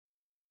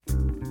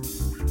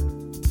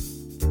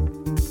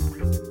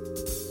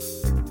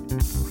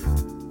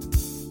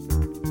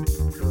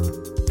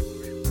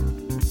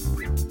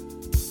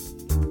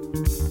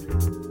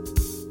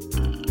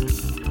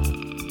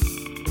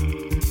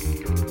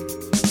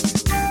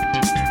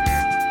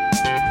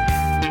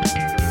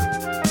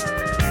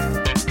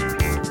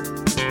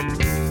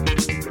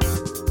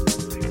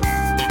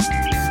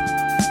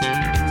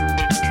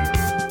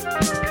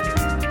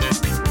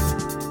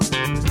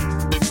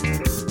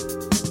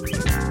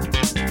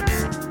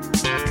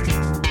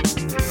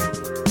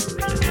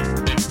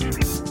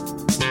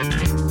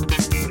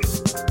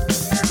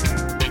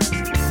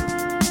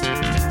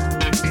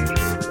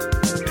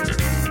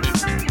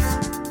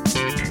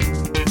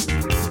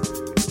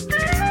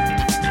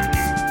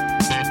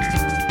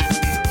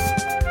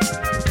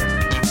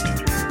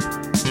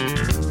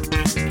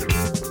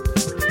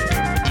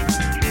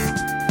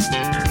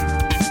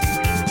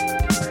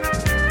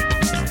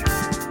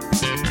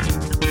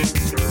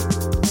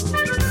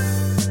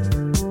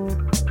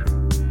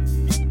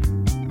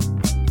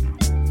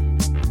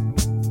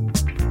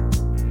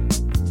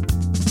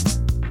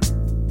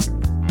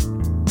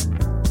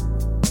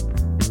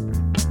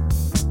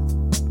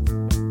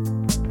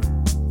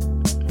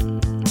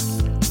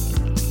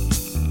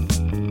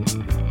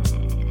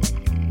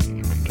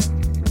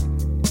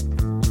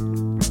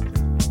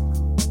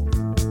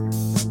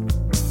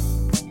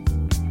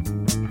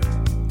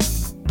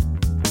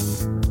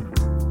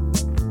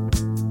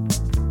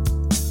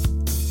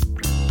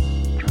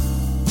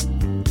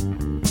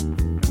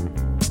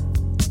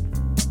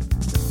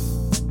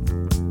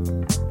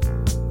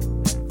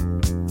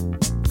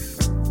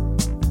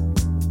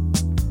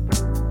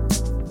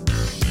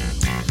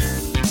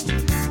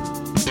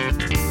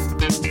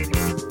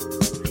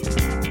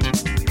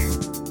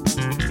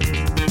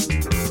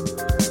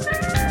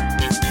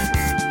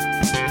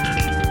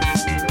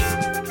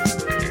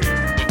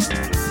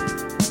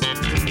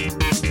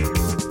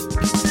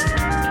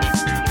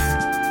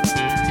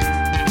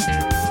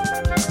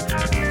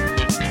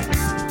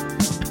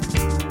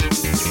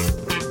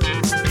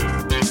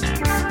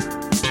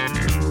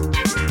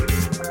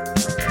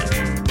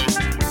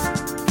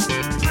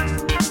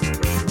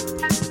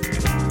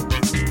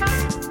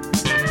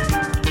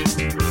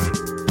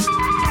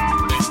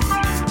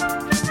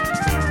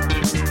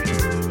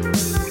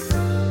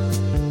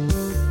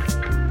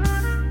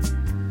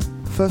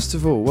first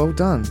of all, well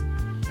done.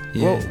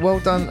 Yeah.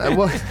 Well done.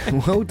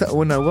 Well done.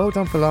 Well, no, well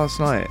done for last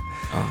night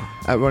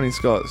at Ronnie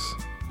Scott's.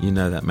 You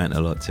know that meant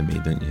a lot to me,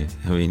 don't you?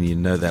 I mean, you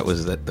know that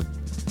was at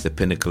the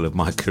pinnacle of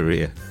my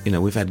career. You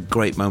know, we've had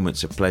great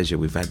moments of pleasure.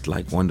 We've had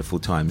like wonderful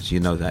times. You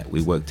know that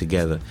we work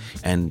together,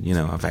 and you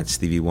know I've had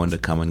Stevie Wonder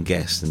come and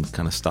guest and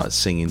kind of start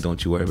singing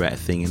 "Don't You Worry About a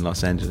Thing" in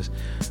Los Angeles.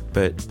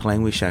 But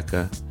playing with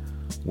Chaka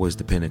was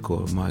the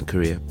pinnacle of my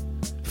career,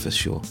 for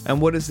sure.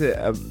 And what is it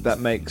that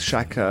makes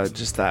Chaka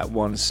just that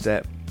one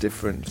step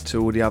different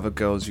to all the other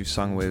girls you've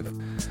sung with?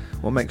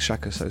 What makes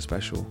Chaka so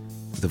special?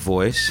 The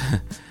voice,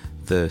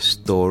 the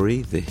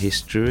story, the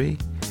history,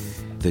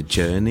 the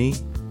journey.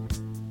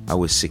 I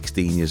was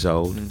 16 years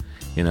old,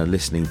 you know,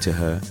 listening to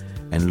her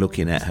and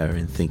looking at her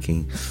and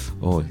thinking,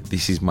 oh,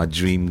 this is my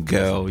dream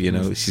girl, you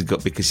know,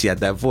 because she had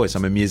that voice.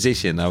 I'm a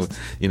musician,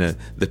 you know,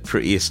 the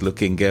prettiest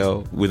looking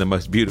girl with the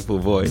most beautiful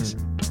voice.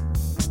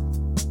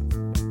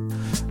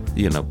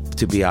 You know,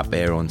 to be up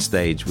there on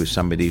stage with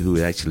somebody who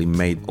actually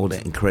made all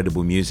that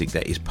incredible music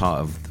that is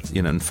part of,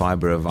 you know, and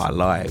fibre of our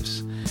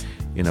lives,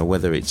 you know,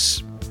 whether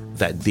it's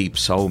that deep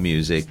soul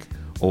music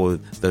or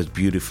those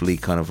beautifully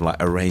kind of like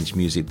arranged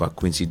music by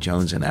Quincy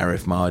Jones and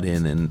Arif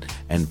Mardin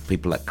and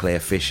people like Claire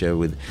Fisher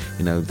with,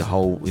 you know, the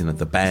whole, you know,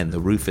 the band, the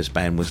Rufus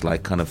band was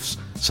like kind of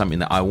something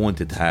that I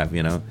wanted to have,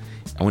 you know.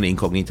 I wanted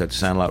Incognito to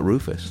sound like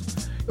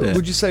Rufus. Yeah.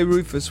 Would you say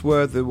Rufus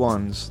were the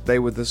ones? They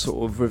were the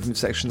sort of rhythm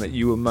section that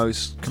you were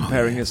most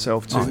comparing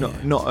yourself to?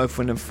 Not Earth,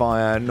 Wind and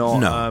Fire,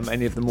 not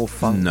any of the more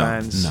funk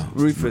bands? No,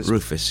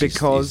 Rufus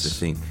because is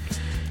the thing.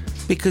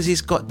 Because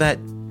he's got that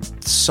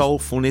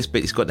soulfulness,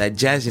 but it's got that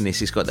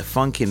jazziness, it's got the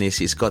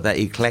funkiness, it's got that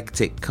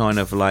eclectic kind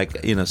of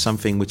like, you know,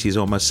 something which is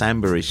almost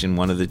samba-ish in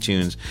one of the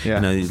tunes. You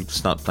know, you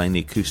start playing the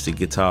acoustic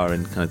guitar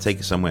and kind of take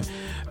it somewhere.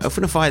 Earth,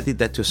 Wind and Fire did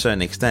that to a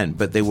certain extent,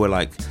 but they were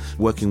like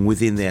working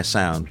within their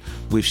sound.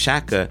 With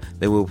Chaka,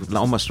 they were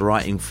almost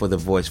writing for the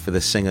voice, for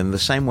the singer, in the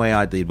same way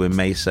I did with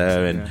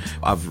Mesa, and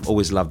I've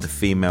always loved the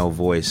female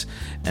voice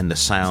and the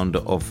sound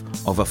of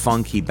a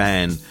funky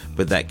band,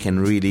 but that can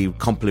really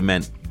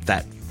complement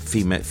that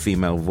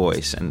female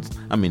voice. And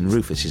I mean,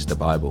 Rufus is the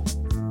Bible.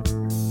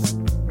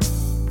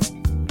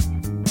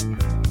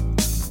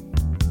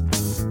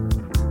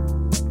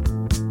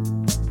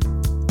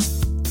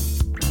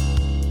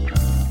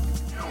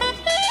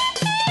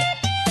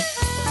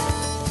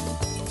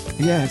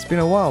 Yeah, it's been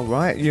a while,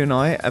 right? You and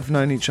I have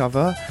known each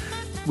other.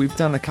 We've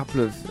done a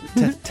couple of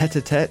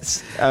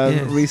tete-a-tetes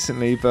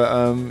recently,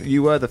 but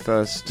you were the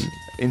first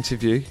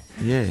interview.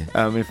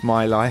 With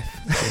my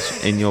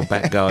life in your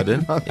back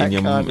garden,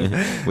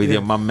 with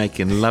your mum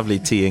making lovely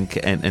tea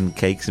and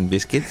cakes and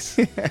biscuits.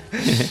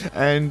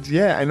 And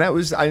that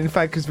was, in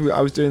fact, because I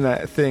was doing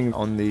that thing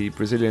on the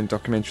Brazilian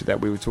documentary that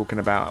we were talking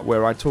about,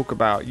 where I talk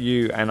about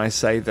you and I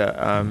say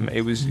that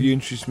it was you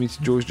introduced me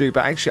to George Duke,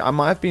 but actually I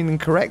might have been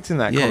incorrect in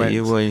that comment. Yeah,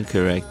 you were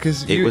incorrect,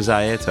 because it was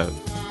Airto.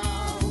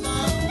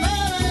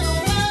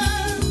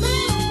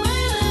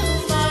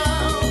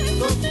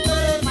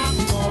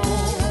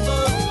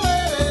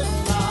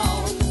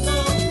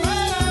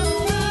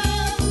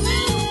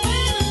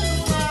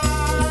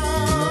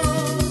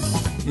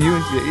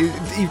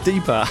 You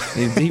deeper.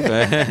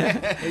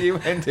 You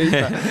went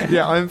deeper.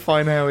 Yeah, I'm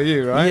fine. How are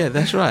you? Right? Yeah,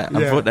 that's right.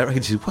 I brought that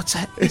record. What's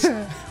that?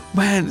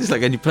 Man, it's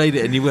like, and you played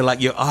it, and you were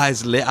like, your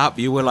eyes lit up.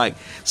 You were like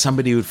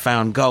somebody who'd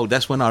found gold.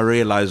 That's when I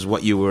realised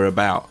what you were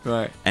about.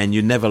 Right. And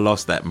you never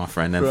lost that, my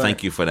friend. And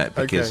thank you for that,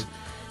 because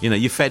you know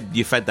you fed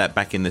that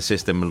back in the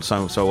system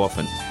so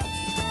often.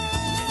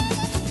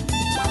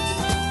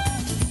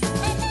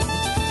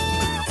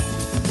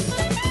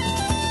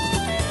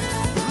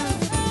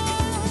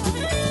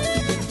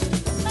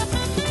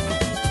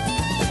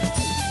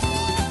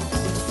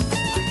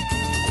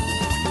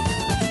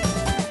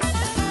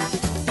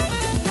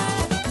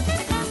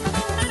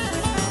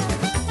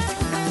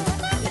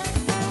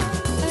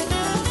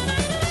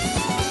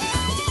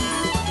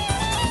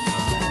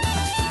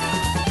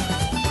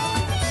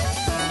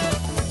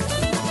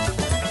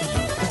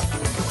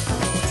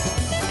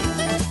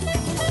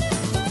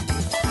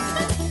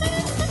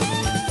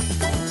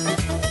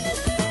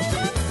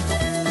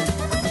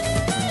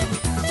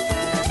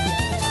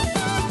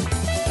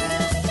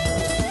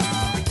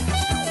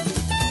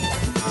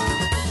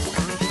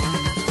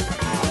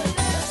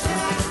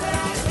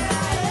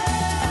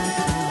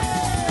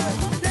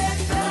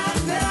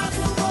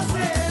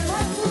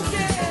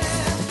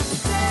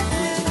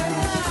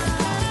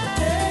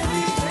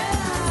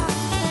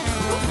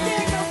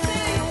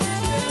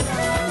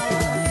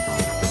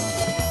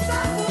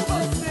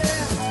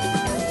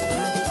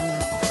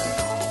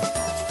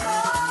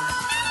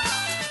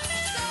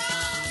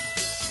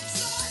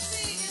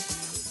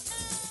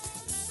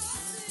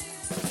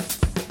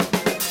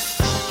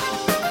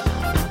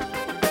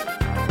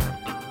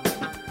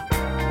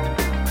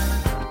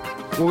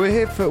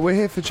 Well, we're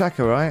here for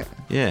Chaka, right?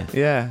 Yeah.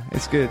 Yeah,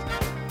 it's good.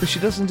 But she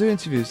doesn't do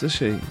interviews, does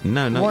she?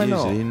 No, not Why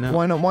usually. not? No.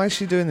 Why not? Why is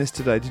she doing this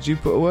today? Did you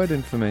put a word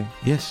in for me?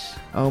 Yes.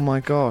 Oh my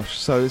gosh!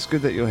 So it's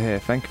good that you're here.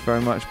 Thank you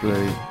very much,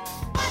 Blue.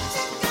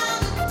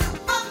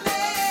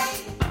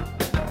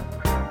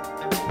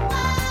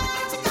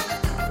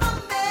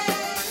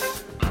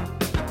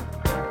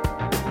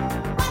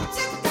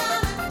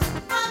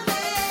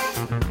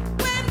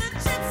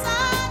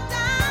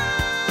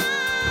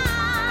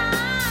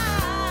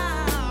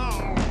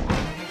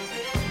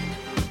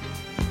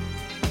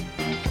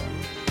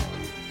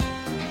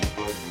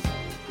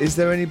 Is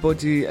there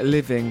anybody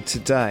living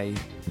today?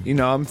 You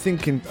know, I'm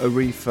thinking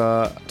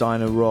Aretha,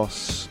 Diana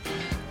Ross,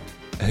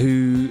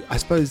 who I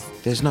suppose...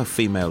 There's no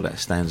female that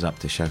stands up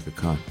to Chaka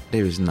Khan.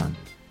 There is none.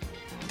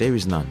 There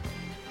is none.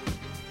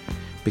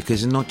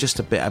 Because it's not just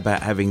a bit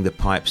about having the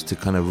pipes to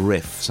kind of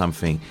riff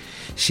something.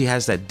 She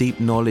has that deep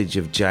knowledge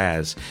of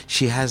jazz.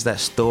 She has that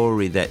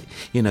story that,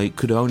 you know, it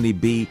could only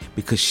be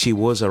because she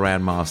was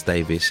around Miles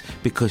Davis,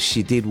 because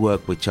she did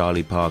work with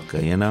Charlie Parker,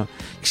 you know.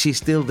 She's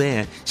still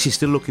there. She's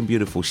still looking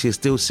beautiful. She's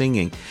still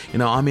singing. You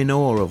know, I'm in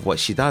awe of what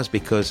she does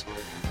because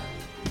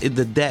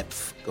the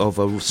depth of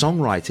her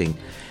songwriting.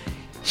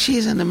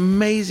 She's an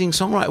amazing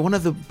songwriter, one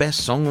of the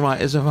best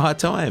songwriters of our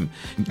time.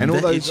 And all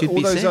those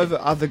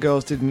other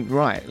girls didn't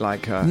write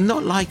like her.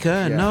 Not like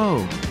her, yeah.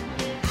 No.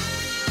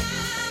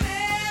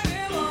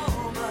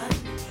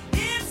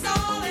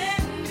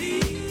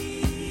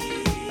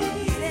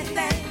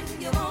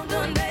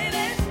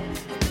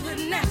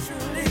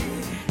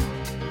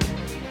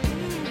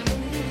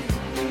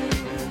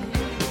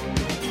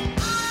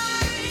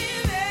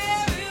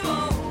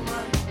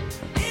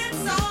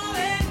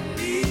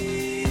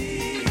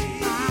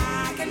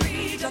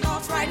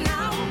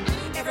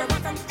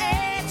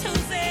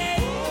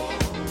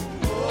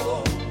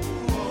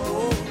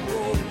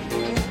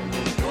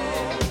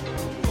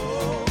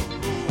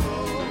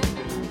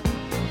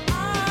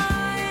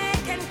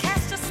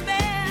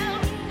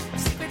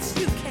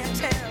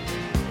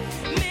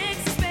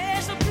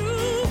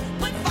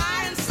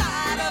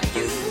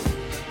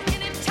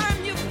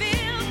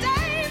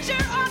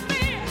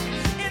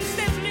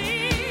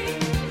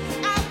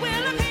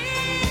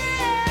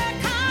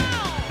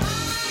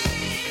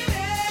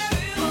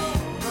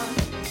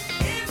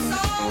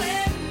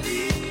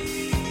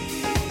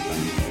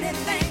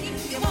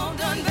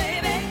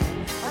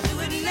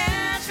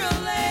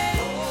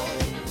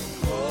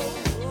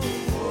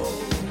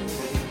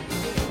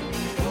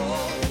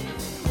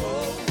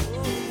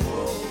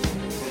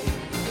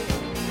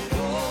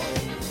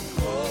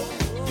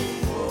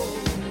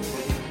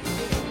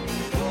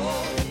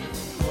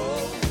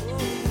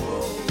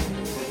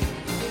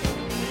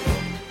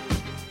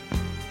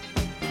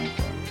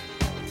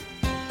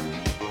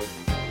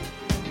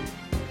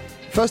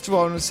 First of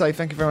all, I want to say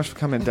thank you very much for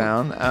coming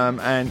down.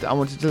 And I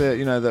wanted to let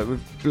you know that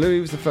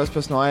Bluey was the first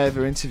person I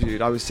ever interviewed.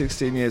 I was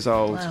 16 years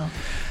old. Wow.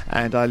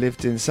 And I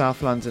lived in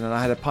South London, and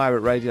I had a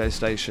pirate radio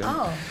station.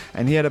 Oh.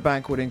 And he had a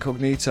band called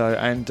Incognito,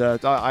 and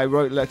I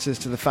wrote letters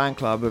to the fan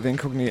club of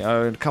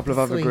Incognito and a couple of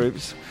other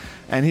groups.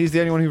 And he's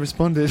the only one who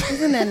responded.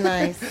 Isn't that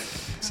nice?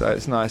 So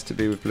it's nice to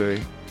be with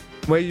Bluey.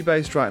 Where are you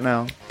based right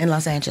now? In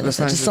Los Angeles.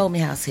 I just sold my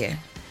house here.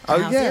 Oh,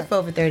 house yeah. Here for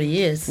over 30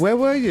 years. Where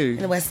were you?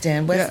 In the West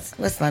End,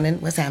 West London,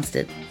 West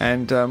Hampstead.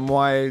 And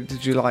why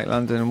did you like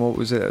London, and what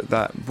was it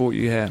that brought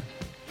you here?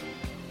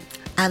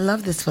 I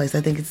love this place.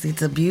 I think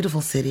it's a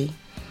beautiful city.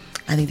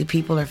 I think the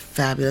people are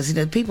fabulous. You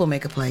know, people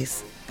make a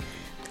place.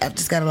 I've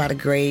just got a lot of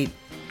great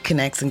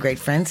connects and great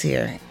friends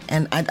here.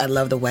 And I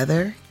love the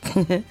weather.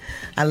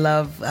 I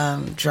love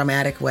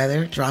dramatic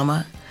weather,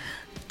 drama.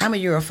 I'm a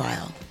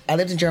Europhile. I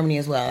lived in Germany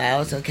as well. I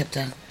also kept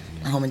a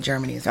home in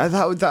Germany as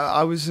well.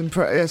 I was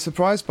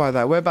surprised by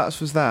that.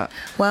 Whereabouts was that?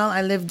 Well,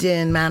 I lived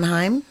in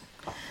Mannheim,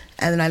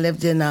 and then I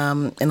lived in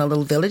a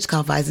little village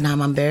called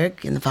Weisenheim am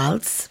Berg in the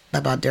Pfalz,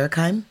 about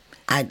Dürkheim.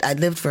 I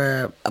lived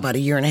for about a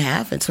year and a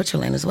half in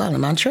Switzerland as well, in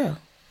Montreux.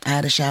 I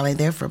had a chalet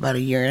there for about a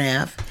year and a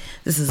half.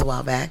 This is a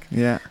while back.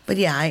 Yeah. But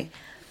yeah,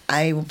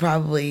 I will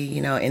probably,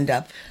 end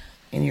up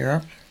in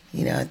Europe.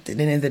 At the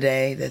end of the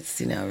day, that's,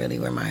 really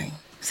where my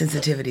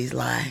sensitivities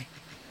lie.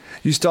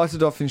 You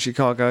started off in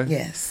Chicago.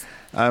 Yes.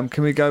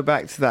 Can we go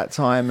back to that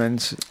time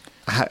and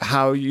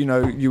how,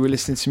 you were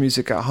listening to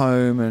music at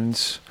home,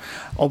 and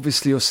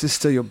obviously your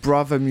sister, your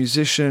brother,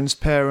 musicians,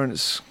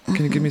 parents.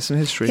 Can you give me some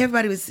history? Yeah,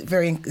 everybody was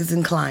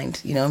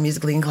inclined,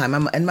 musically inclined.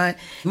 My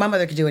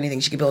mother could do anything.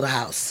 She could build a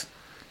house,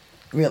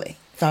 really,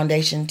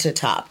 foundation to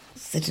top.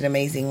 Such an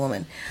amazing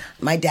woman.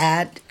 My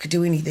dad could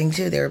do anything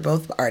too. They were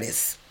both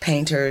artists,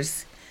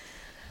 painters,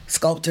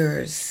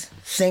 sculptors,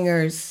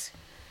 singers,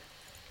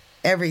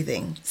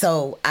 everything.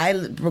 So I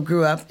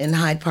grew up in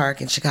Hyde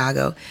Park in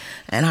Chicago,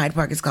 and Hyde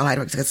Park is called Hyde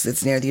Park because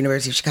it's near the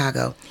University of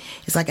Chicago.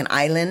 It's like an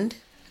island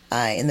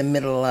in the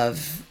middle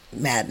of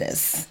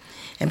madness,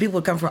 and people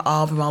would come from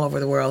all over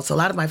the world. So a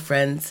lot of my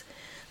friends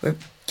were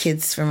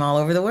kids from all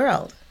over the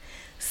world.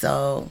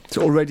 So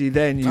already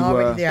then you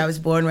already were there. I was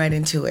born right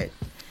into it.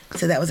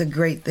 So that was a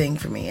great thing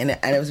for me, and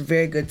it was a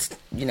very good,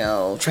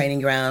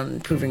 training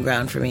ground, proving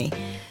ground for me.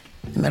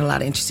 I met a lot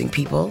of interesting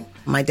people.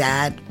 My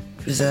dad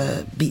was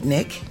a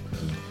beatnik.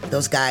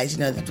 Those guys,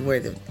 that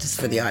were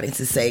just for the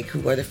audience's sake, who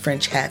wore the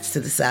French hats to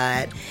the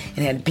side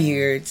and had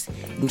beards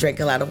and drank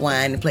a lot of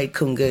wine and played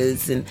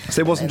congas. And so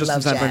it wasn't just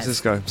in San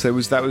Francisco. So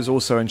that was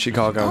also in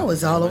Chicago. Oh, it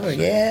was all over.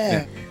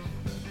 Yeah.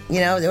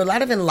 There were a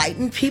lot of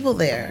enlightened people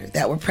there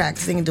that were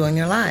practicing and doing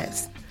their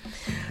lives.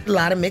 A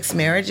lot of mixed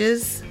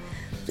marriages,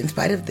 in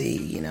spite of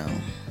the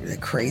the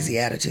crazy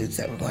attitudes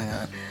that were going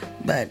on.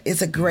 But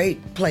it's a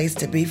great place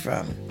to be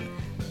from.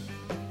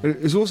 It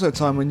was also a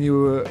time when you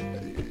were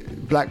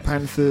Black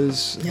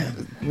Panthers. Yeah.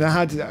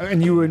 Now,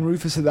 and you were in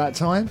Rufus at that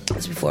time? That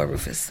was before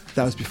Rufus.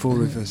 That was before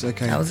Rufus,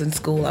 okay. I was in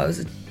school. I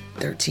was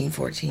 13,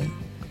 14.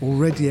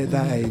 Already at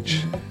that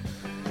age?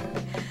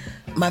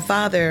 My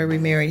father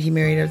remarried. He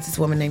married this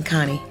woman named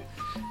Connie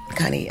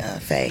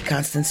Faye,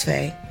 Constance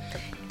Faye.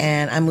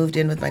 And I moved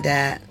in with my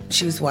dad.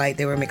 She was white.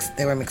 They were a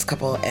mixed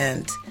couple.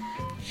 And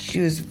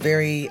she was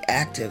very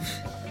active,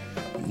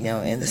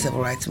 in the civil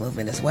rights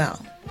movement as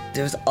well.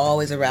 There was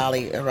always a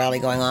rally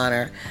going on,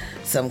 or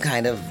some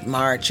kind of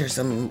march or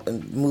some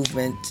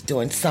movement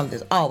doing something.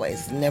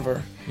 Always,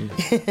 never,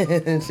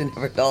 it's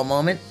never a dull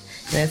moment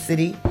in that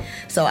city.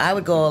 So I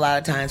would go a lot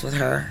of times with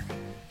her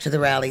to the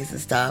rallies and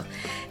stuff.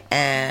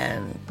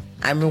 And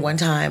I remember one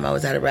time I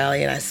was at a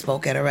rally and I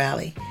spoke at a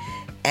rally.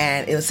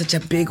 And it was such a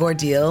big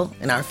ordeal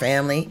in our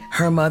family.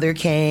 Her mother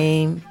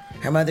came.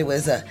 Her mother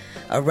was a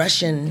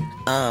Russian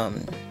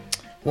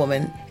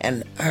woman,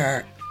 and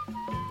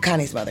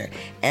Connie's mother,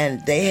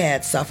 and they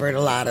had suffered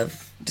a lot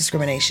of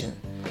discrimination.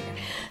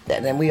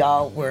 And we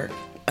all were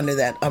under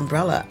that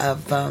umbrella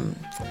of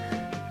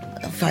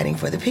fighting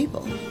for the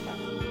people.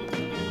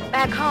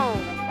 Back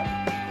home,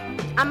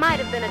 I might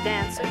have been a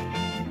dancer,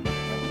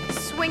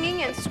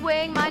 swinging and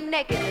swaying my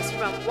nakedness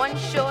from one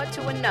shore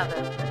to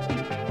another.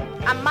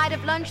 I might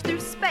have lunged through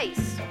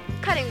space,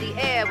 cutting the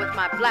air with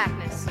my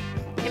blackness,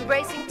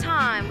 embracing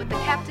time with the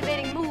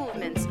captivating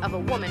movements of a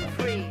woman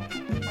free.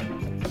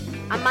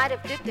 I might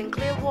have dipped in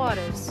clear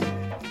waters,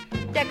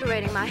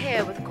 decorating my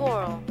hair with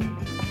coral,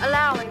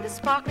 allowing the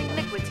sparkling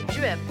liquid to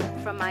drip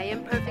from my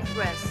imperfect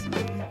breasts.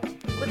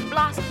 With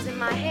blossoms in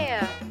my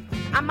hair,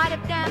 I might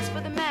have danced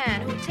for the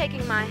man who,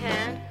 taking my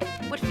hand,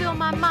 would fill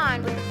my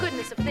mind with the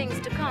goodness of things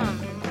to come.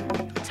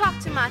 Talk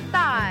to my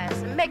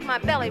thighs and make my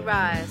belly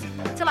rise,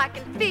 till I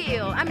can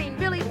feel,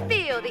 really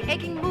feel the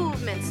aching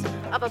movements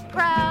of a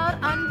proud,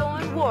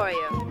 unborn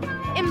warrior,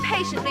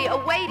 impatiently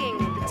awaiting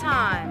the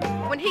time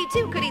when he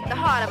too could eat the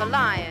heart of a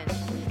lion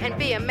and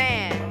be a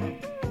man.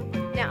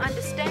 Now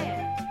understand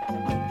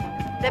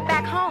that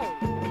back home,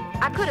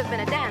 I could have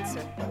been a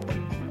dancer,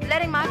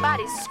 letting my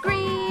body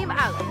scream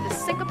out the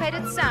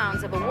syncopated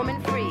sounds of a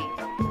woman free.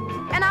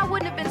 And I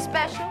wouldn't have been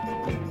special,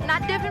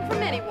 not different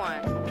from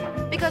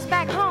anyone, because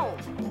back home,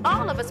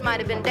 all of us might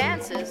have been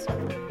dancers,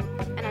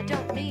 and I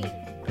don't mean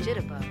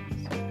jitterbugs.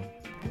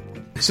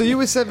 So you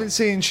were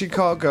 17 in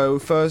Chicago,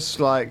 first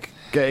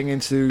getting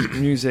into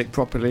music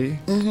properly.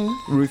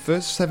 Mm-hmm.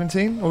 Rufus,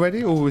 17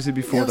 already, or was it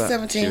before that?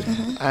 17.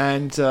 Mm-hmm.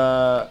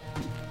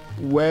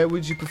 And where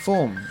would you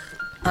perform?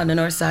 On the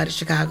north side of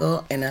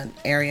Chicago, in an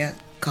area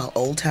called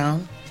Old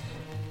Town.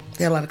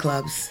 They had a lot of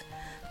clubs,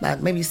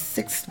 about maybe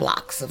 6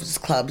 blocks of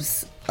just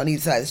clubs on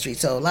either side of the street.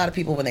 So a lot of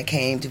people, when they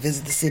came to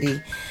visit the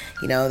city,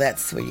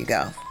 that's where you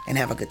go and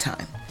have a good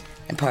time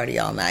and party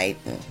all night.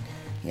 And,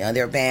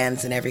 there are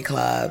bands in every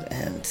club.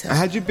 And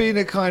had you been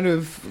a kind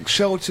of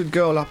sheltered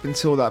girl up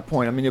until that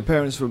point? Your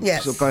parents were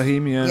sort of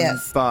bohemian.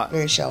 Yes, but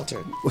very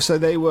sheltered. So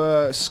they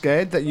were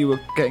scared that you were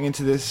getting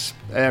into this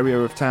area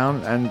of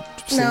town and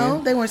singing?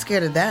 No, they weren't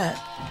scared of that.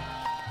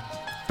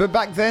 But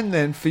back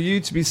then, for you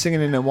to be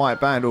singing in a white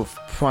band, or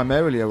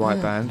primarily a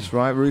white band,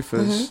 right,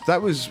 Rufus,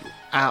 that was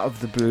out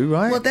of the blue,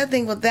 right? Well, that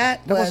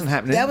wasn't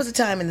happening. That was a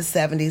time in the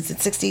 70s and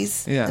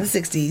 60s, and the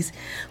 60s,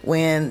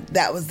 when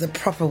that was the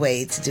proper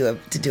way to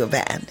do a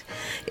band.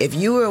 If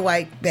you were a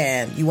white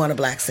band, you want a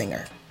black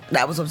singer.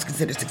 That was what was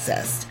considered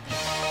success.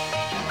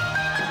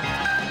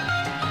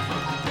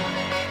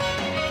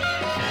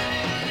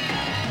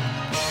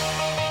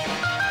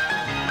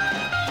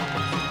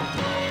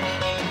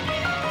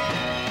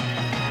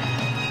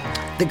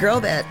 The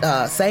girl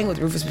that sang with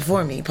Rufus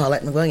before me,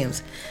 Paulette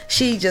McWilliams,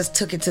 she just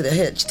took it to the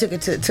hit. She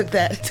took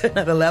that to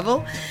another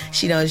level.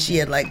 She had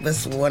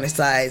this one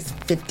size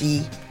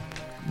 50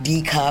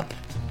 D cup,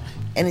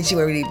 and then she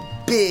wore really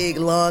big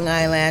long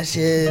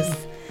eyelashes,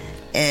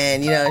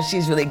 and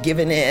she's really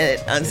giving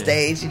it on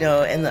stage,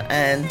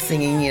 and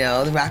singing,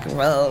 the rock and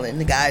roll,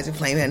 and the guys are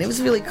playing, and it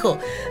was really cool,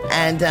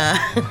 and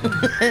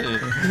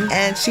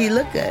and she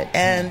looked good,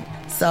 and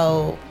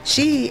so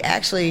she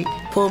actually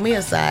pulled me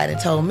aside and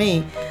told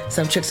me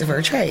some tricks of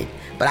her trade.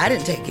 But I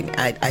didn't take any.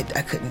 I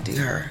couldn't do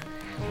her.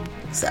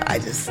 So I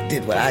just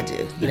did what I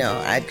do.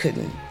 I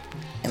couldn't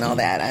and all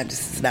that.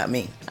 It's not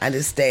me. I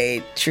just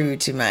stayed true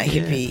to my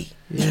hippie.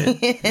 Yeah.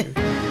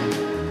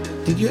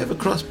 Did you ever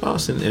cross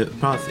paths in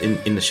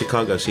the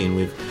Chicago scene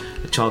with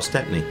Charles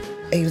Stepney?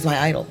 He was my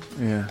idol.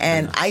 Yeah.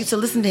 And I used to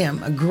listen to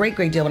him a great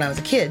deal when I was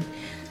a kid.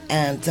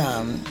 And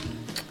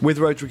with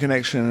Rotary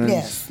Connection.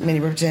 Yes, Minnie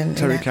Riperton.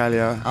 Terry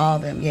Callier. All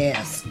of them,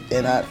 yes.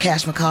 And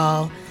Cash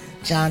McCall,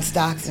 John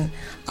Stockton,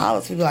 all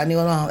those people I knew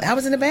them all. I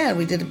was in a band.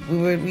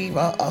 We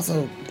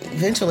also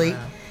eventually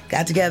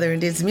got together and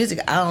did some music.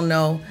 I don't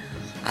know.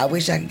 I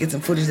wish I could get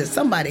some footage that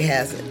somebody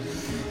has it.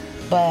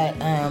 But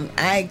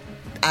I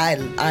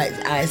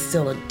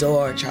still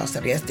adore Charles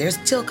Stepney. There's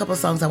still a couple of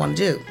songs I want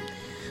to do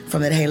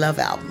from that Hey Love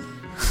album.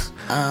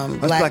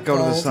 Black Gold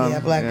of the Sun. Yeah,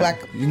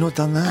 black. You've not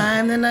done that?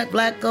 I'm the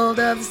black gold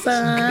of the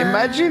sun.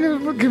 Imagine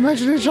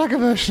a Shaka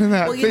version of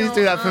that. Well, Please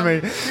do that for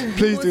me.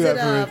 Please do that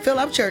for me. Phil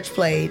Upchurch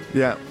played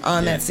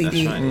on that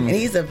CD. Right. And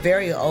he's a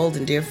very old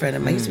and dear friend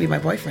of mine. He used to be my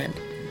boyfriend.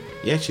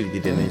 You actually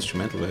did an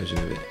instrumental version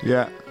of it.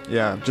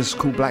 Yeah, just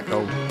called Black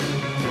Gold.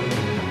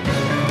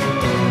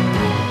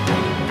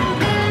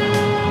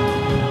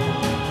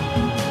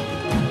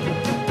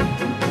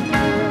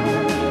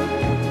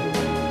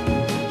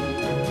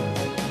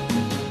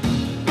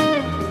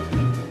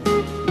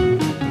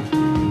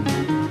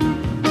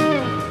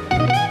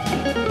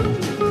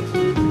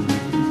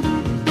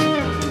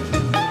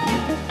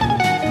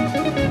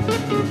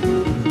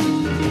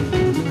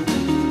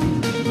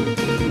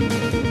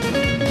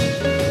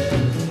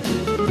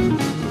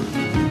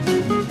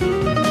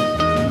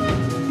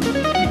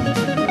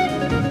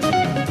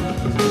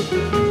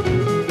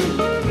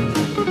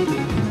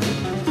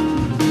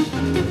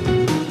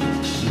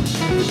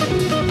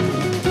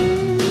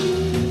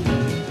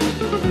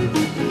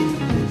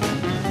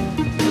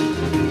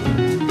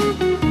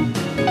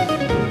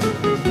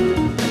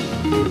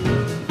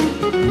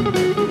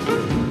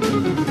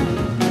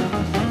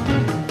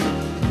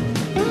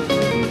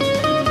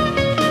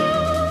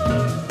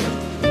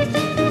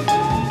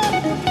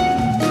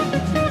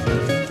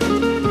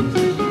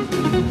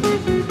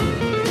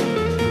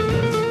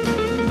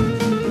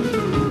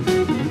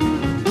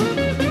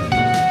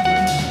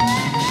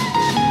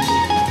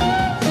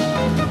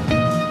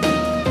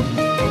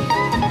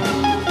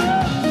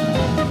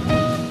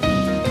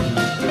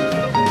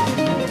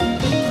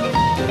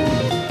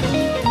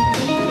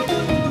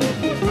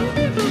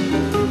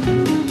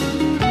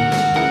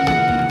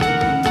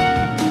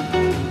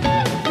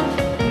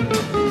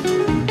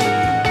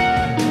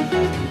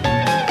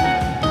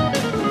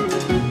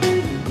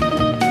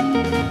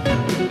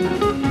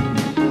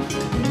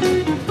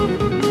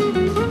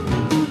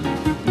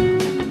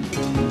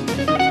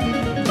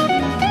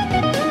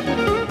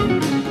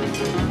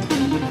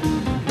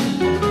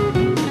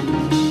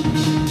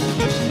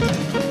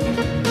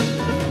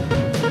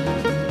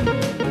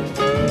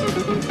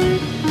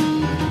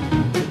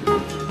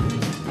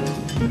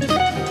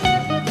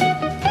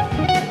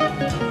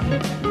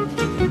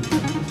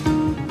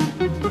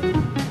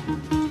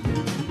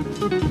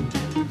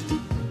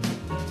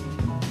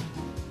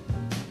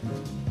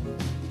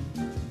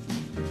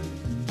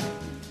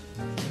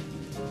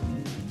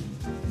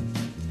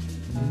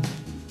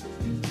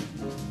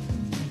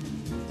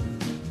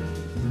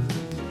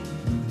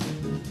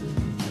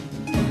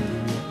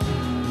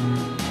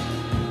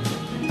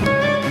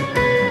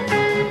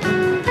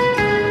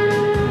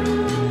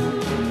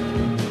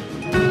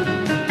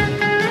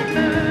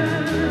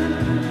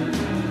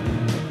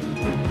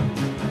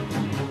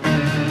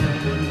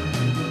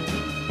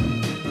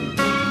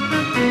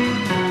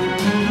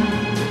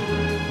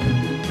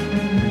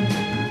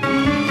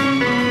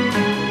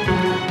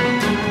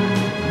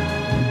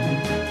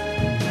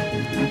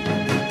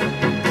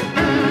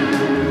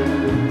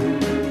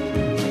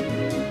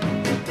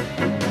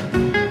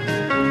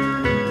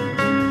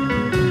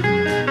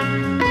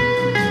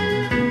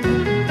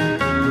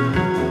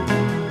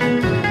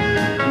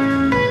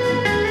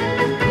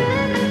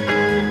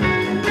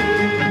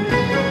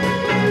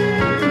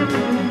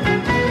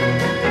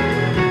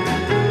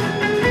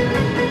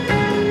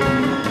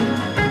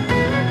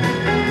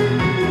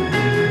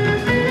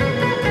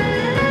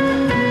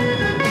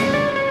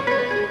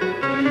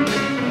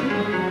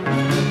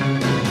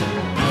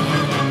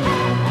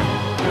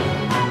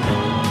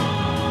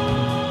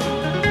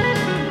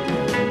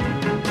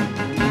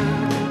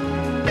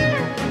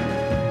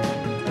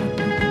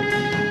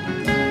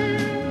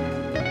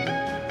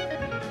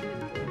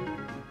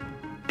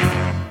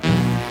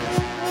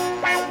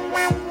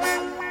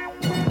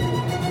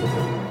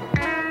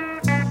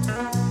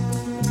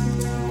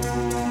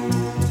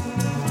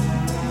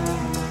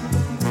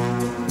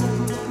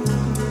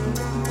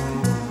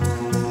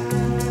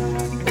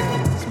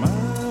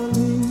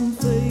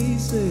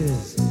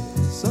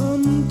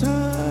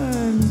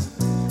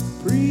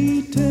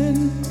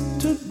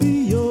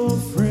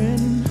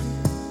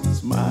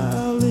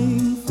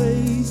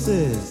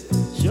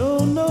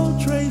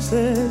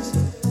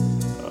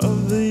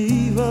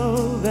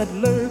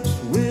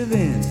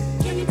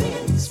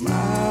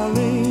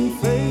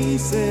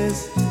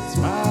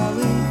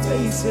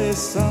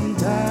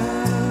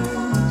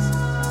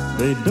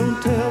 They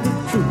don't tell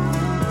the truth.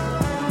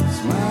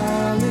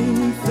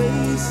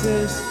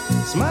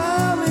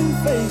 Smiling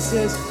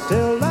faces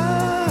tell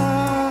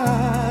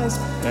lies,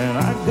 and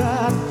I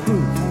got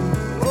proof.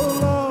 Oh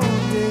Lord,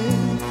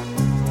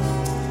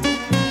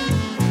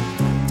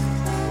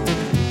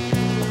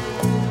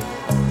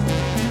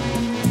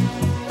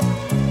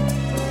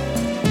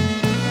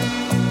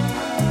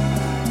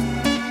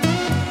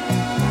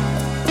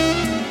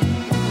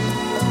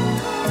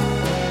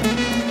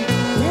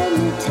 Let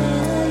me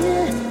tell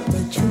you,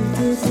 the truth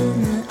is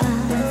in the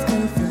eyes,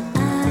 'cause the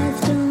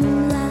eyes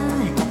don't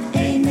lie.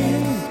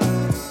 Amen.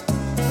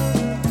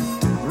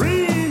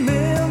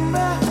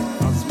 remember,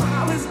 a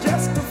smile is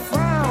just a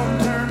fine.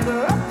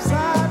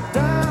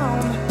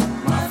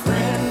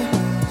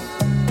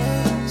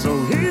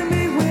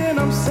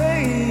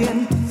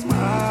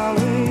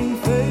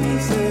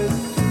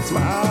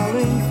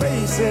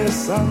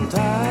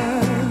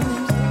 sometimes.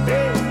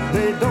 Hey,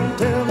 they don't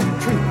tell the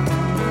truth.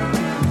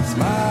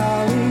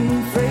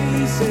 Smiling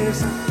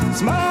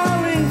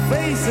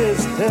faces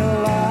tell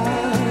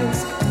lies,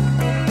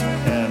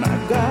 and I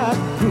got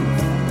proof.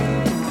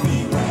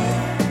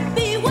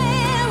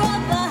 Beware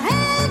of the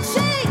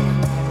handshake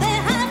that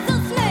has the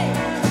snake.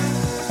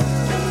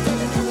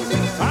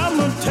 I'm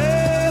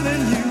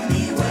telling you,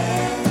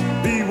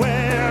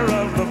 beware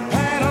of the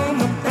pat on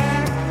the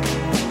back.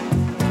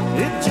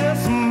 It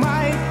just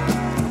might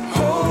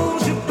hold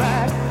you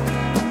back.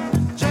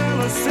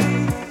 Jealousy,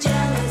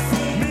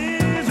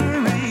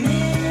 misery,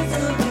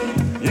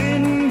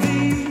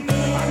 envy. I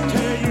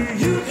tell you,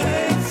 you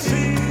can't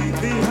see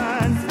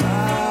behind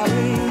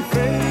smiling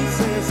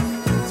faces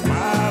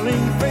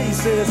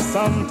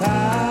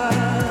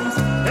sometimes.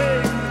 Hey,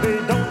 they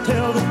don't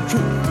tell the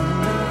truth.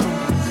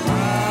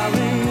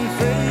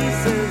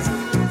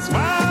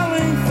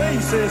 Smiling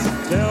faces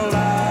tell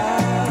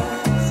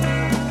lies,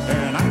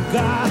 and I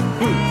got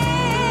proof.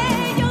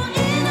 Hey, your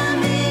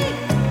enemy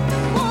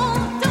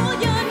won't do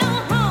you no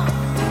harm,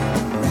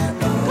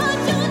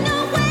 'cause you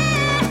know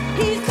where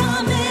he's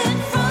coming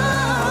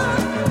from.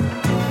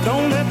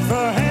 Don't let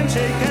the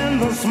handshake and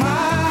the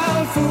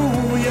smile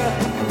fool you.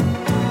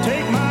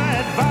 Take my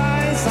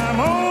advice, I'm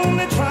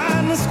only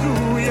trying to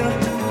school you.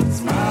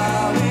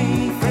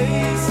 Smiling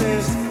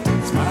faces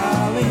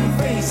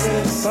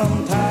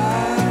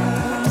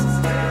sometimes.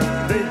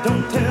 They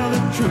don't tell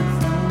the truth.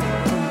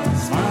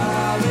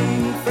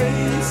 Smiling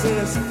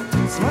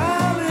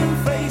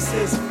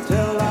faces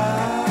tell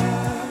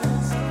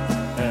lies,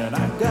 and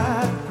I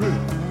got proof.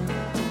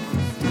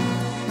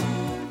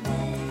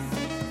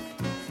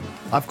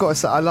 I've got to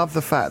say, I love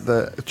the fact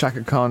that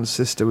Chaka Khan's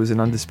sister was in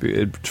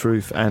Undisputed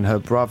Truth and her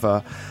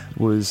brother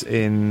was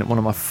in one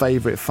of my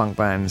favourite funk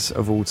bands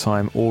of all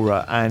time,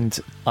 Aura. And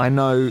I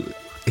know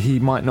he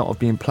might not have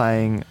been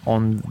playing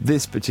on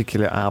this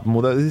particular album,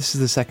 although this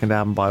is the second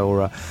album by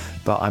Aura,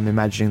 but I'm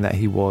imagining that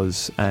he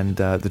was. And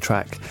the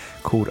track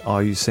called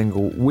Are You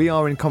Single? We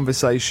are in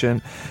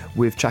conversation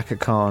with Chaka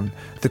Khan,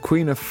 the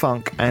Queen of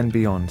Funk and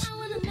beyond. I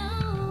wanna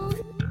know,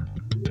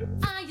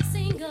 are you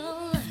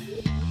single?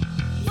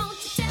 Won't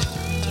you tell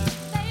me,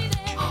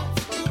 baby?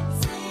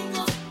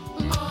 Single,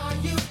 are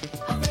you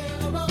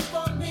available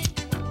for me?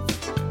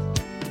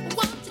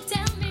 Won't you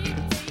tell me,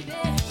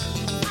 baby?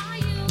 Are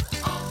you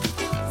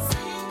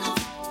single,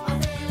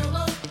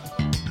 available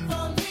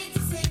for me to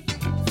see?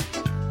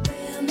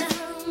 Well,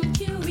 now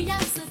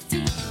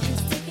curiosity is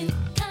taking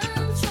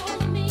control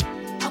of me.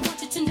 I want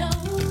you to know,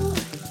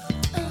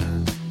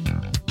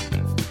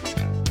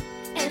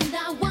 and I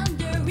want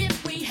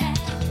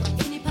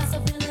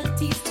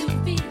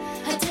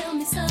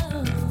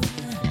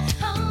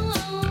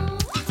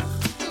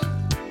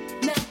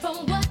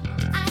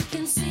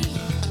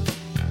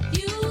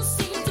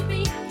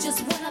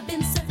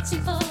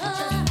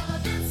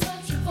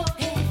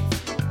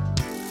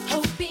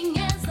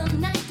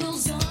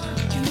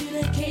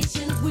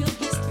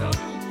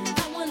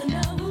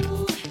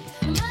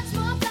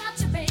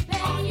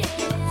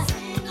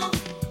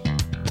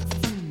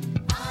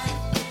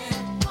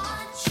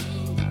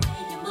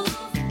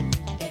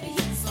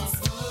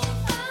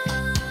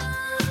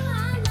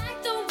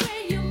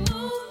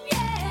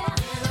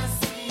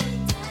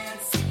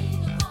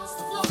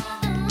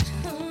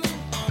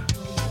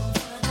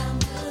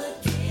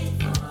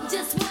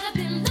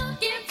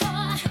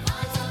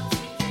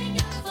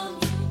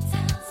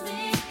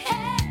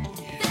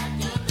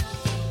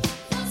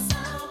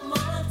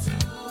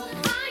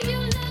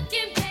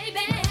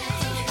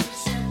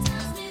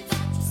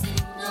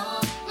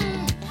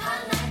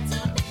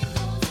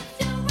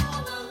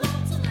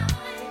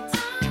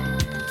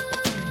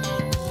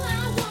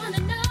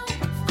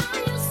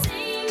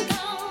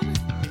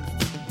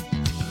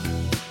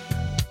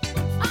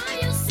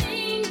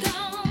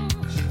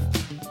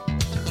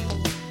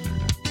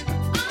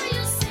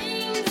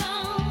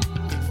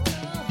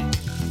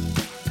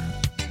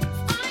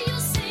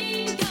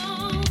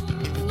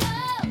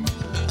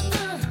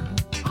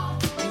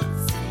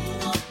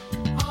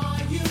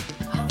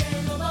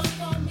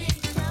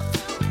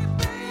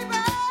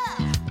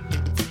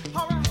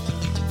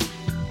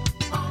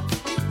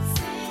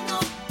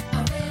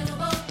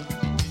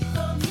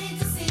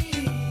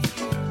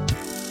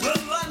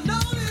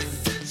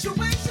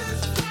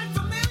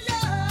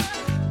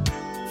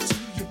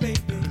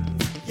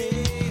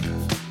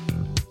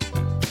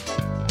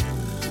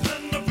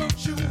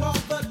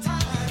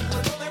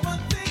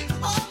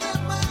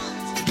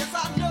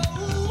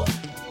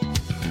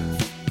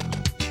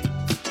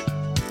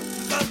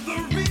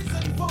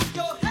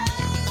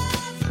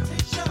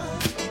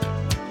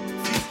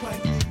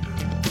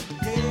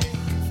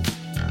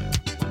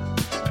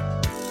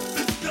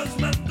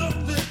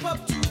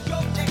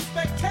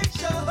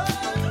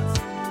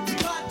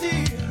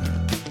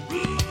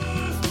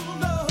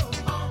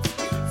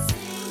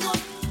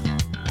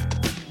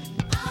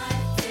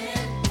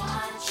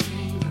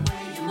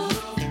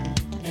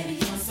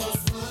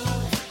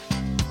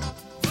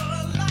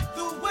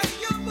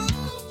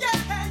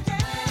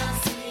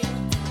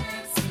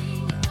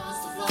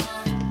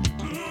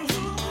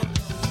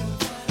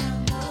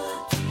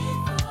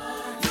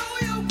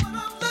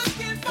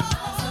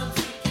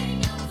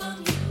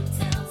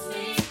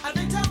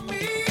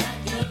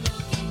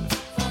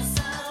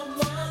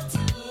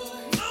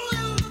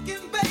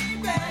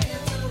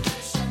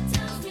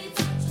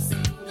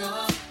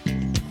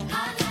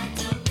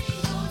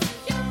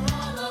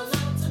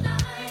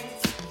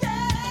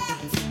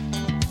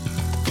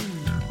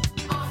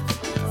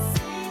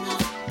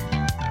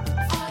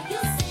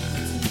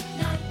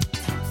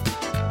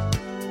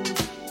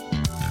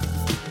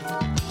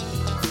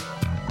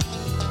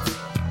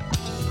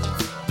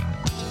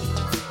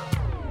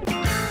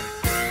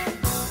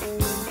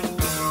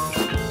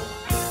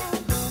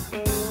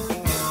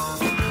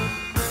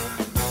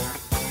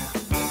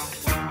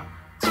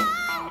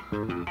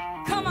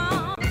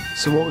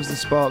So what was the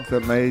spark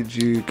that made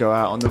you go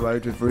out on the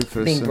road with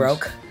Rufus? Being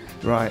broke.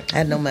 Right. I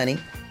had no money.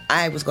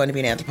 I was going to be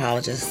an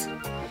anthropologist,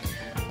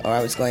 or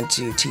I was going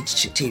to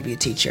be a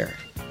teacher.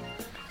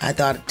 I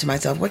thought to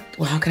myself,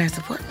 how can I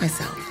support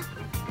myself?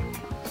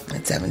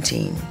 At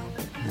 17,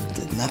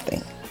 did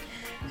nothing.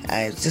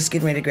 I was just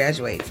getting ready to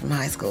graduate from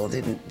high school.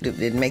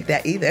 Didn't make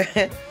that either.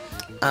 So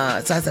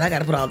I said, I got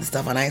to put all this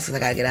stuff on ice because I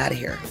got to get out of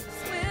here.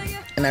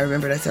 And I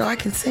remembered, I said, I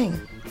can sing.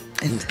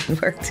 And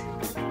it worked.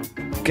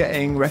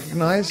 Getting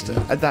recognized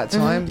at that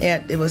time? Mm-hmm.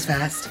 Yeah, it was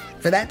fast.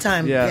 For that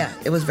time, yeah,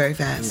 it was very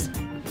fast.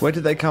 Where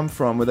did they come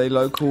from? Were they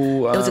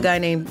local? It was a guy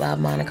named Bob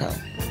Monaco.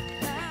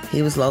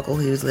 He was local.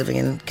 He was living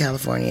in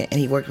California, and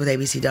he worked with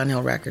ABC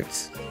Dunhill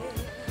Records.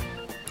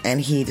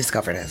 And he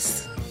discovered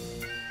us.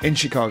 In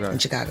Chicago? In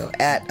Chicago,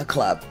 at a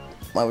club.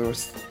 While we were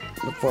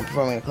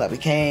performing at a club. We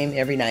came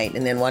every night,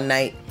 and then one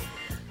night,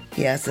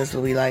 he asked us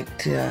would we like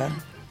to,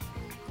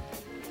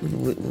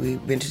 we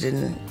were interested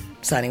in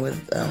signing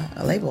with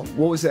a label.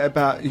 What was it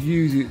about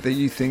you that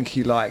you think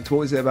he liked? What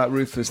was it about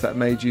Rufus that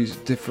made you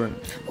different?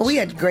 Well, we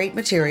had great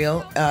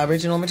material,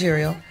 original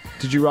material.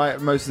 Did you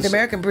write most of the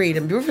American Breed?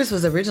 And Rufus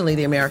was originally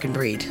the American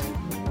Breed.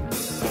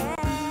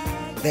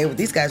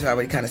 These guys were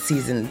already kind of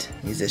seasoned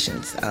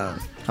musicians. I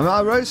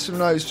wrote some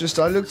notes.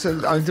 I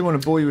didn't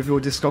want to bore you with your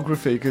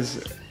discography because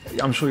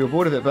I'm sure you're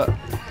bored of it. But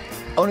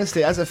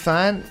honestly, as a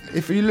fan,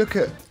 if you look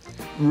at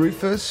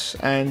Rufus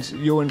and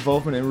your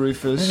involvement in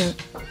Rufus,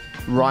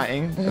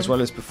 writing as well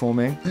as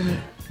performing,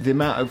 the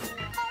amount of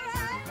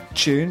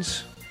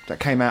tunes that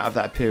came out of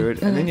that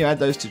period, and then you add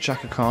those to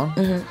Chaka Khan.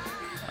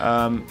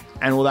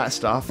 And all that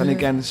stuff, and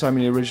again, so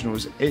many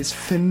originals. It's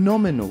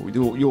phenomenal,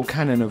 your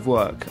canon of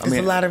work. There's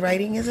a lot of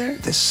writing, is there?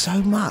 There's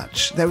so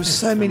much. There was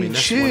so many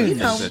tunes. You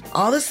know,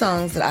 all the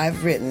songs that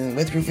I've written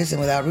with Rufus and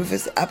without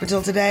Rufus up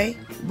until today.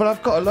 But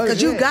I've got a load.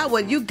 Because you got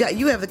what you got.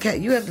 You have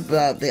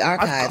the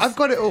archives. I've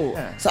got it all.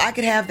 Yeah. So I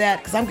could have that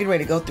because I'm getting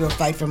ready to go through a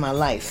fight for my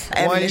life.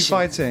 Why are you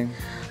fighting?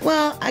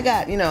 Well, I'm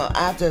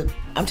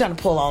trying to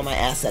pull all my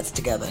assets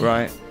together.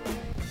 Right.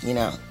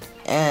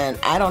 And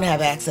I don't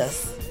have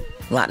access.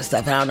 A lot of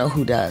stuff, and I don't know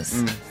who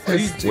does. Are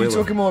you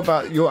talking more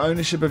about your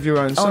ownership of your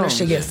own songs?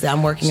 Ownership, yes.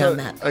 I'm working on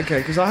that. Okay,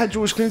 because I had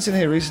George Clinton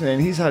here recently, and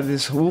he's had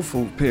this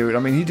awful period. I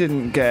mean, he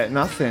didn't get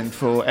nothing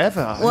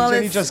forever. Well, he's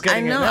only just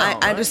getting it now.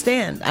 I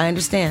understand. I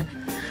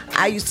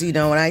used to,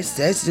 when I used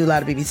to do a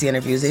lot of BBC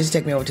interviews, they used to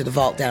take me over to the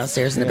vault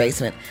downstairs in the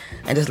basement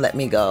and just let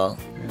me go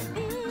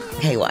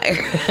haywire.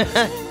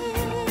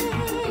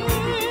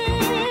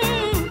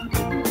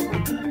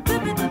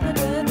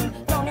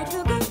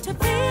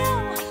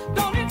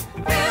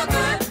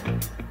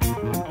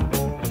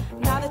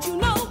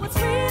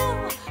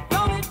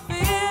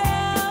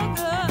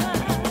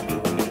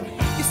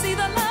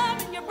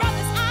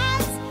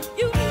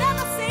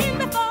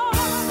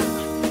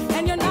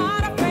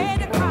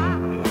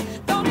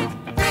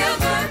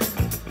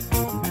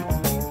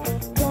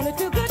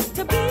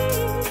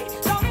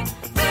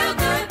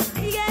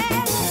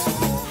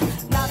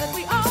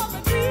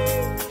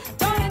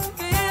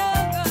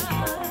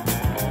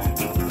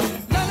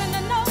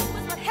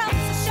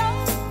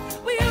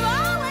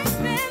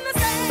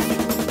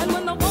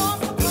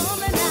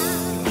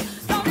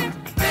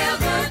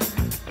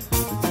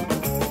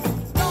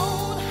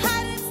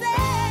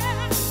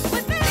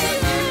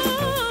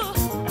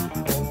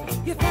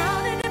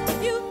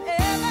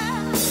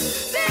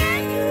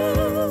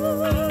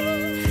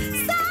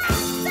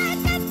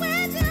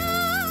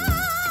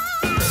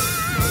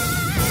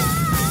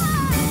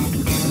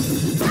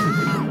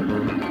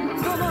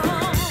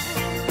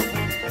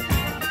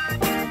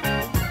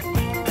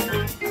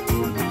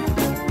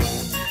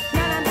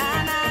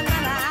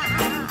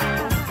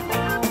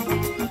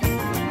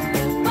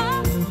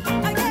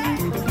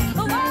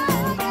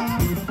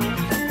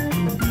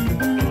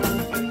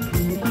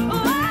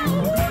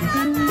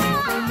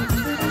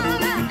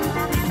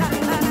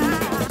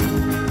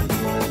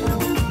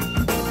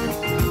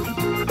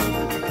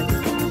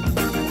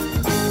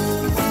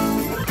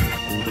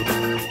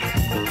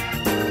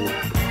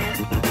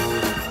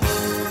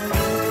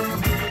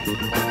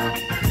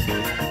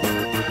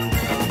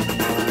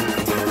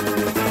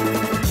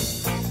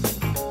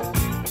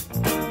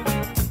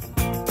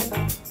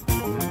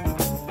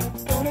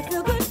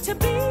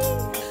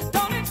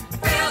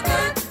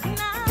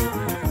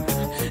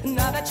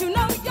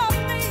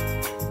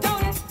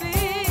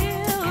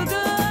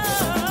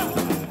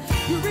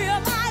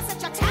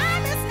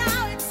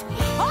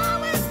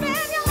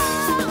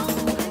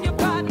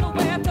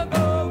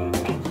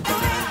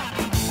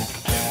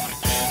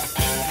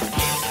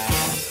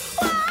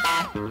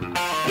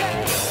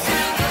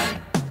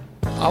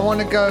 I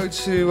want to go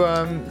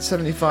to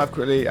 75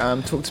 quickly.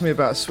 Talk to me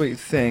about Sweet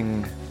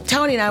Thing.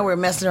 Tony and I were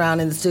messing around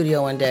in the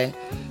studio one day.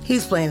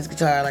 He's playing his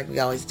guitar like we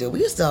always do. We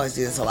used to always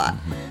do this a lot.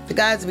 The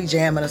guys would be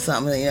jamming or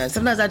something,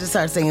 Sometimes I just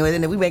start singing with it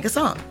and then we make a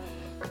song.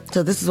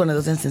 So this is one of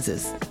those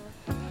instances.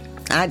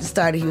 I just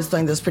started, he was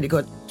playing those pretty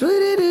chords. I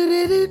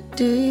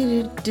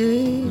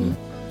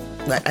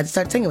just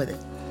started singing with it.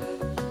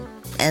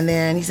 And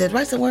then he said,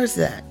 write some words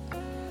to that.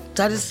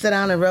 So I just sat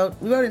down and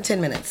we wrote in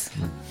 10 minutes.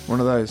 One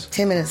of those.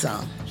 10-minute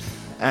song.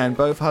 And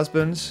both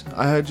husbands,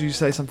 I heard you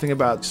say something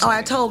about... Oh,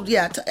 I told,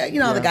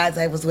 the guys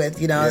I was with,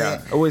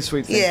 Yeah, always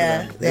sweet things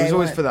Yeah. for them. It was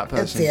always for that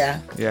person. Yeah.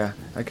 Yeah,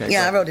 okay.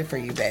 Yeah, great. I wrote it for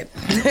you, babe.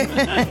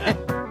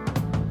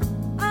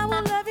 I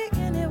will love you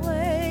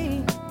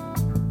anyway,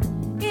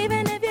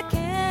 even if you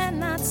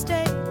cannot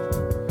stay.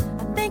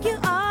 I think you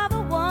are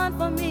the one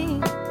for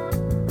me.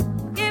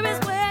 Here is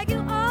where you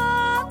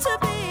ought to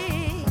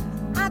be.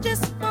 I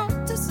just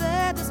want to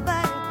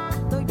satisfy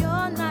you, though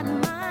you're not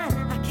mine.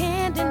 I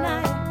can't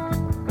deny it.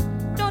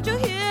 Don't you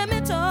hear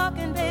me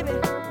talking, baby?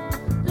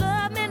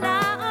 Love me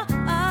now,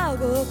 I'll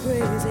go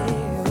crazy.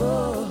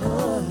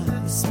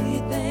 Oh,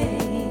 sweet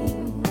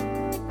thing.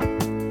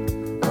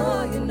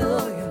 Oh, you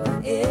know you're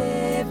my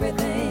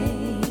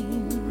everything.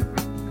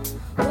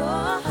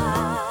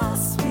 Oh,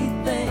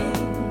 sweet thing.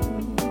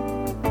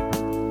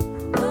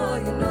 Oh,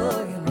 you know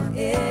you're my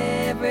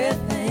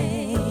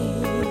everything.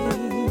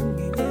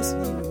 Yes,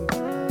 you.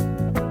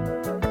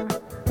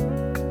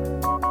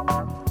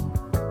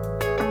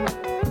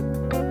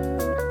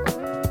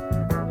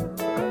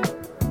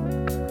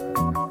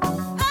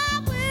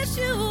 I wish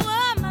you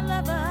were my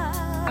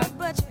lover,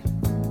 but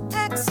you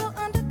act so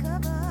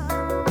undercover.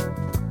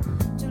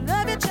 To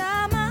love you,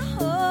 child, my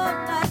whole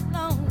life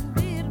long.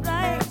 Be it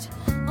right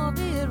or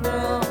be it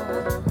wrong.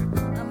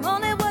 I'm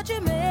only what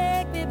you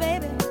make me,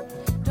 baby.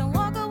 Don't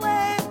walk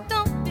away,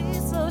 don't be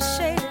so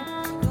shady.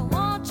 Don't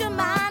want your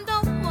mind,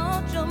 don't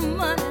want your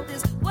money.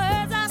 These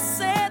words I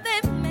say,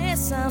 they may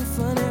sound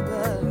funny,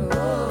 but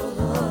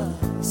oh,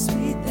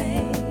 sweet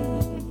thing.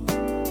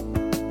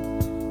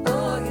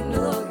 Oh, you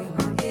know you're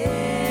my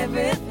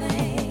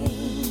everything.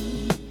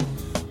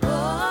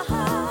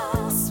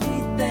 Oh,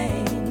 sweet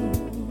thing.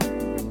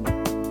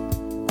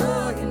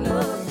 Oh, you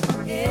know you're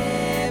my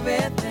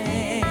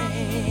everything.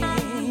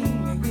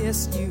 Yes,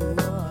 you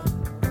are.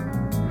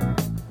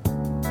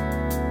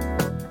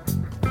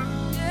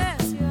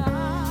 Yes, you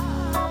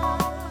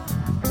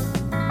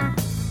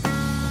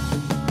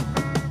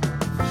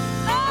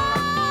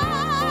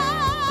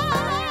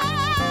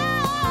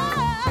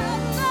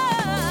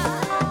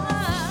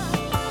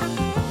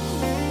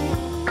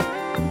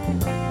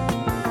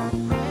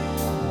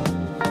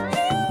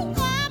You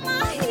are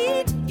my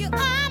heat, you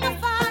are my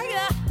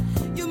fire.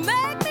 You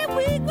make me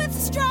weak with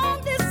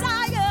strong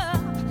desire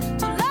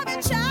to love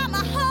you, child,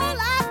 my whole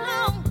life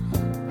long.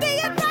 Be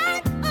it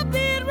right or be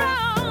it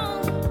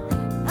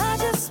wrong. I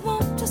just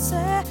want to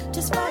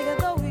satisfy you,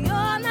 though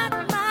you're not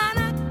mine,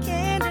 I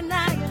can't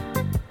deny you.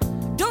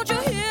 Don't you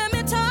hear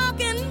me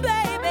talking,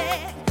 baby?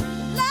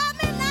 Love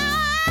me now.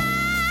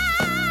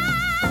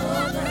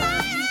 All the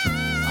heat,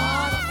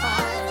 all the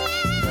fire.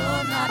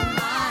 You're not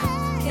mine,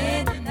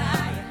 can't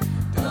deny it.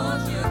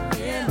 Don't you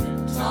hear me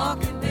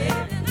talking,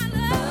 baby?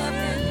 Love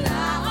me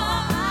now,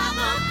 I'm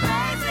a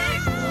crazy.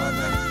 All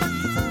the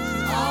heat,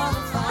 all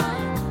the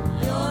fire.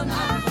 You're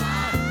not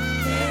mine,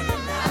 can't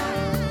deny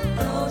it.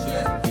 Don't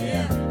you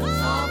hear me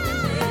talking,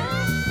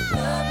 baby?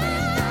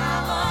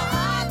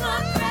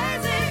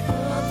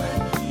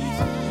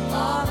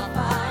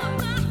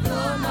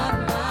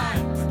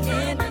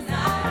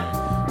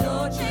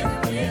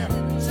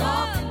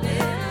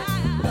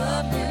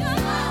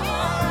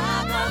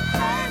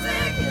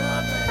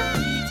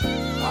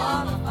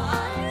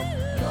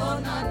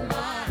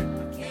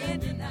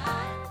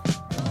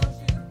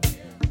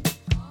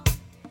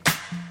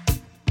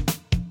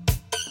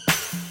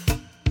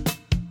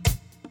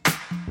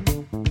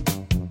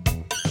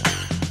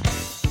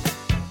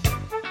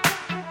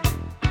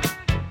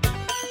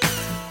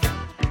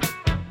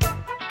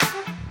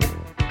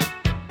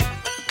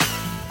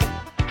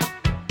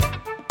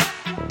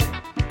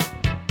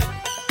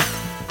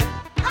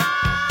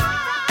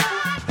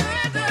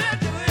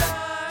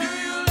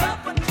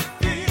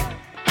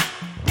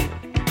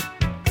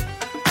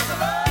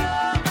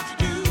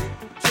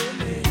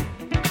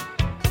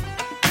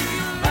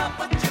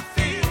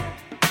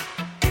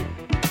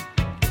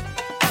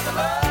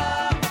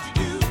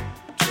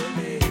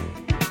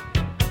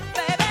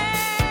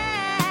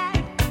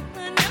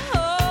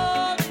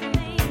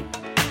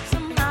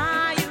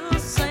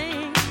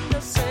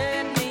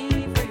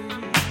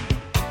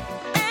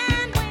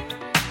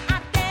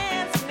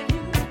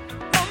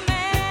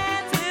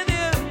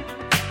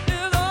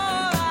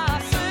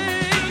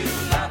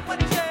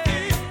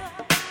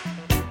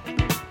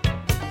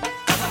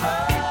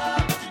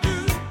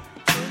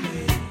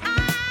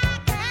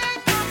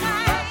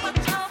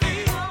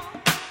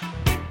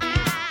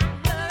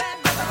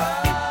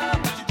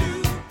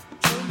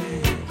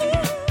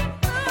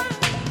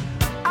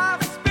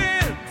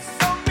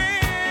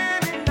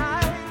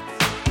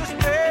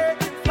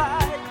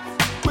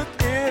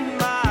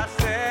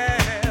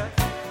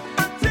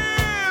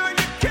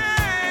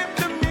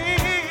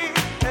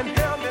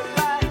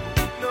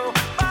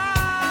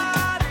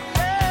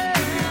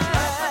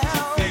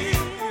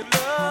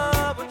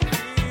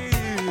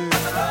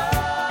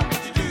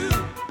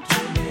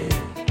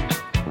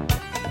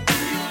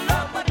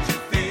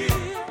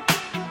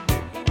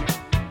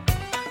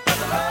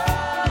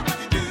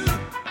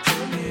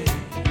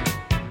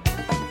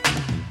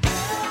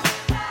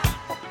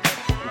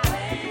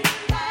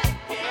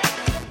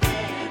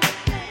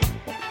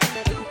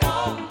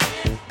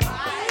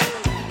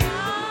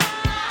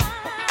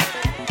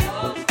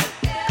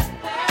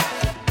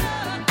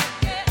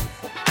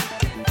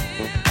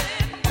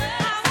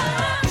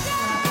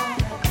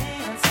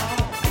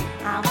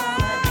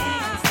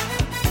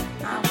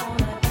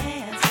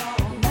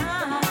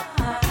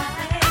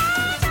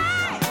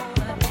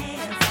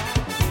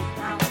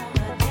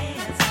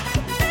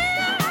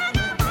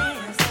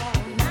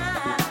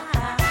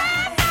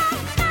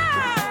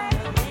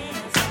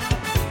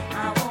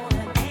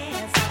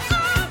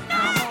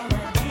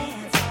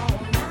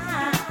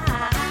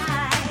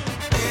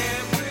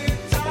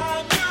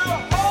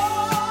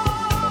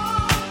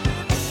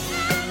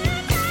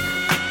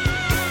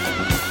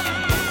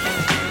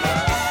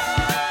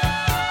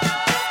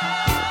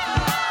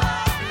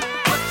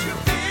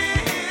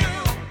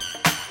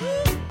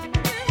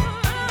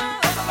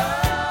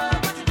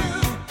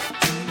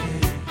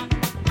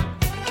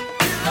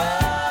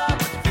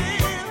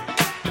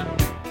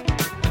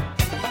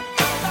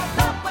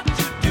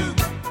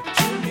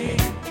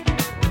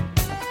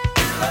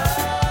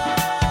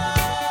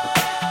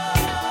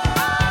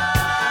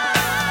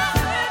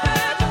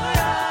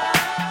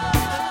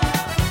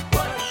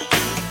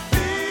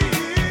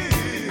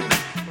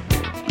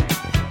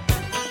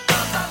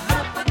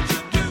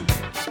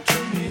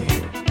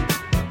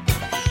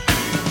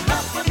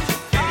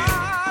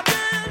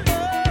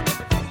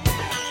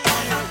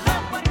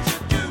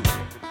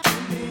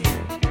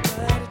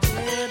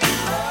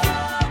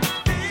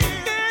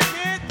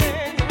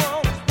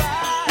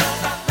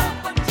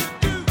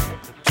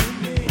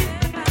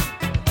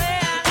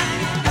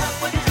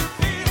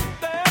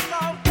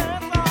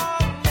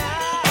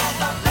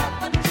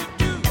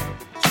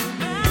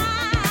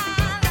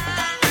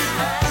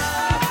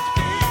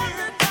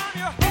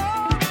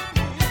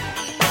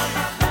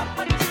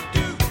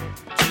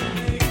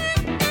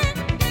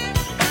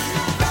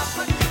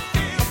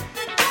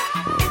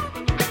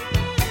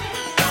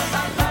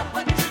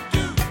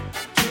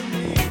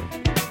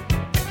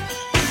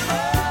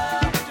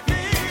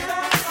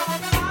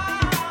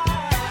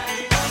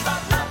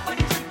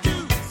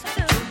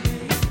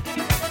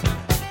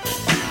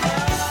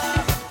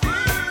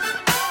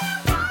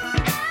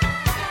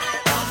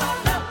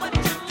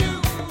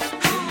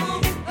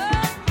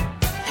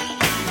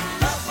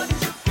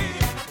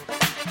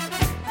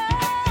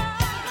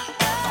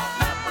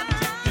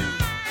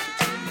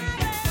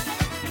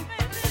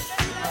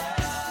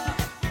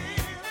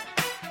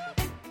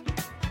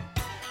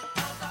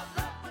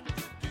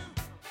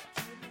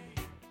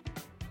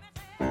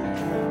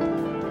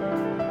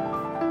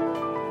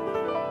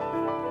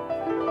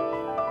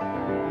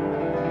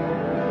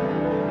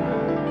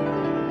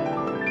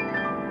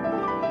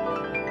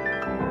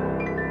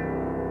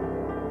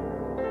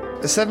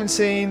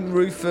 17,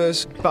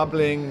 Rufus,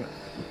 bubbling.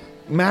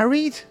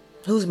 Married?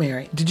 Who's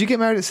married? Did you get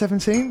married at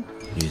 17?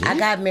 I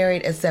got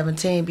married at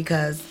 17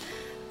 because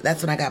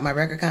that's when I got my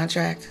record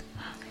contract,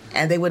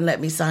 and they wouldn't let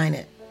me sign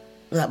it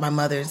without my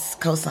mother's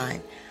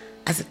cosign.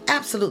 I said,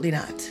 absolutely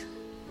not.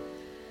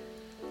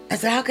 I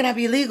said, how can I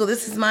be legal?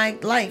 This is my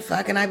life.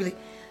 How can I be? I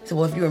said,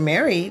 well, if you were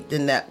married,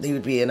 then you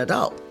would be an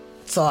adult.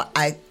 So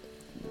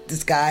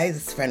this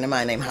friend of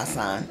mine named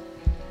Hassan,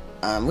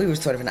 we were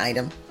sort of an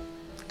item.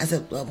 I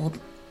said, well,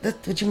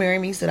 would you marry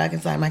me so that I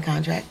can sign my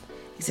contract?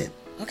 He said,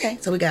 okay.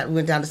 So we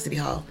went down to City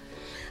Hall.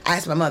 I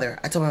asked my mother.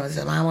 I told my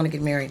mother, I want to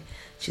get married.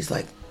 She's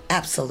like,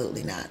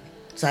 absolutely not.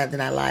 So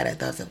then I lied.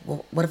 I said,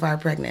 well, what if I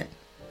were pregnant?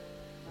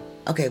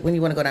 Okay, when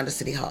you want to go down to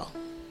City Hall?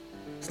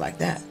 It's like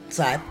that.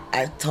 So I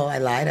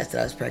lied. I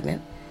said I was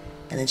pregnant.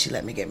 And then she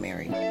let me get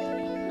married.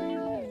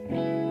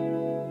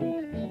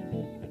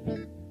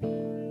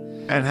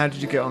 And how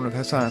did you get on with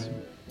Hassan?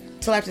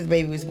 So after the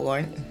baby was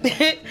born,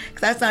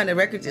 because I signed a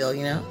record deal,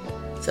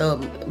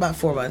 So about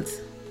 4 months.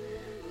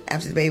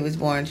 After the baby was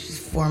born, she's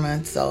 4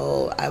 months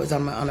old, I was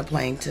on a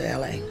plane to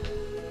LA.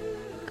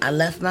 I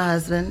left my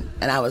husband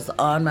and I was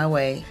on my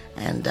way.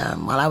 And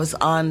while I was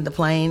on the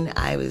plane,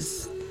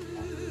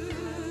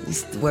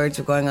 these words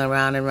were going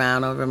around and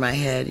around over my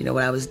head,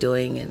 what I was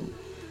doing, and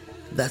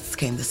thus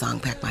came the song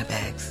Pack My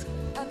Bags.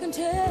 I can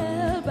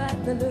tell by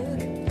the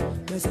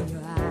look was in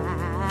your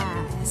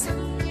eyes,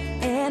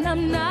 and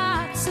I'm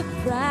not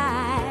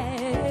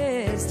surprised.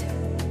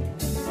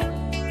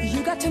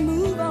 You got to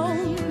move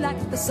on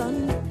like the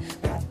sun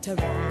got to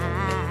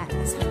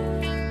rise.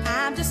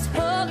 I'm just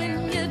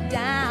holding you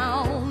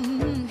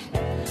down,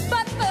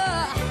 but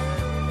the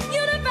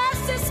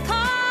universe is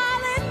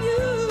calling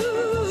you.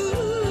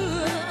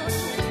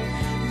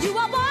 You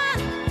are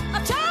one,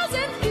 I've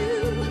chosen you.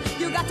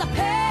 You got to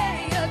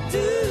pay your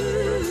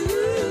dues.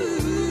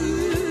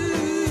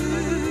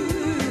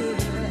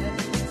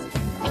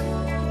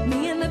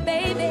 Me and the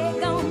baby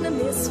gonna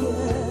miss you.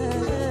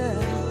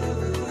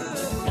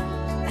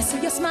 I see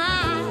your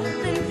smile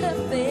in her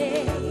face.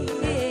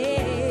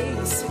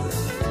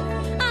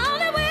 I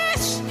only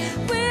wish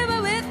we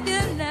were with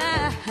you now.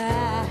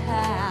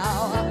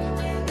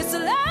 It's a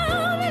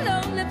lonely,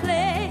 lonely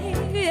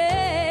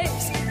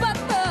place, but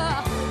the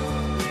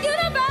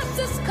universe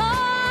is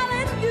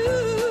calling you.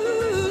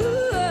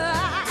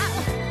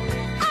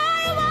 I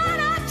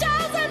want a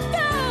chosen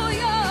few.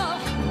 You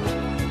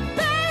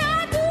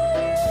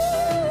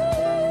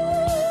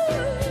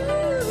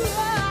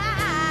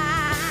pay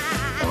your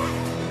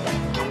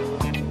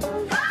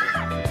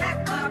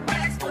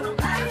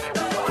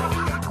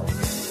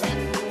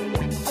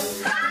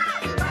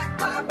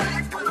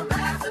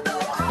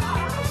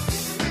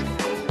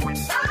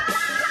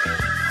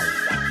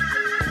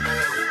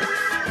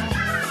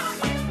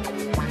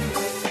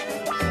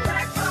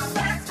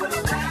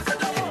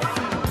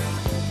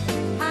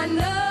I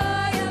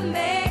know you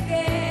make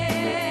it.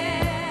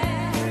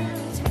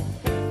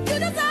 You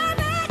deserve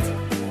it.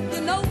 You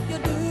know you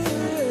do.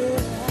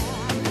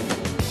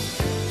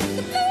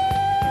 The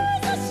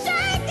blues are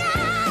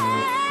shaking.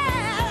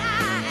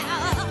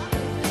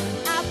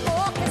 I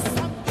focus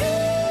on you.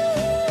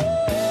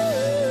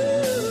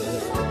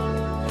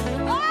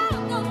 Oh,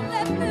 don't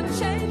let them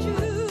change you.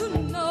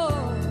 No,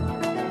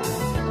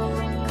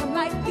 come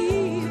like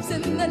thieves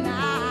in the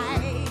night.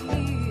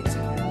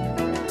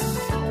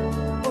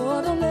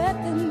 Oh, don't let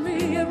them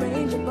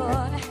rearrange you,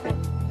 boy.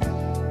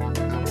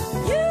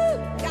 You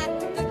got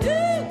to do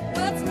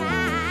what's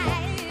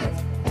right.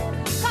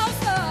 'Cause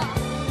the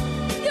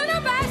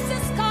universe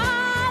is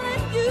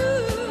calling you.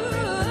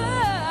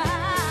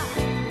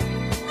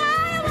 I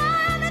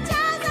want a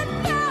chosen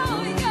few.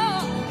 You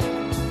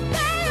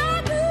pay your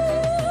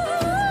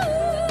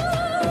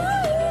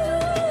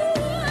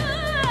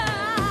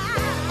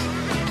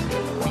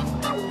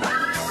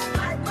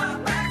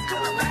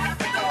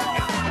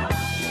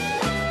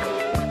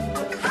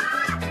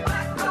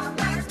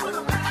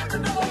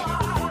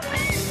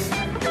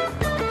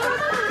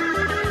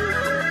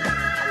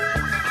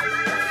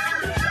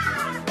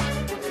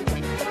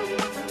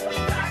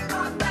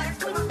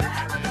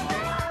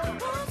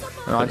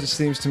It just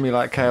seems to me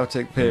like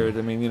chaotic period.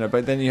 I mean,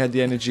 but then you had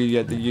the energy, you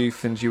had the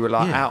youth, and you were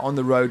like out on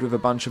the road with a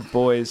bunch of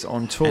boys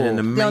on tour. And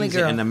The only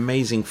girl. an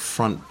amazing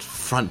front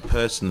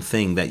person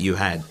thing that you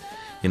had,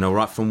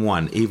 right from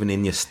one, even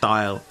in your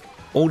style.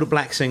 All the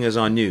black singers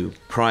I knew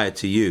prior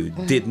to you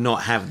did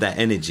not have that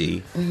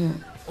energy.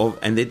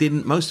 And they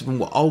didn't. Most of them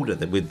were older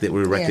with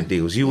record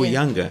deals. You were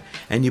younger,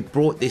 and you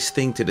brought this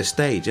thing to the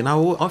stage. And I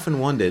often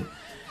wondered,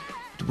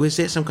 was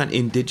there some kind of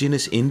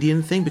indigenous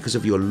Indian thing because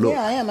of your look?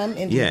 Yeah, I am. I'm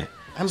Indian. Yeah.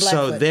 I'm so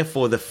Blackfoot.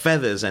 therefore, the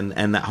feathers and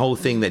that whole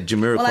thing that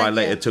Jamiroquai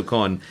later took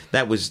on,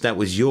 that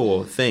was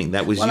your thing.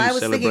 That was you I was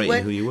celebrating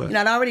thinking, who you were.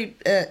 I'd already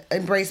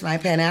embraced my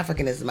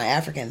Pan-Africanism, my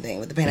African thing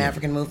with the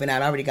Pan-African movement.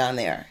 I'd already gone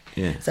there.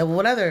 Yeah. So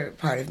what other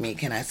part of me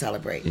can I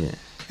celebrate? Yeah.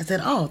 I said,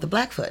 oh, the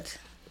Blackfoot,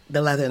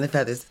 the leather and the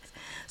feathers.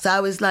 So I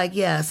was like,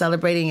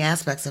 celebrating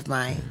aspects of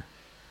my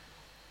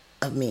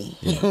of me.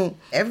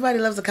 Everybody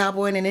loves a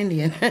cowboy and an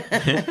Indian.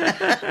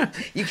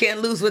 You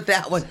can't lose with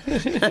that one.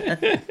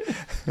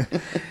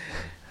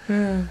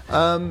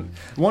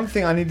 One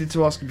thing I needed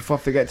to ask you before I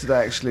forget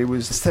today actually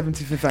was the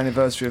 75th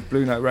anniversary of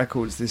Blue Note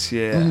Records this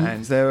year,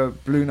 and is there a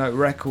Blue Note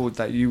record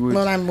that you would...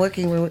 Well, I'm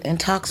working in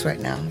talks right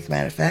now, as a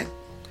matter of fact,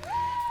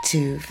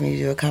 for me to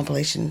do a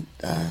compilation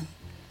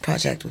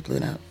project with Blue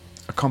Note.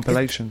 A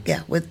compilation?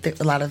 With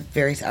a lot of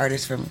various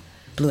artists from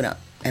Blue Note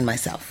and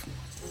myself.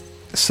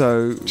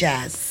 So...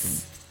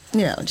 Jazz,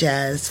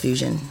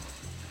 fusion.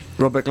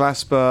 Robert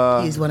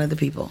Glasper... He's one of the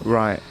people.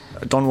 Right.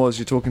 Don Was,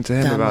 you're talking to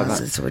him Don about Was,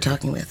 that? that's who we're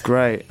talking with.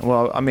 Great.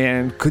 Well, I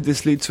mean, could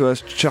this lead to a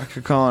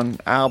Chaka Khan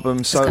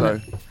album solo?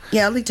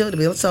 I'll lead to it. It'll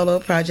be a solo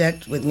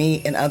project with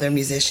me and other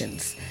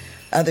musicians,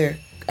 other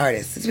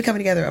artists. It's becoming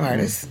together of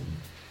artists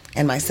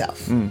and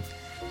myself.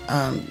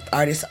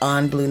 Artists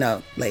on Blue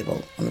Note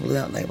label,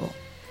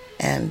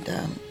 And,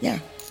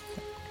 and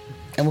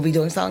we'll be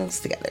doing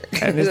songs together.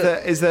 And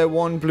is there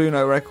one Blue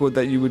Note record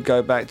that you would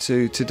go back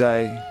to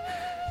today?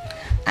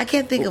 I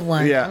can't think of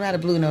one. Yeah. I'm not a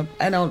Blue Note.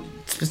 I don't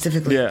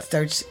specifically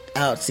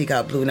seek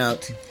out Blue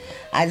Note.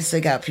 I just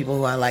seek out people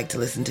who I like to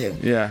listen to.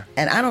 Yeah.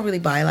 And I don't really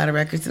buy a lot of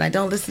records, and I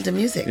don't listen to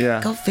music.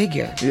 Yeah. Go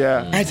figure.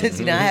 Yeah. I just,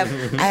 I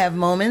have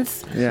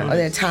moments, or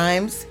there are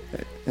times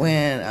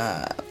when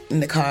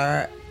in the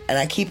car, and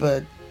I keep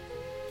a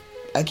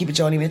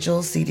Joni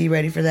Mitchell CD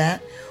ready for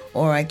that,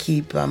 or I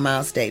keep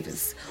Miles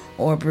Davis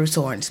or Bruce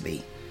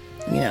Hornsby,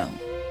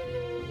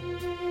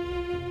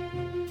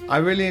 I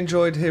really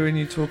enjoyed hearing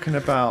you talking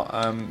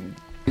about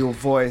your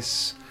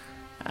voice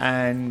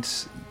and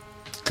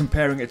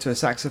comparing it to a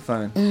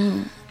saxophone.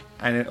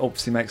 And it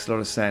obviously makes a lot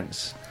of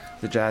sense,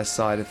 the jazz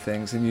side of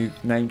things. And you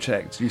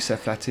name-checked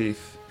Yusef Lateef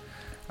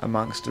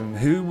amongst them.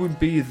 Who would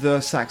be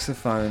the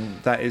saxophone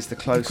that is the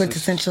closest... The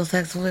quintessential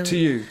saxophone? To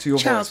you, to your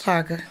Charles voice?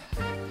 Parker.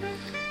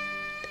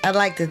 I'd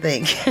like to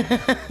think.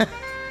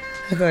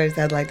 Of course,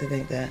 I'd like to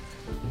think that.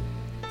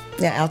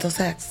 Yeah, alto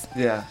sax.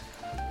 Yeah.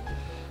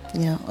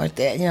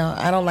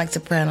 I don't like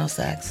soprano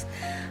sax.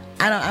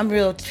 I'm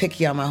real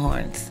picky on my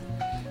horns.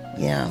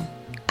 I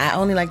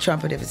only like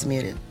trumpet if it's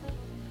muted.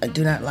 I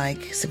do not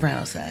like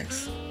soprano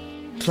sax.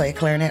 Play a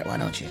clarinet, why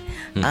don't you?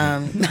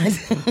 I'm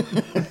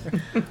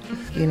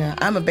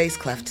a bass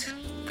cleft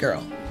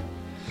girl.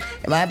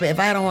 If I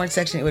had a horn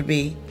section, it would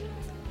be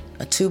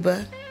a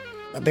tuba,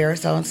 a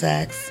baritone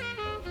sax,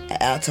 an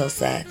alto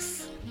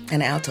sax,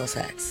 and an alto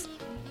sax.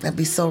 That'd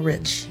be so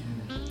rich.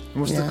 And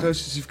what's the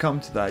closest you've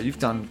come to that? You've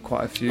done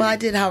quite a few. Well, I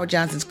did Howard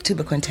Johnson's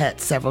tuba quintet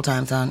several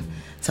times on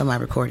some of my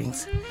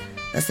recordings.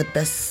 That's the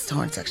best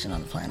horn section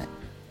on the planet.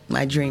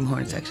 My dream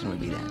horn section would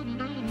be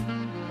that.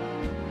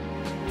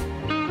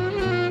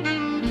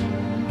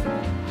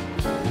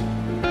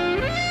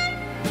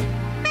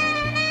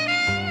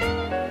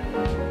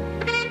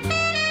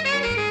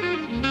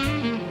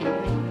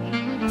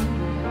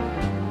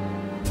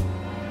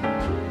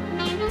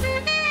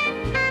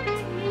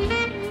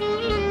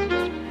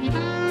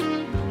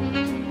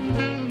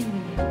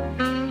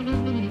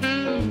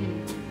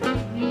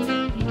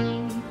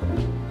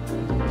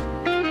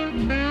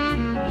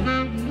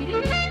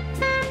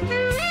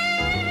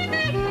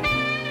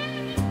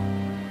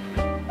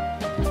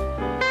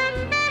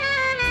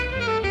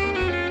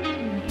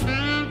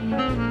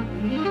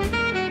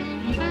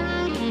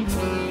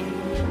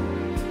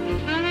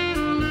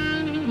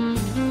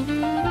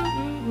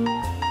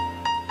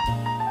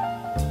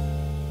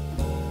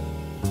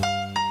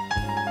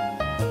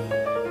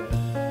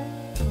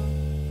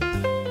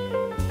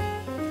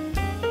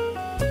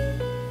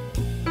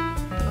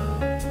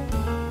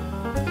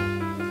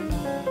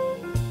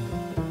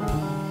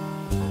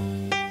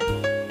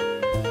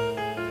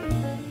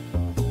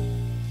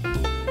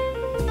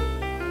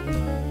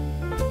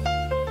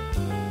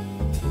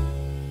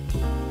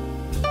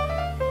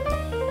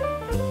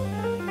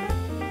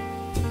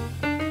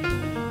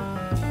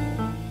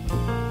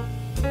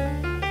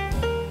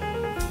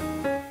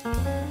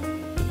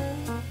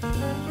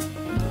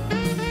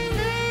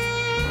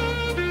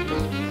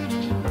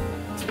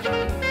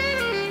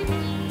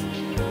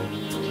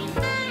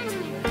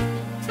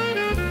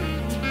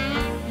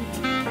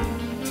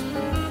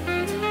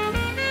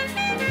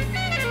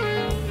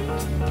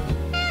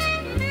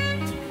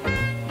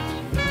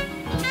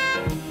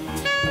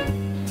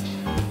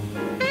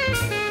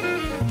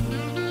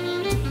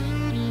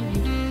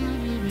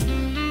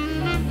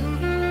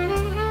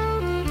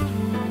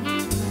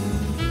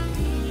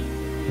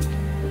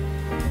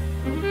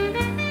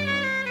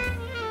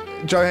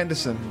 Joe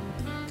Henderson.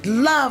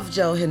 Love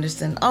Joe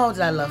Henderson. Oh,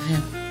 did I love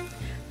him.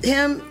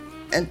 Him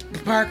and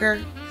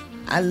Parker.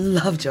 I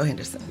love Joe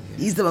Henderson.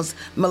 He's the most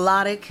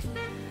melodic.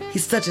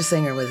 He's such a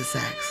singer with a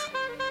sax.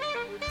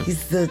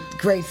 He's the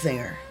great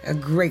singer. A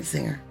great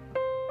singer.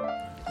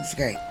 It's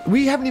great.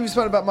 We haven't even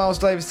spoken about Miles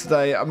Davis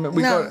today. I mean,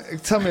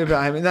 tell me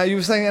about him. Now, you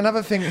were saying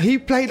another thing. He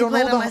played on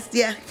he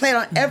played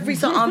on every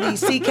song on the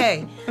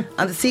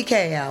CK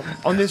album.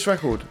 On this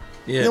record?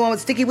 Yeah. The one with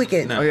Sticky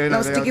Wicked.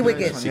 No, Sticky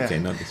Wicked.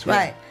 CK, not this one.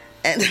 Right.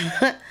 And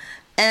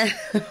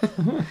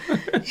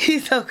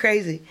he's so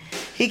crazy.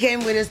 He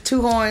came with his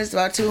two horns.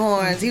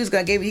 He was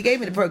gonna he gave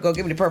me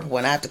the purple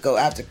one. I have to go.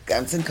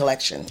 It's in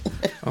collection.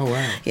 Oh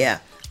wow. Yeah.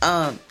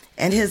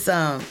 And his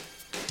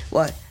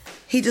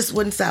he just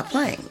wouldn't stop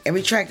playing.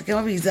 Every track that came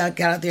up, he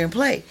got out there and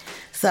played.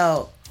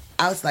 So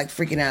I was like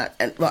freaking out,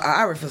 and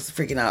Ira was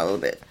freaking out a little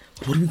bit.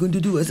 What are we going to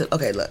do? I said,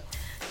 okay, look,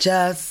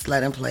 just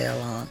let him play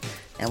along,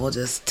 and we'll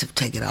just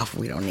take it off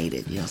when we don't need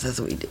it. So that's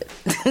what we did.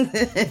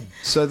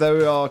 So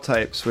there are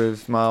tapes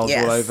with Miles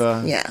all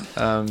over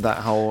that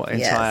whole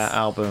entire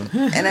album.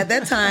 And at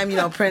that time,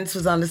 Prince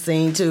was on the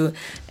scene too,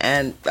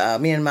 and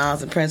me and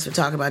Miles and Prince were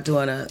talking about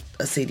doing a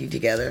CD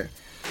together.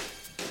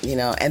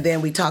 And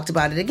then we talked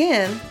about it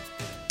again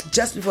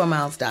just before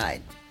Miles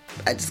died.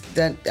 I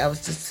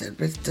was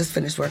just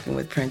finished working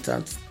with Prince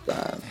on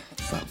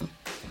something.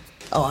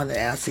 Oh, on the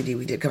LCD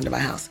we did Come to My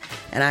House,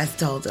 and I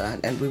told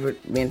and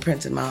me and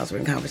Prince and Miles were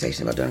in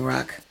conversation about doing a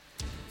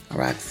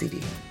rock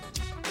CD.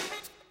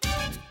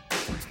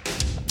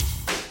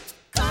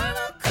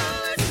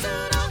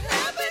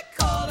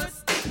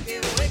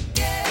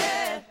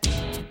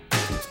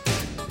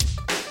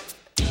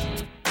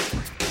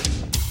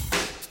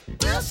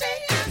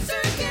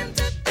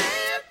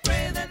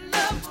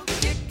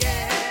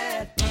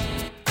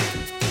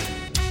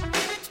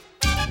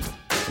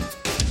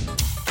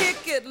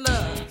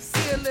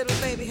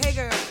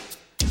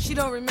 She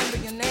don't remember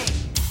your name.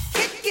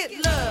 Kick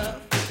it, love.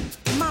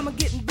 Mama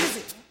getting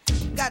busy.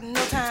 Got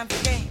no time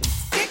for games.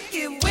 Kick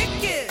it,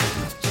 wicked.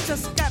 She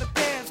just got a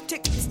pair of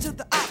tickets to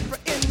the opera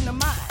in the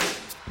mind.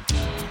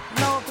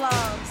 No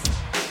applause,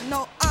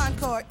 no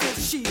encore if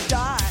she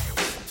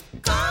dies.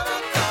 Call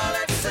her, call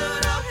it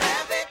pseudo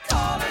heavy.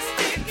 Call her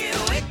sticky,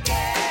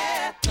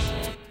 wicked.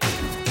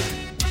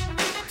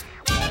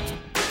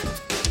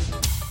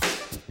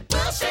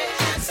 Will she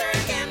answer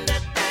again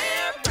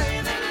today? Pray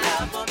that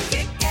love will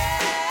kick it.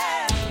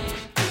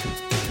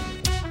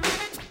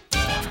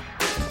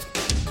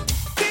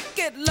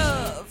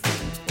 Love,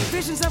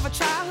 visions of a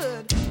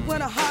childhood when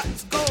her heart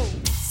is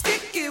gold.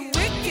 Sticky,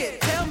 wicked.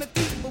 Tell me,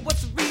 people,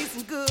 what's the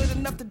reason good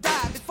enough to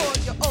die before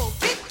you're old?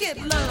 Kick it,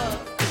 love.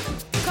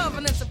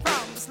 Covenants and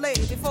promise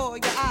laid before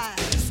your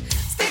eyes.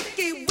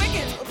 Sticky,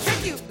 wicked. Will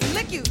trick you,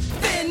 lick you,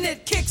 then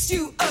it kicks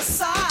you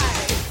aside.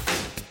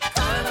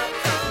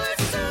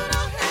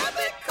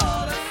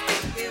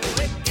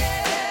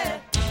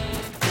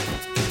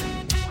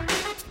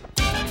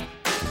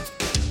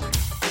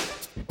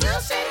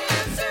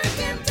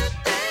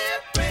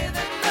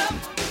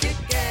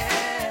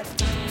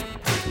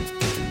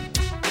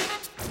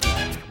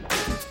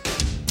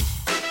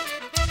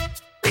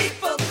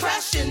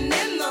 In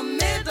the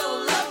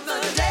middle of the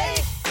day,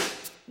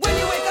 when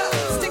you wake up,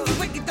 sticky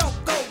wicked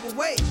don't go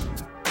away.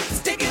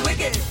 Sticky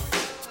wicked,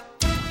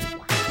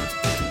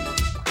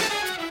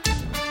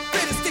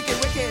 pretty sticky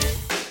wicked.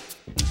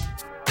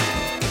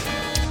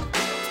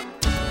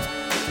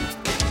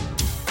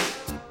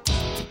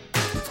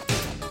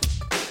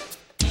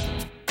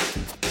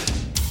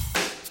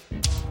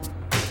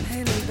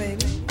 Hey little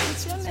baby,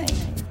 what's your name?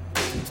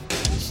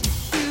 She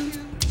cute.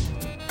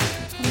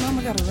 My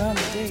mama gotta run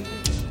today.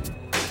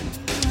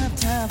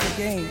 Time for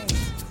games.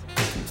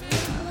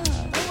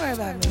 Don't worry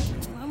about me.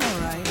 I'm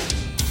alright.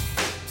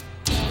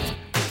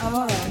 I'm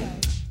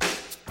alright.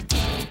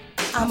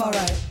 I'm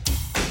alright.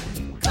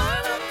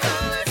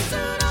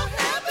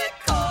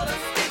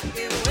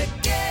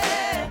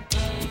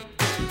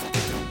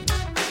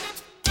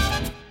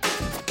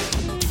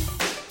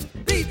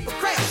 People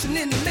crashing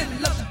in the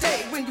middle of the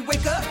day. When you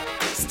wake up,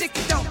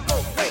 sticky don't go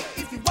away.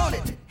 If you want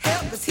it,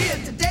 help is here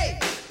today.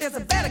 There's a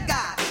better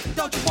guy.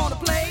 Don't you wanna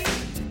play?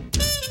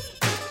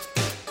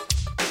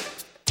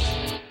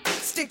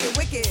 Sticky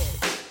wicked.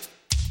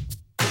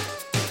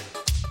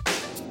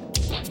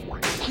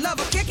 Love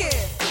a kick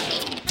it.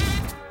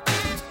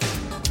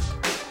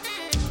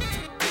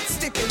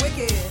 Sticky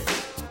wicked.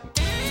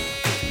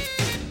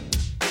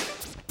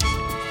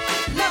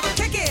 Love a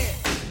kick it.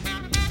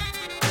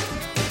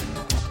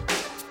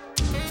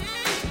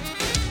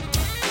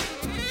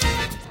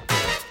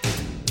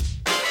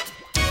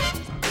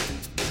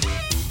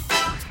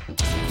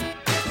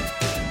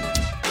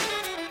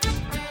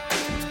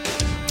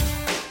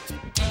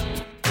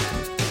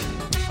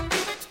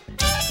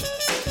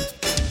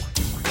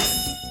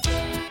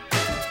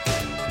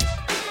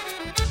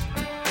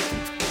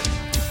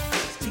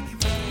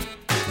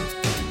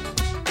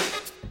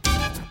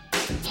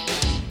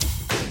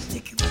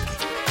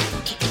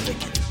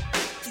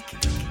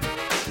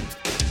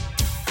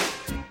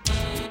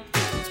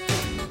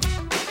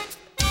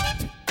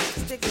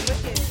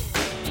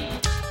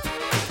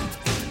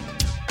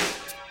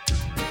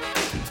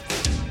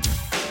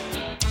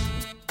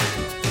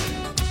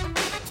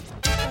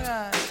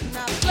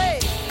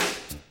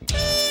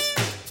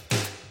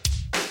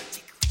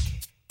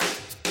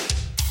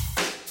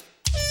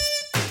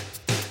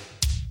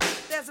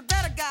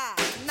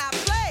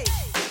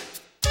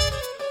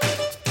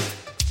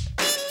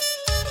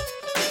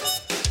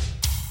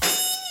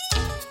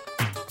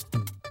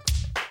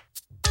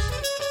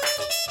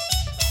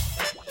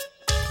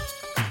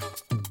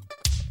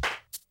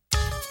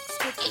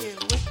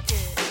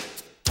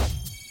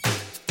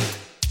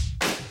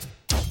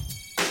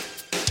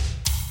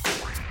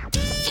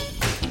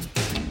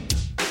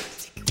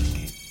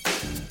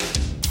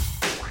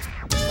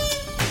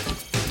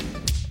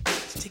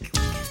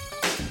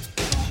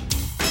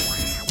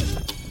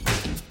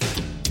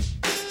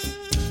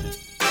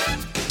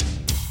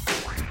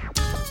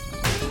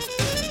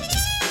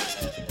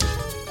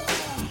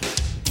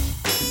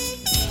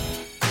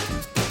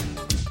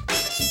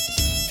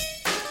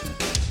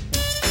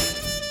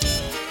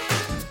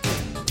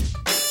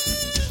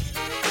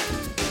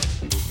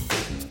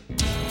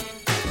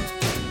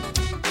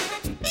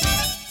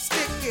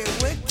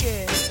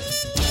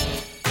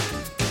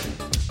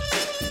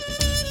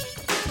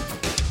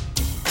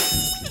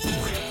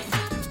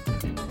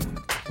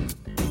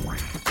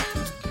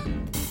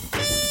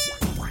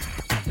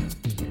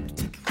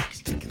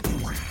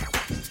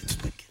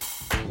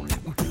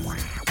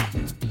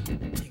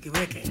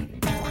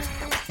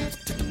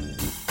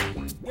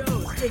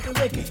 sticky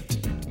wicky.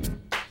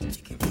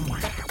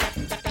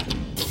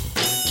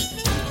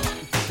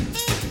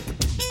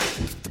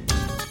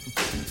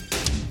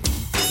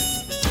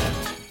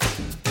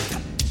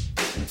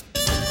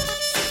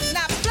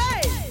 Now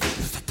play.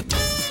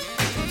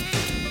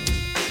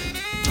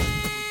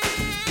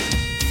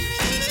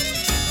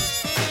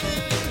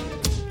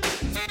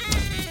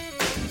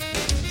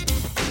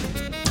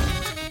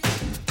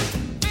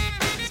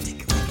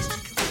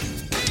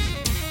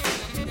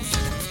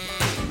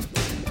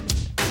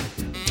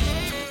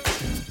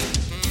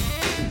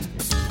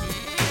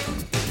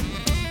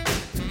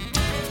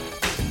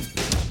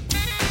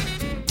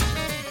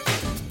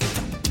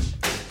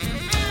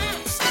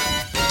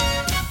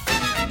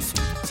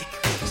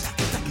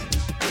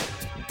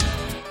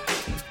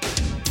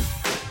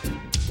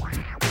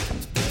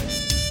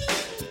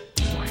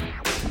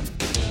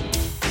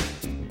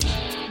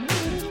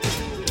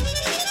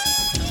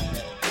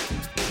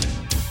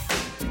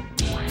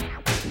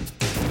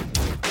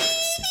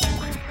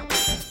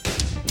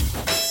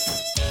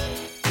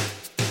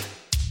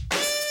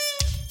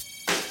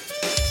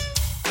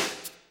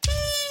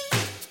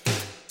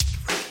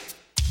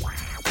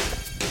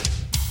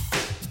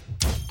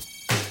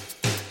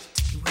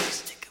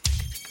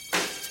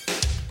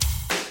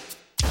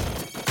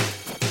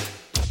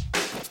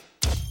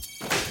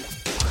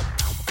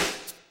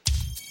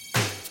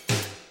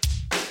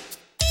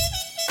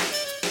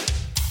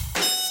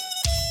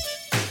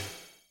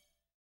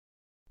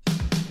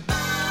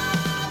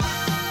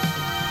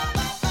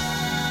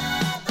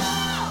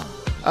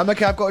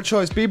 Okay, I've got a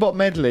choice: Bebop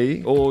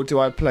Medley, or do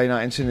I play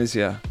Night in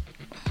Tunisia?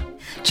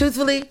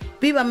 Truthfully,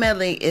 Bebop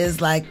Medley is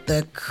like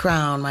the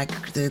crown,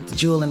 the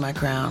jewel in my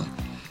crown.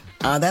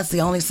 That's the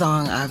only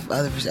song I've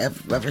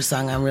ever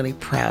sung I'm really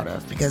proud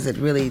of, because it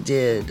really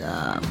did.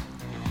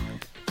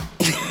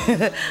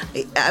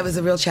 It was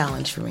a real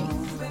challenge for me,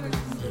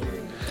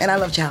 and I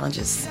love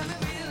challenges.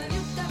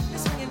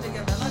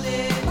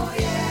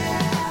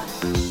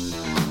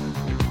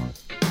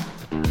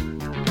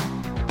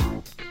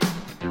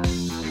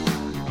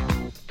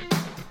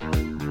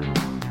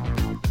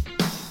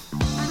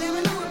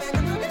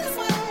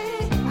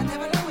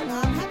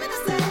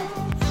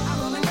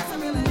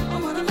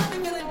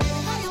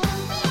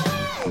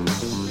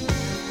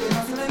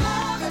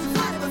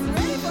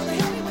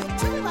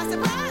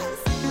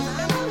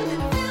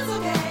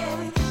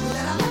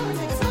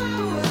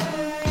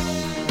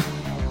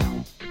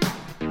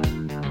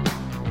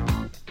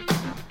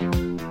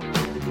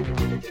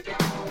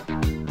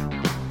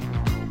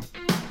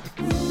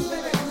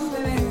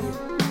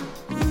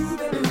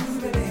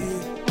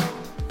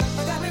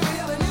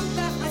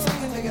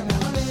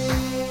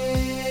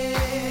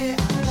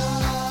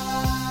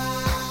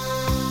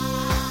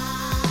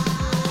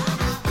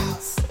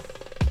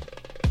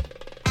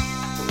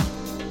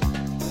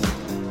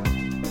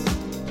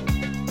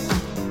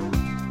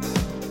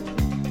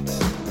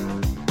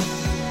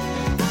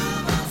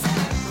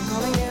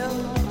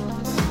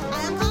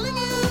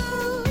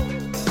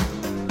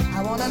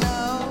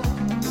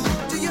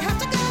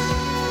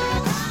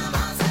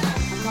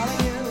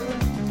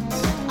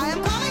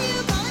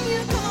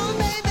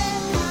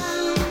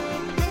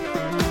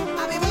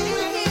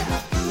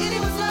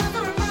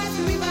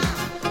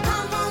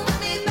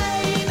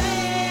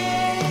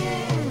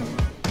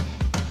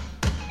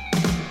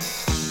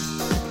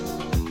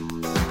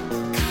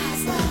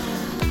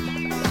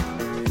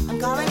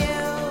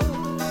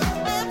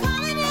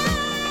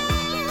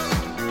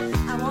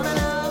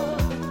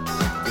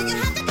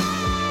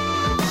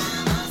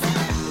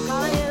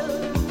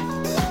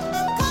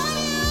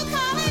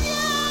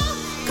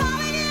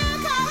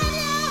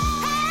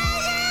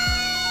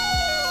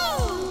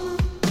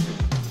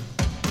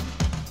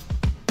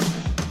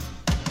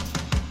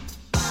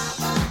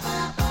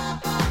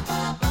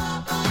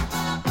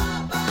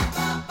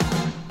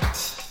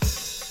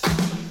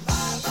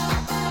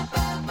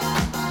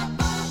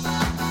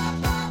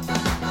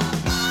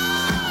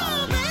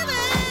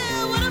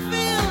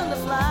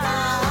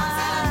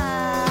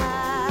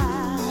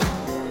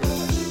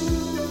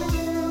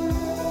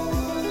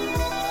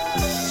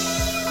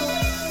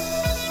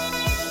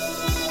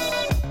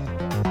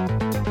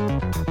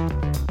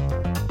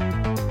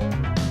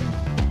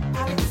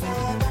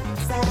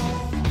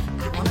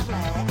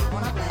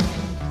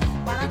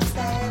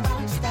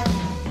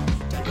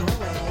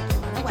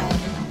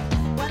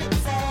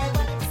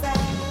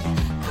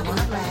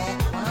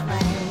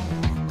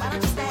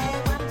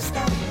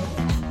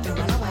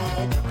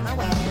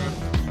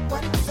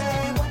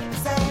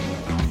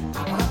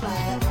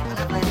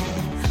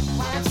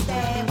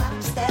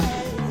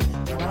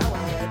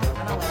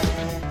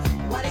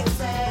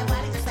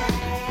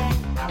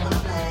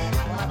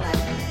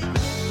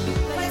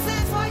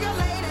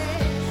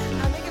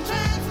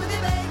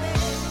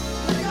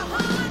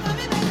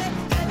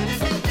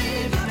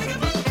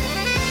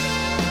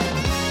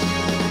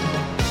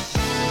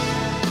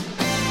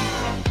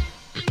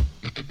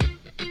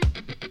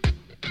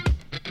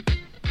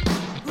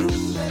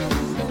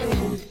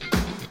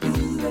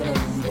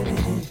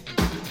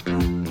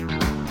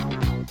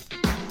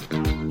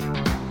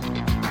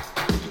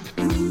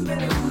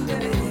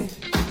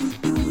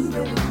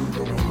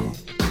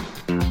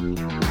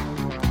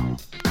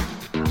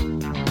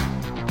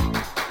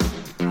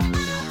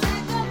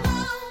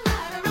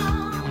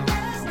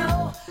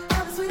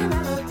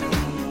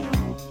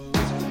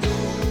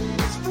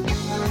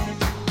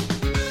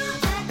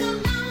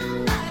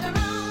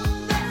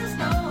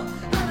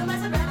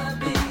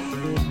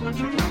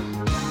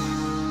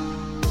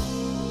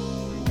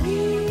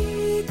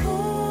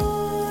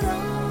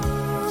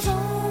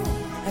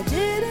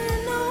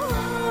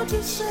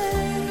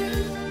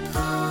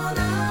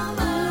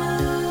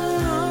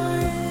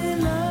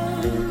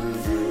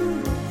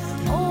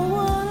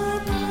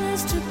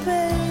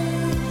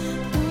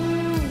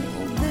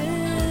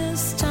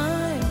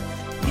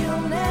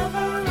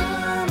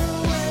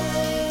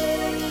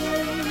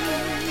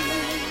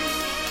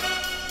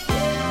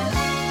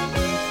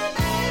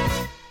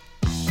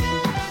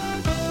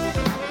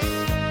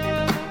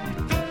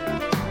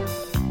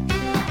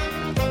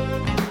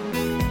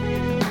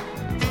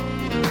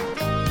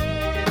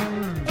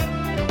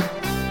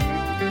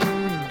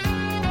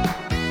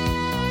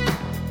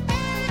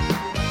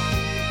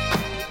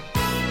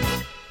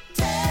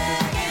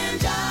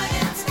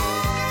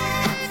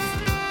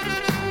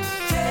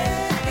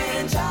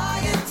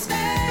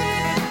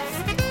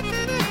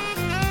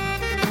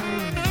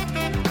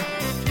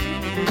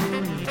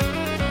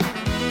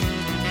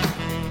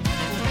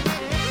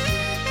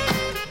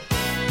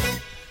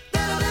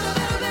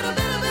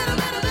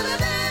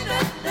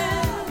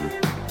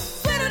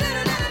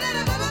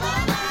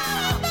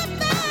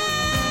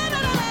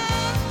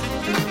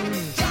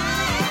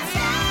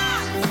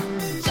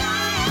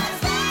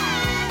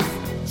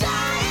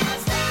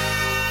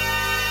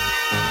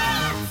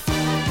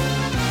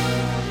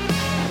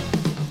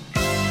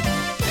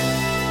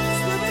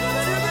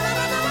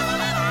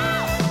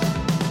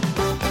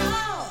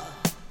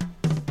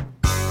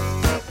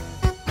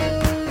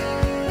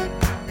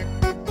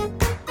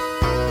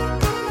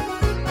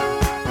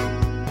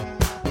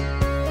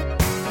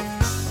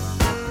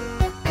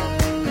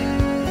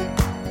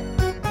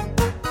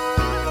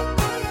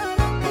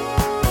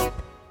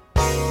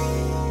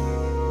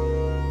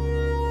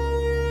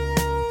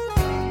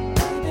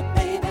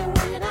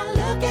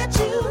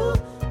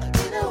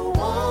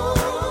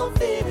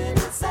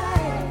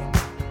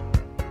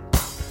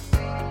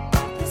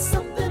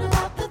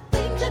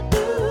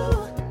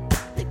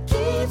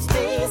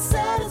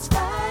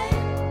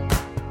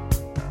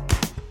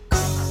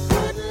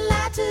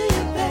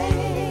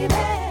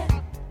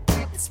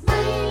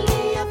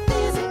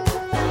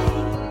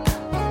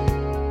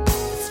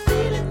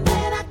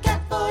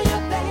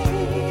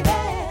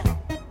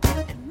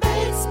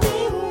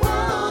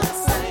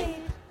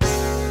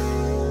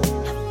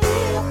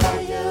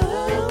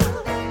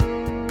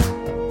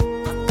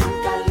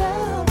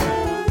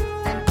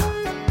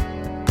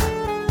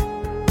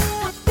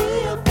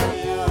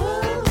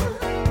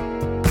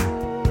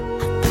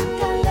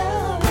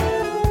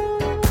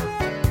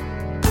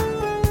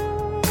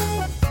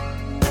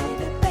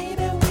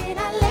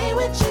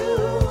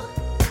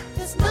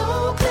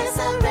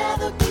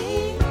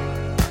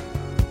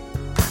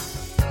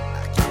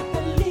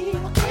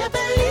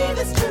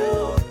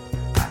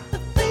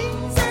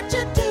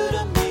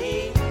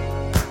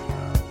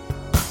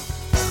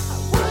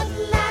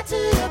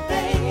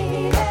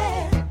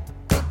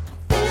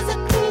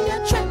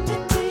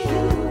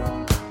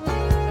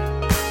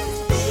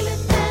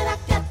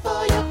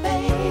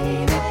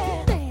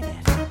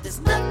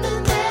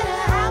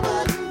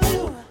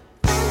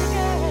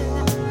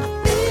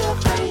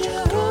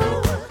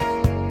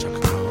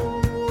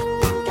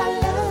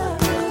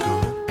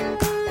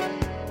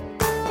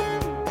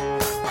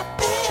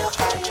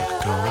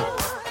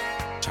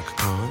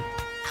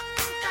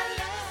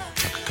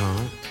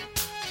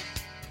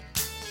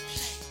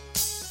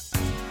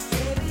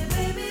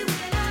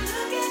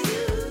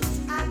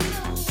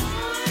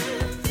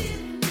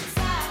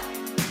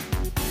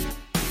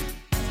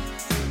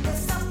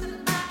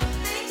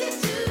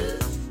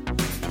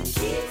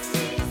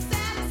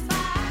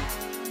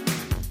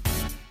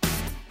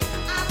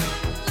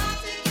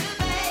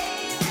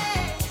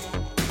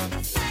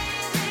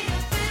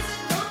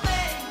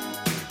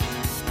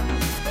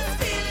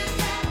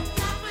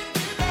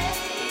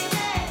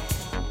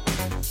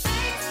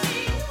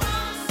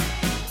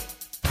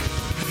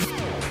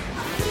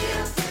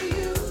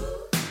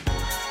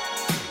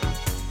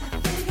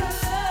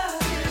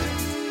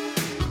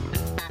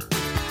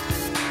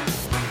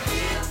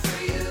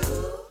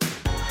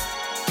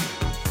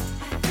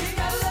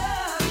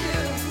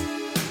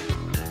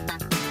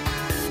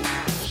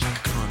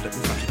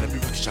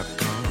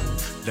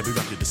 let me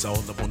rock you, that's all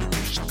I wanna do.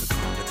 Shaka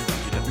Khan,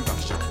 let me rock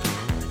you, Shaka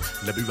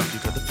Khan. Let me rock you,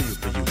 got the feel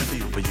for you, the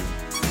feel for you.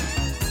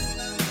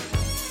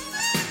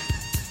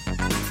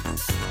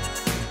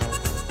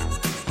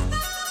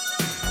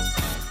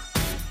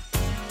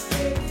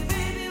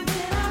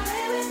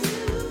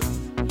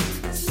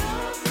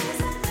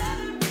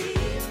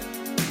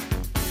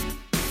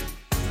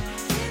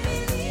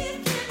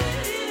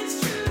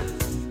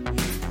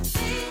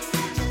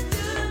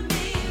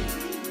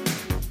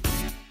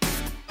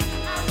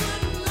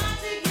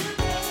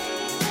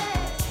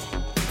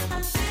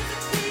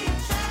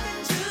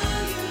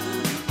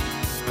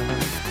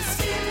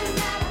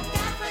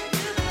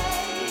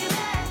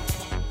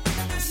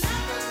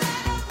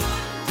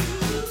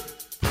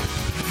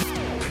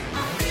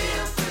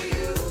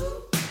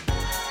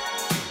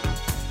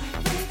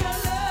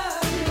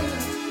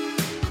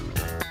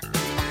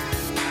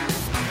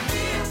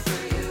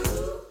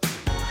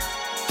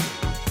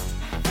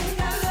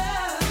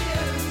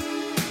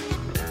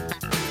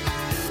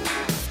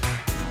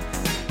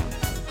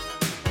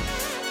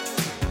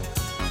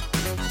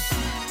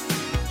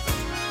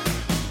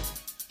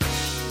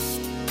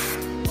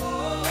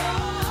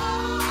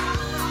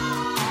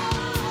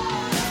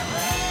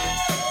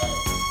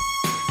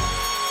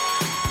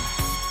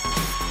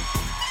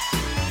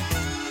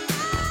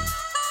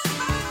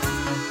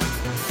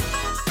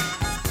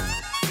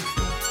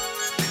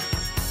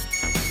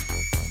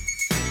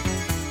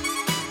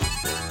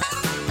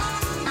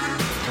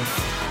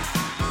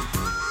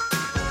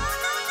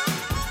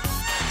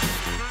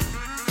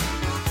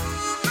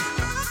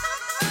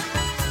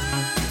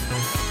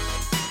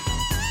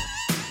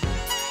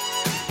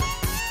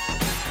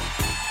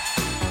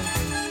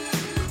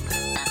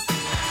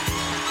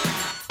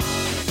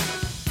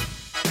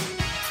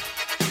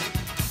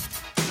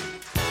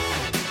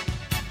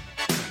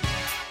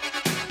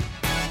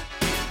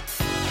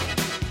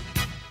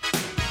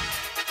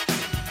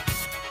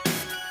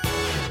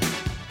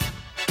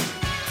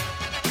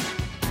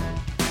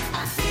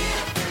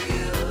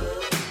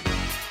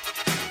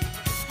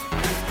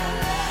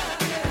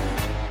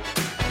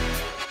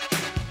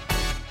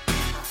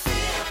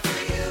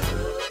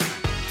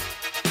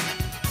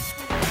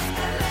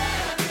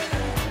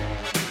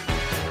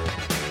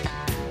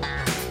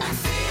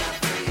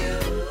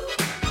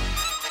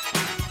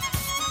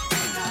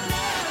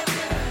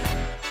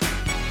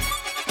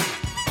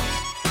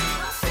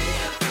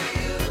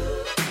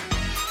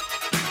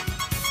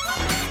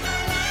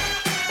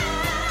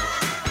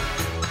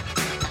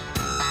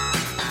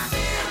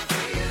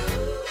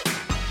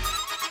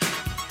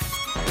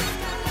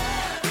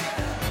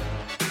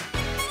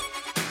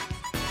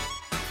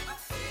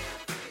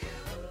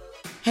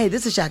 Hey,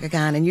 this is Shaka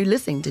Khan, and you're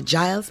listening to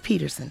Giles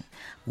Peterson,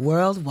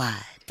 Worldwide.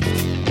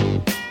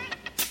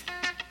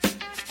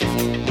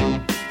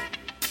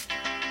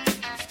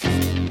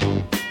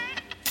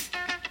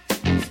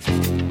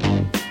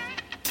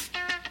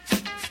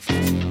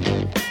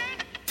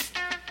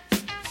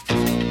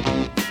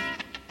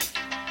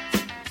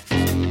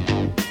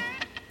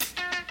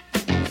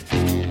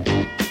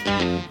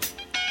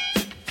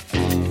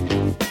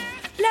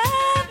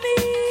 Love me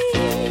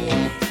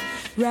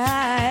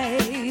right.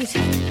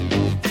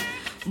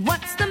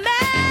 What's the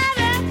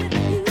matter with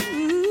you?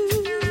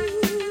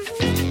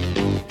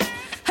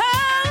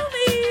 Hold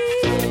me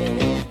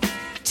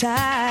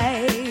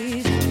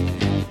tight.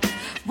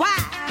 Why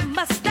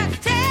must I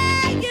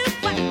tell you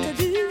what to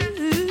do?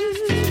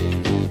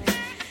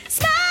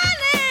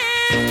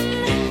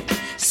 Smiling,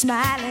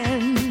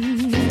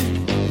 smiling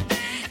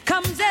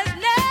comes as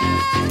no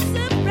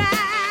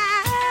surprise.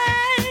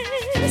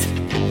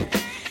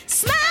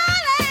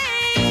 Smile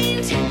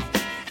ain't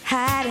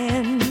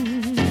hiding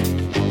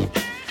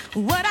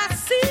what I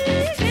see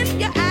in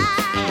your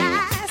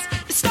eyes.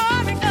 The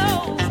story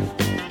goes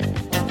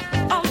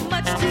on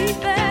much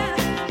deeper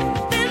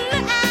than the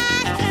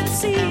eye can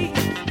see.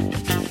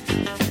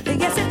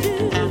 Yes, it do.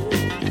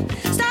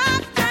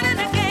 Stop running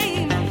the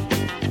game.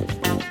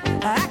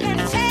 I can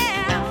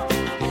tell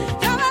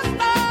you're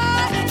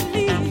more than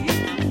me.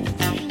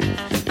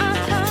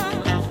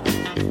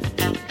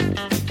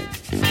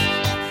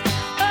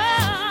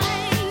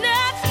 Ain't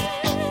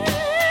nothing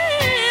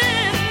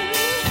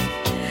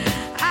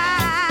I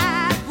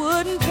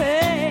wouldn't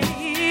pay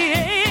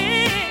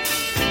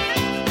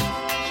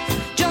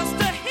just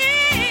to hear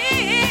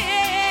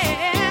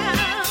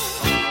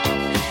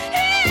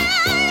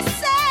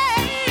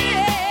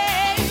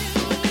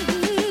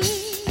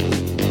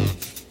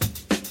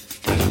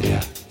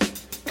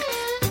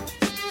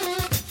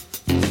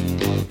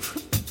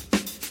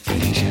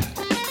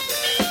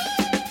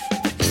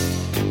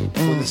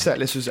Well, the set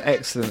list was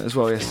excellent as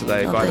well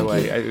yesterday, by the thank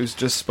way. you. It was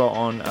just spot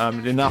on.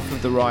 Enough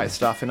of the right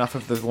stuff, enough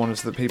of the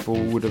ones that people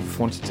would have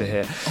wanted to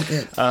hear.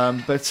 Okay.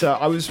 But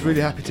I was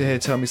really happy to hear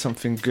Tell Me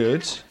Something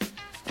Good.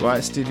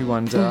 Right, Stevie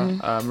Wonder,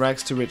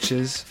 Rags to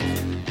Riches.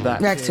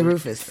 Rags to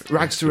Rufus.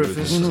 Rags to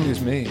Rufus,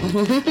 excuse me.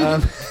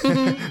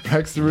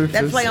 Rags to Rufus.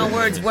 That play on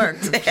words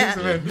worked.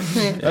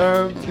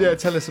 Yeah,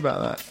 tell us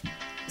about that.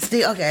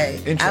 Steve,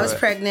 okay. Intro I was it.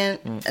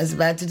 pregnant. I was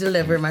about to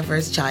deliver my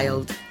first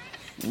child.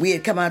 we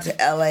had come out to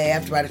LA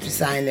right after we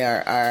signed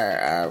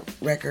our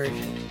record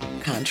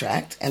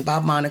contract, and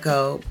Bob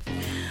Monaco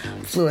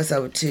flew us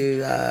over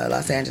to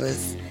Los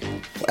Angeles,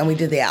 and we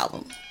did the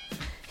album.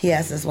 He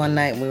asked us one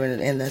night when we were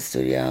in the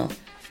studio.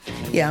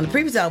 Yeah, on the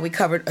previous album, we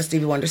covered a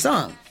Stevie Wonder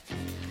song.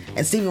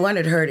 And Stevie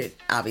Wonder had heard it,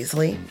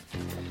 obviously,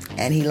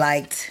 and he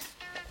liked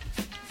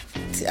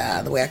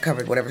the way I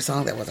covered whatever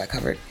song that was I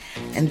covered.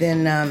 And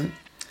then,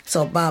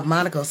 so Bob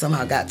Monaco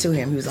somehow got to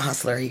him. He was a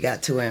hustler. He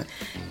got to him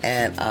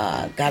and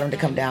got him to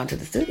come down to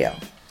the studio.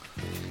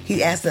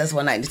 He asked us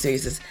one night in the studio, he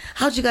says,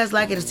 how'd you guys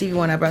like it if Stevie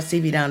Wonder? I brought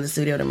Stevie down to the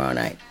studio tomorrow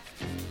night.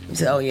 He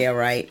said, oh, yeah,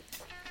 right.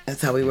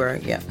 That's how we were.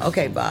 Yeah,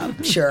 okay,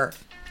 Bob, sure.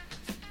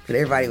 But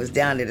everybody was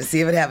down there to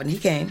see if it happened. He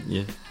came.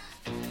 Yeah.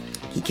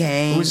 He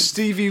came. Was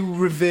Stevie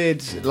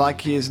revered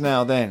like he is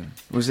now then?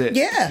 Was it?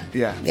 Yeah.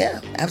 Yeah. Yeah,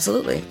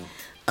 absolutely.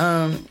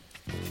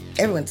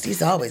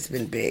 He's always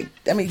been big.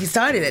 I mean, he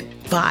started at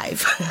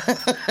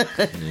 5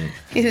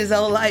 in his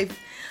whole life.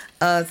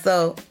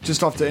 So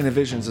just after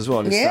Innovisions as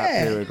well. It's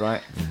that period,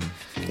 right?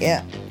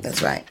 Yeah,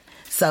 that's right.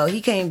 So he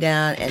came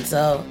down, and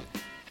so,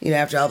 you know,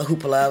 after all the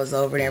hoopla was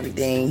over and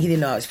everything, he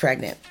didn't know I was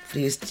pregnant.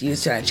 He was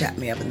trying to chat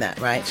me up in that,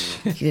 right?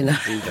 He didn't know.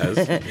 He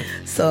does.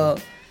 So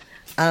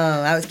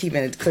I was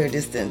keeping a clear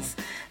distance,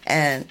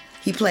 and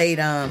he played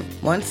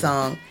one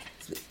song,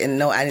 and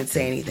no, I didn't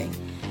say anything.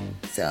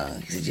 So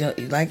he said,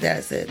 you like that?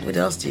 I said, what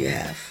else do you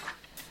have?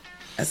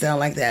 I said, I don't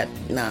like that.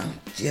 No.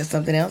 Do you have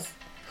something else?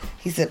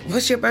 He said,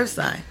 what's your birth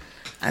sign?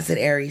 I said,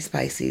 Aries,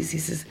 Pisces. He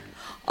says,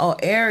 oh,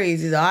 Aries.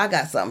 He said, oh, I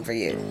got something for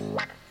you.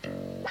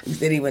 He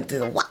said he went to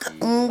the waka,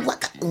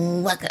 waka,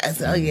 waka. I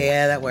said, oh,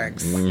 yeah, that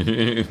works.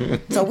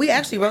 So we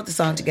actually wrote the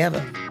song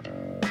together.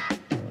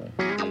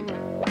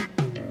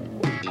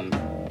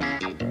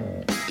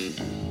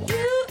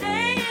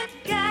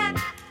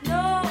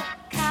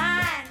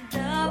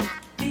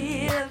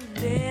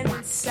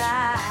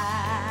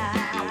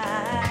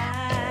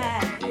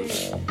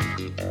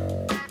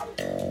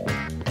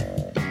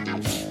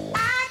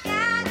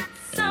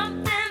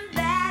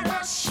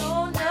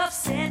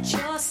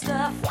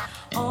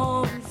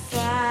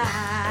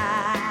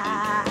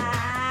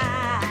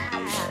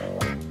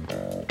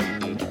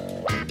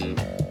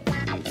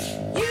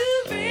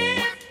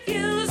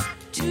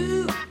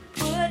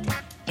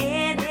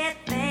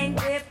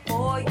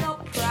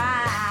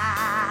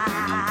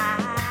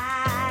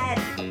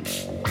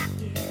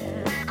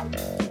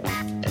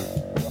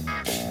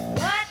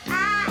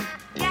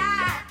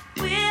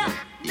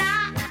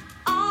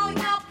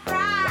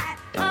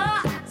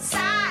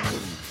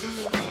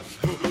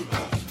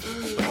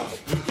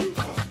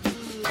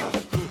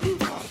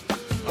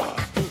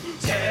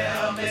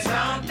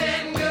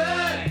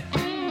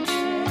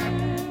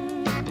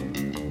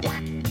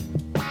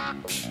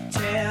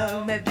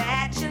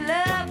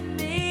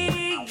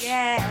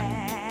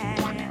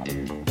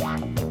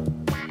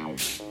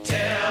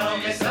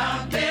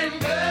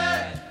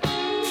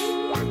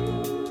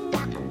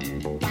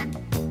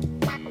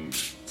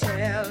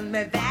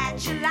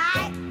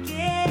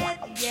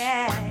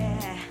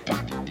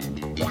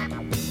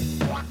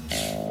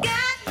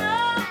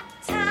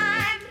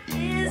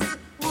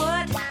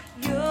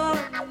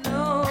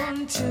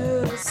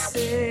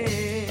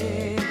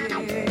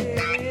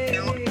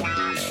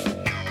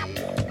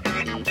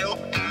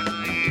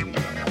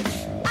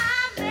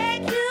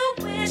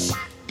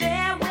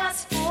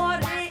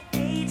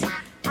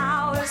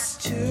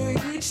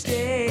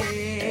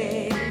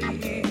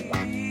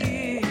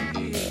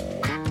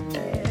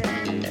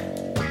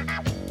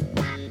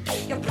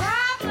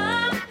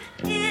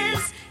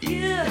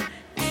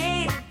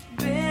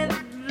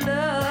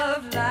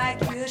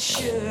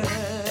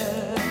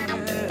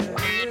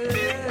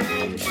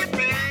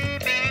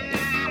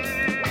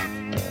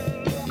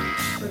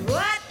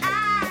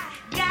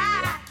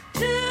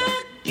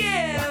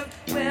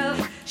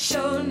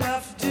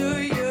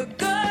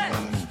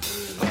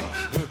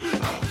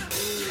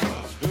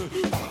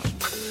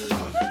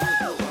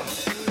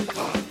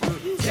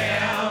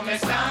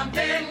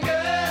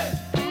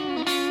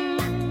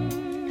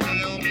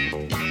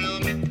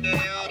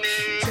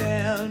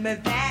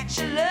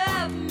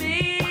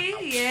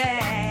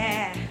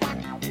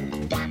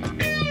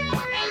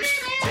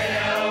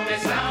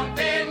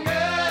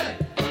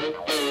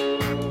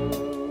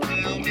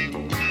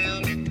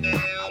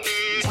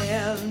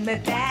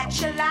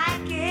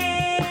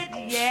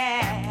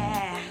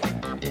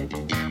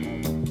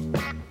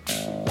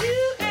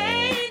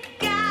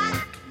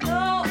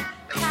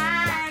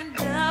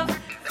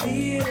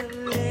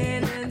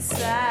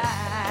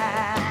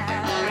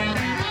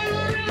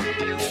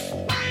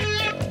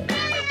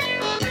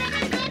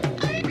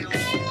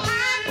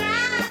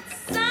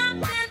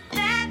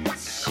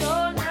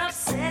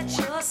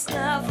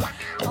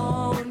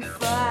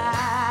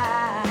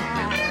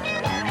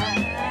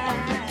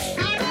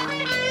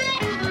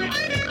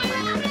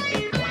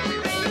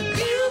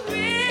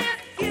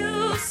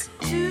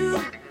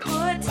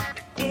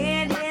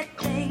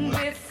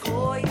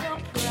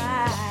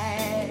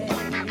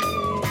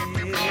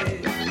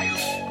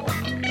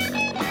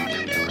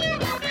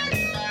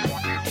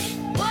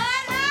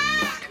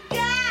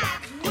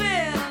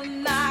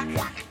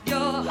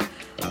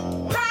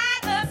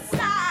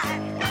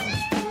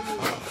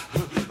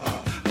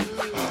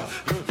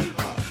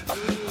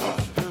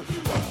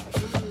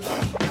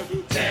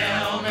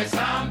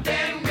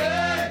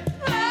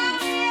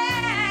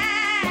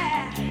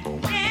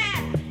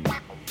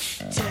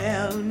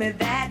 Tell me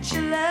that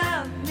you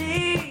love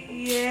me,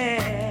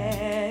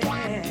 yeah.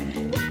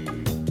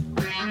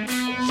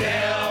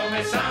 Tell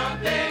me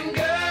something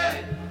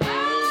good.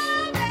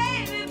 Oh,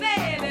 baby,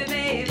 baby,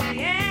 baby,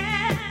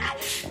 yeah.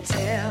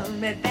 Tell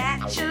me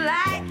that you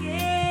like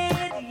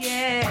it,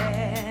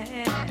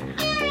 yeah.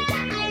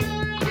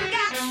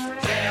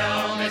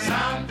 Tell me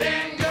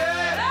something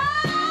good.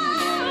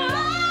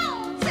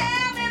 Oh,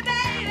 tell me,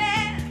 baby,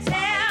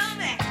 tell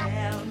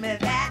me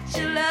that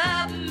you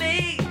love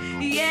me,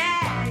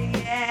 yeah,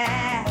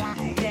 yeah,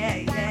 yeah, yeah,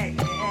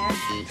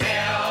 yeah.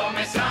 Tell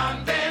me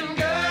something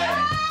good.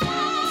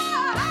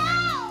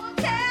 Oh,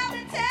 tell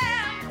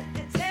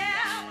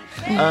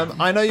me.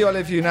 I Know You, I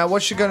Live You. Now,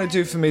 What You Gonna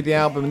Do For Me, the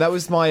album, that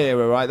was my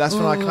era, right? That's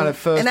when I kind of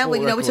first And that, bought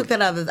we records. took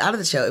that out of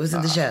the show. It was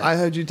in the show. I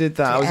heard you did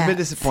that. I was a bit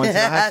disappointed.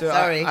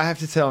 Sorry. I have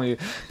to tell you.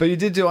 But you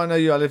did do I Know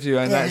You, I Live You,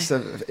 and Yeah. that's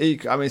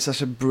it's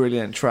such a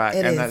brilliant track. It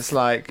and is. that's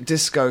like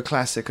disco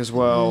classic as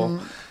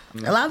well.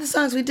 A lot of the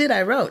songs we did,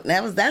 I wrote.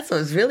 And that's what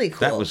was really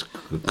cool. That was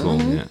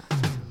cool, yeah.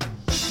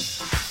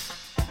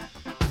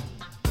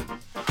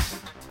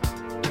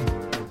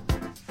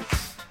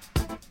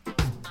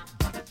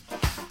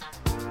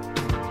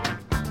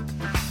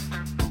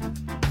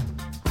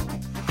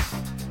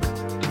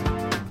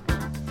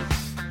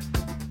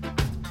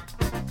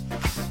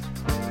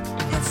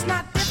 It's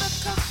not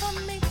difficult for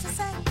me to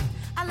say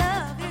I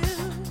love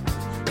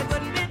you. It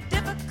wouldn't be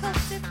difficult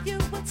if you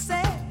would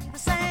say the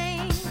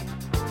same.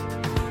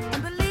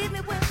 And believe me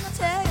when I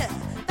tell you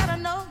that I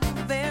know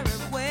you very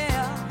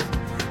well.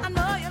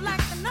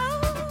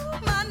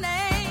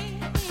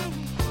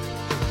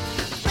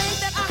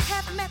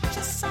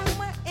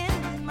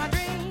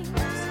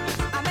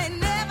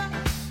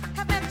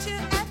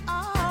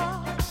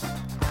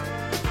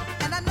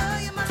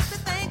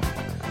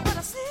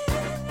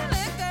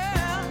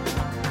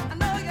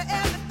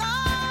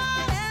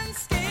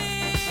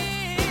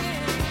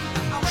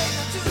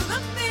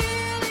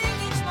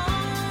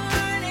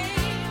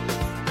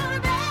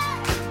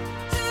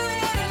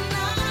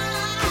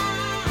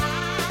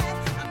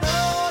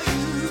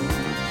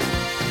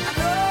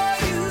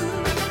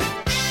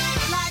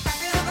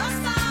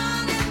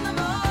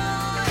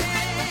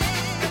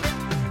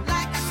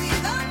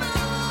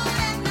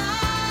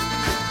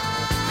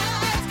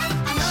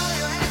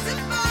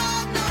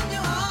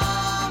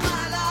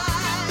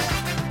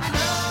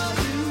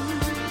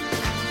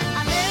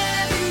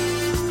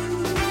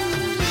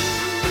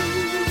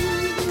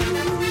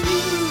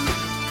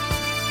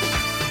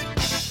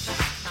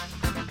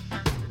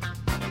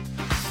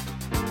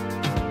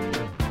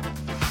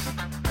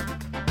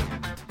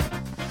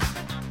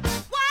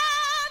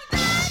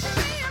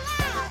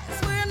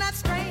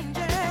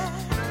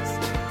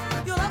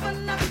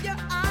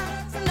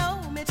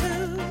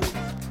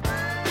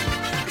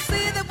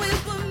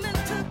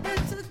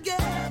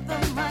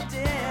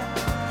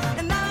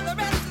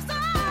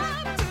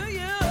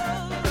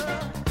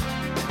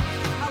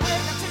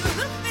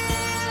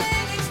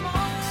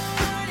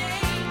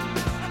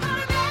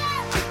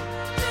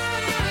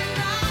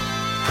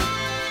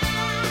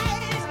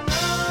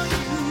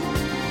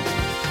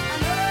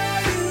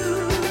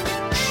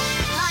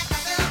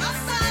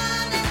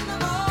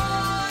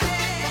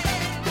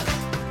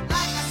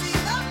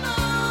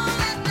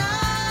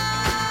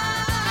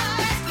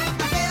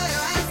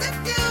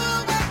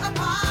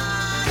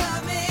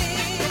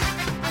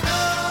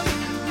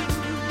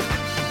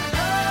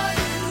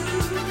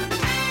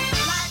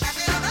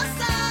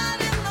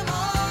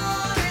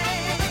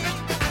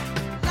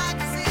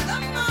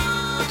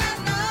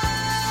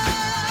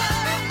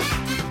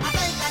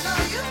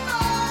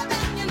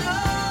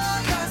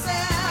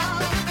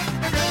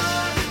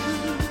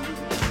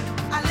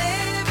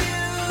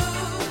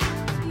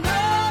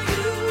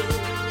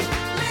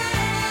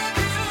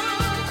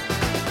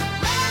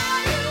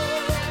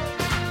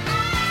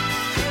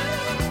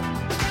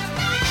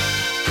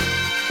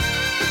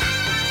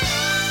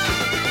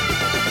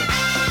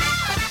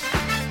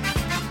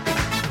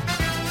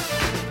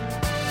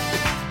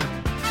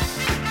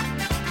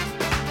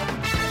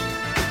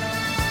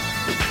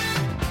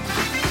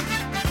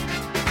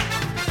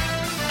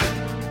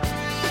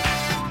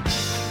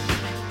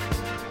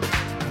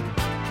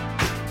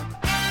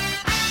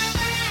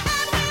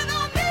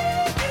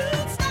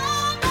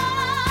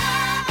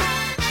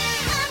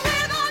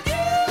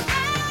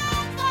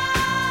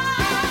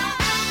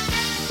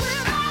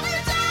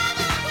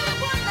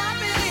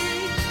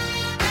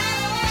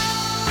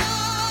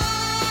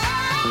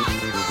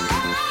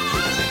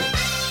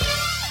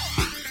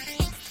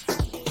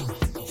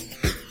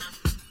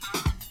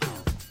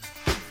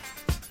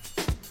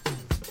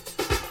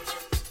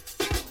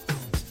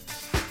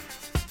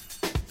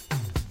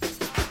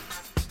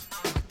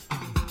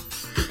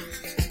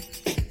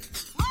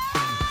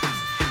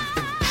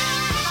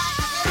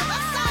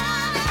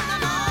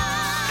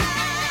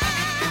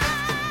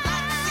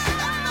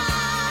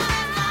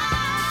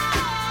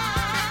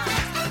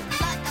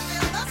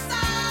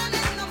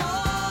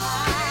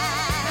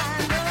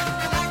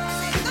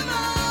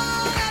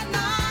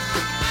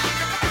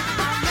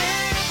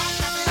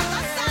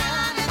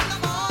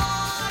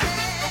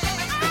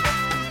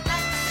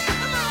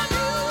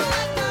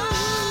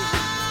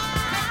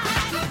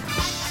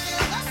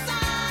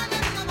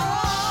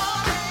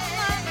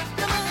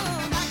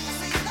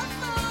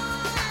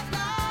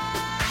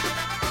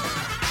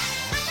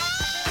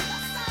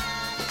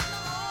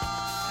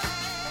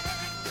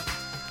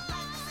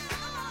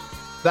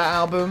 That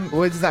album,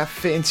 where does that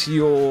fit into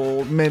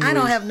your memory? I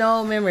don't have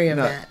no memory of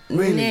that.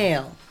 Really?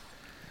 No.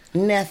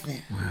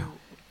 Nothing. Wow.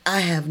 I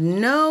have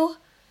no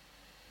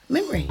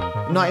memory.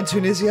 Night in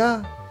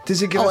Tunisia?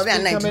 Does it give us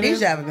that Night in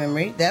Tunisia, I have a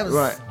memory. That was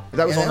Right.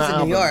 That was on that in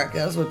album. New York.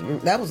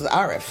 That was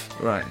Arif.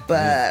 Right.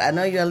 But I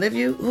Know You, I Live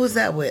You. Who's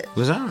that with?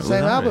 Was that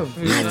Same album.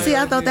 See,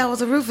 I thought that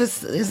was a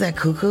Rufus. Is that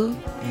Cuckoo?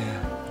 Yeah.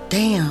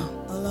 Damn.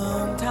 A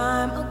long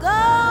time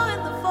ago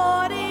in the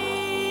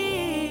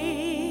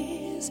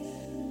 40s,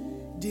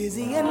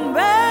 Dizzy and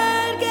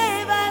Bird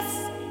gave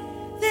us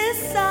this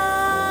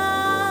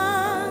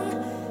song.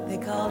 They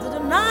called it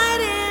A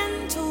Night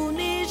in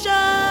Tunisia,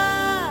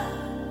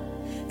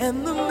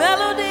 and the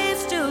melody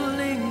still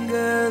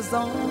lingers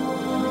on.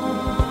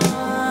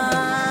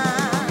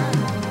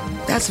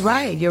 That's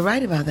right. You're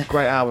right about that.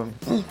 Great album.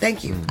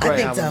 Thank you. Great I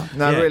think album. so.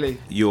 No, Yeah. really.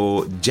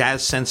 Your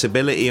jazz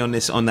sensibility on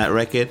that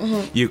record,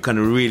 you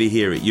can really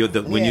hear it.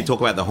 When you Yeah. talk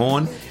about the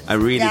horn, I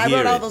really Yeah, I hear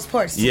wrote it. all those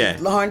parts. Yeah.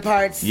 The horn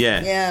parts.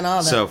 Yeah. Yeah, and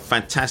all that. So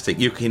fantastic.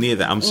 You can hear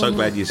that. I'm so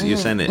glad you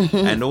sent it.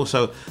 And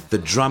also the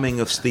drumming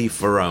of Steve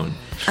Ferrone.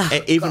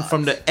 Even God.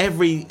 from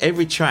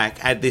every track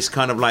had this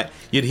kind of like,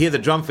 you'd hear the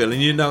drum fill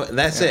and you know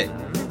that's it.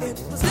 It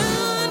was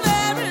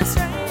very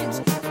strange.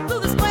 Through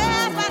the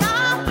squares right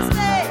off the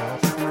stage,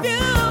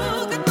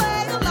 you could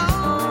play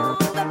along,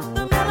 but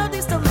the melody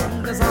still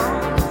lingers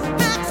on.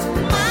 Max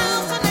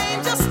Miles and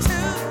Angels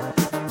too.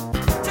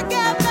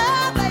 Together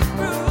they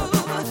grew.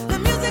 The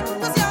music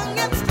was young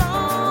and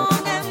strong,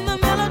 and the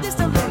melody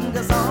still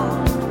lingers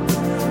on.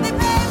 They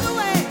paved the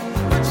way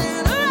for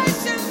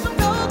generations from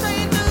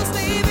Coltrane to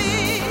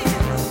Stevie.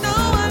 No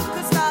one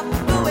could stop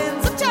the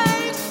winds of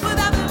change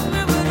without them.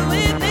 Where would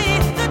we be?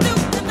 The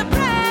Duke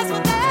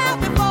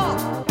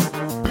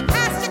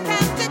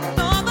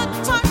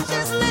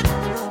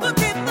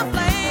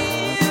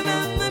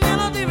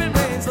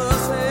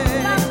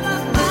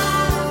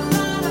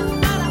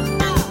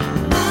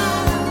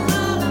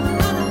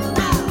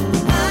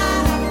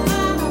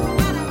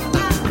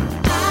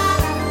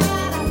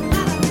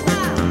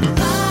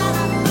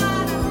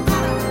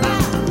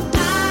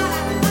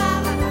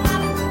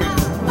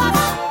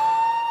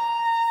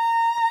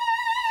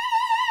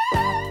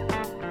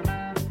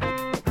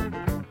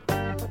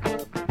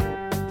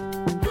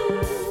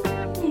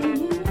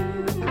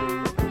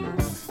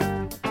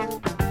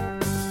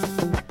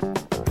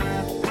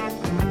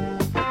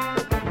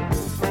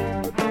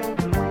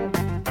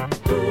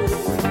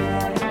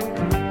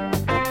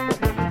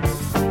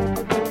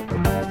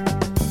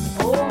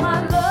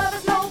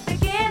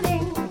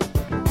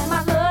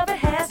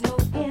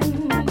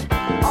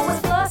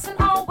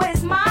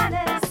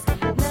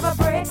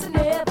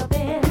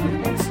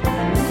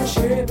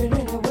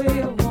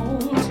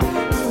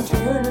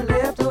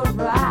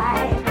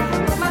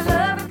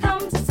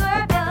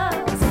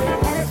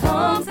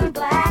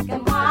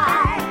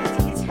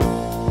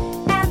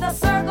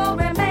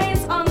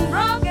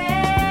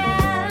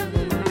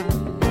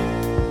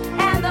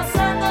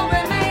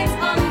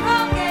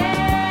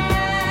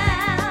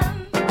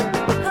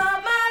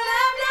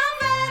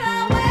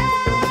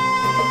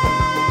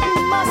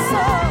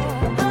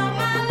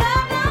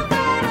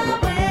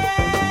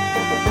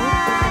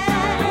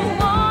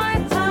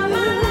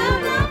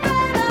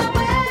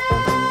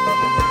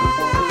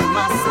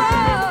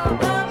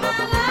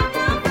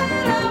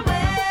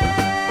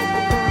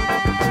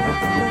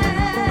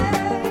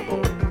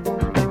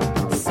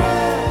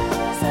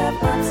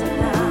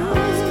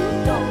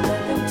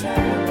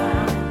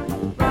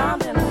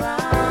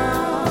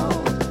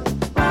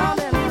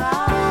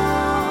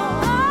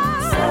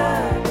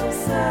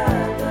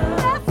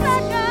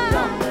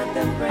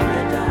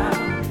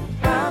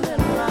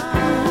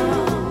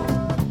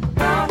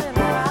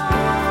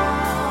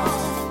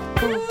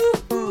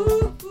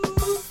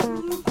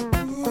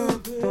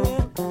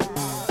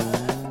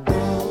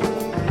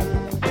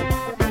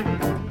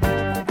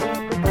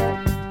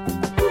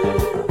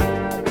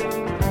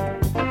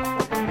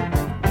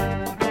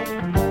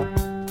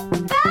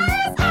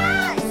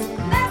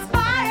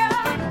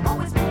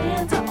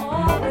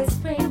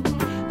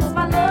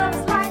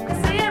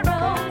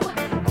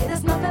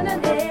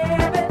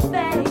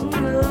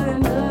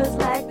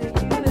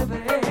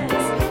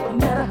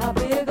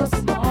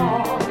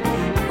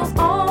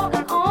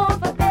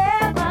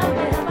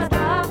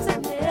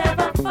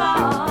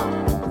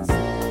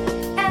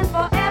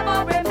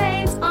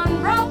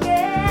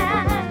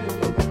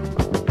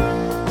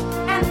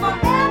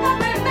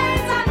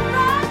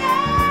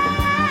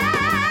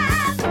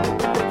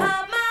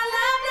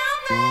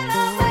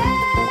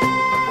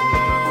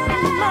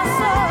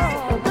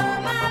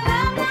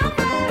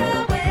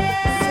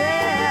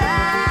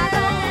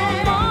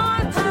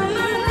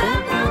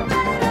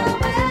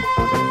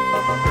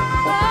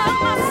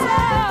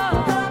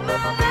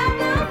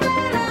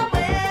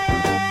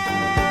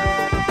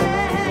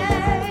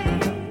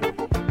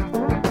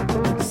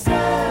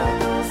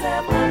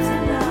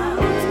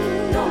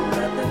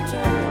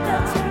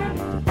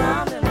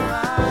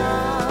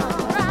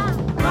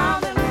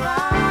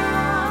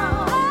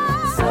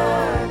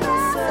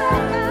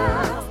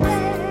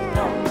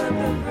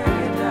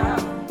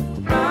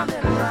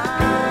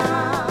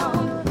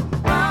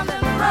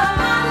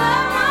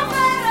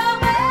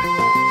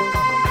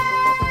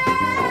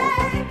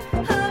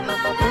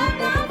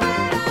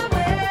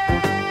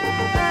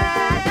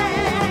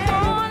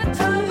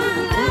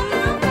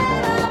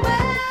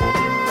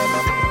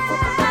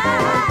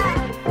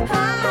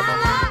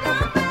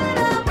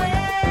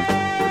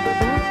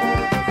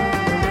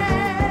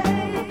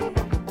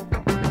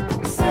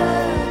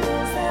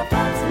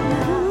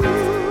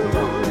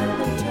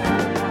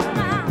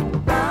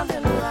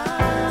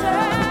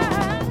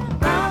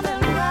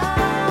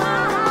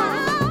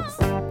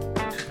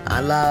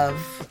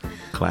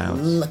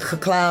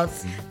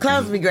Clouds.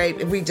 Clouds would be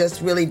great if we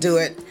just really do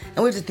it,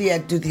 and we just do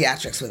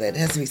theatrics with it. It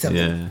has to be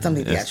something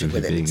theatric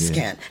with it. It just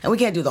can't, and we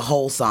can't do the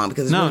whole song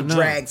because it really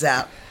drags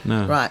out.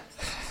 No. Right.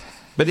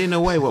 But in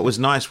a way, what was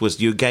nice was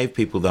you gave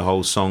people the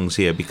whole songs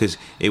here, because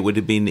it would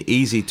have been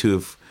easy to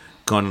have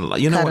gone,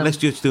 you know what, let's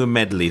just do a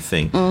medley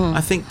thing. Mm-hmm.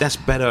 I think that's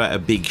better at a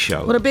big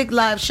show. With a big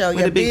live show,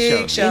 With a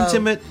big show.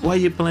 Intimate, while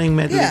you're playing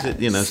medleys,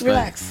 just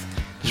relax.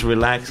 Just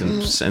relax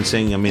and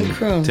sing. I mean,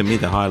 to me,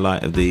 the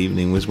highlight of the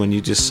evening was when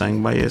you just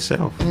sang by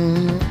yourself.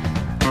 Mm-hmm.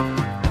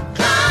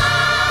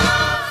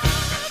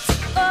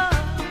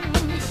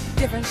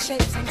 Different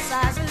shapes and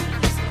sizes.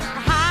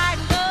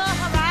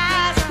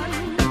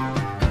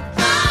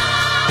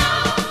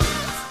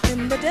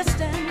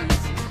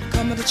 Distance,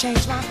 coming to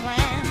change my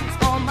plans.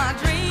 All my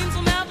dreams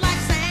will melt like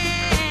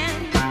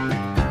sand.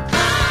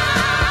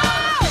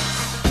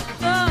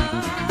 The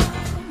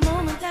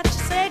moment that you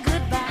say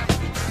goodbye,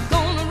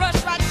 gonna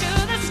rush right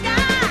to the sky.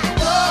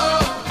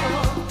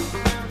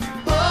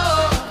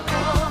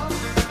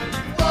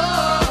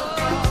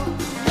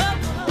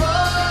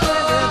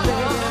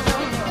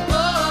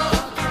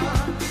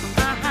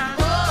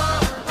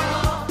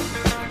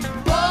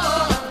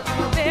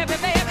 Baby,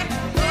 baby,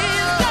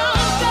 please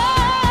don't go.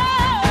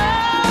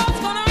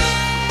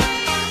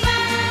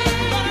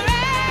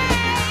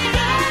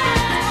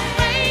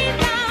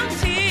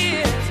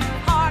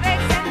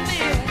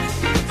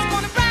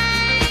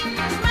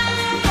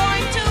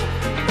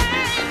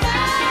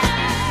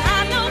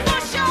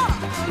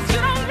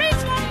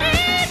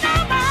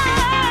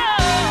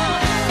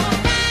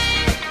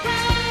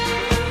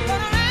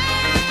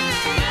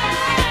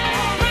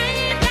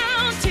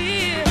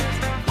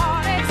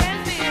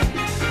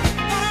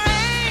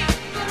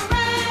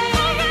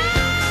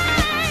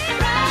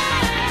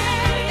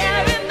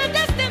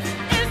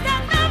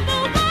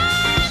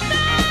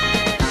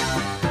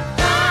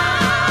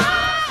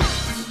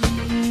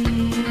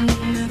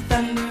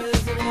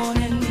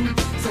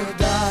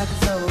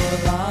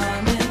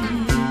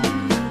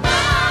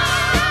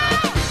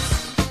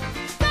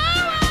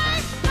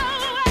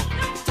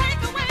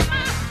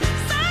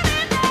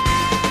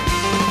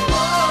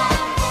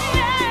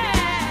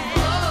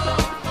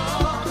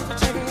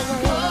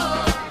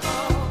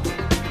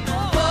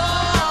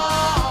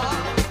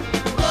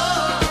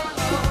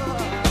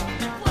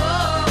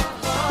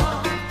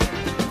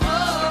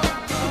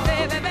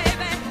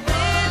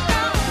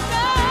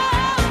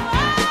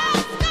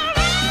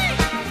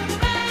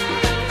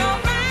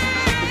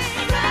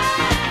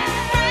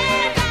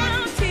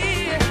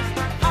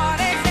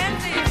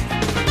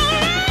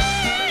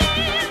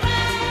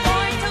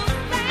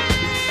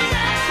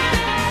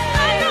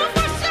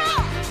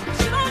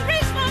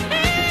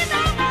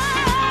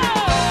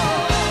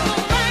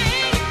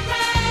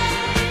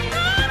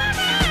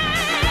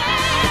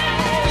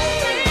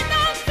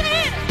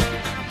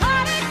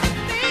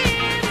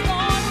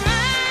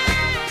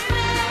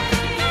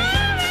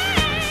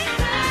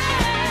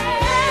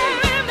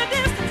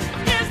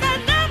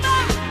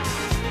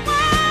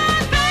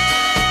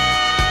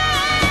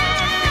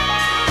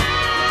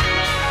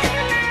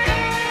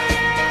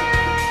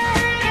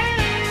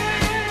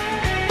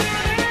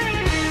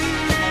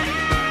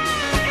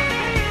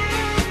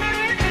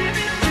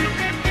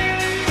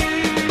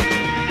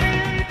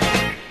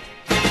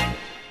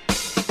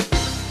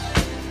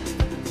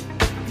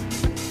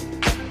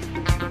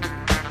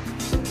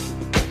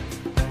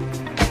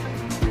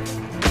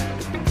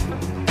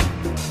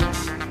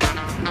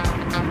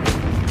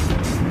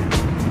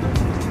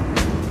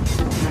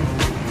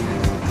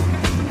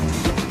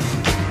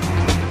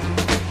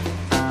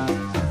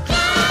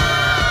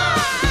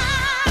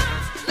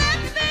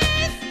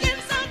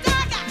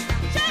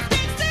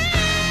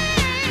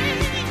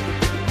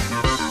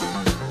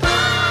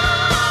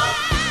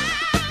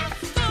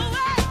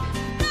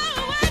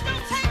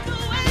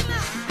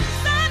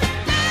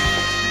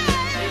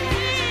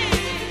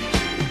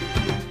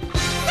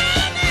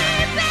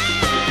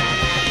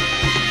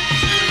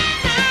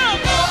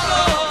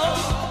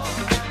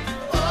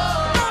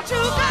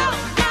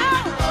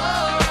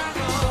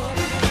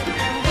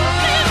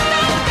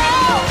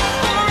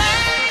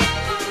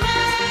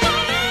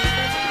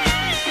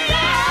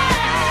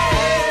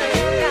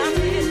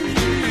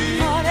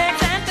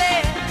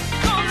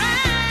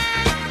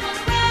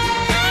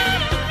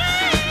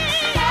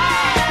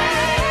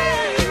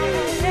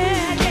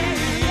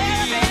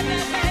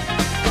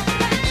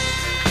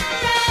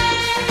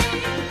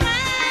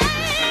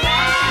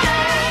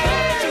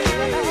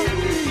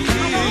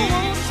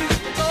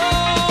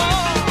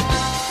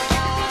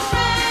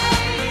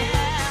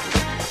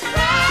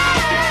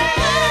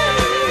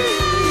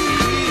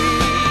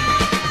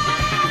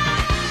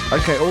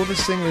 Okay, all the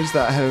singers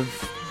that have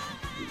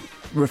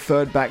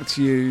referred back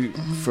to you,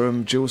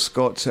 from Jill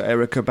Scott to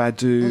Erykah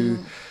Badu,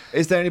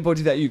 is there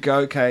anybody that you go,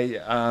 okay,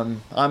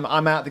 I'm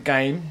out the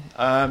game,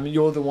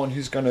 you're the one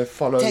who's going to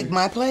follow... Take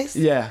my place?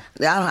 Yeah.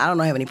 I don't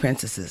have any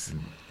princesses.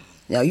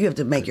 You know, you have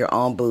to make your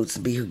own boots,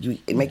 and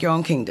make your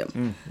own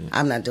kingdom.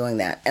 I'm not doing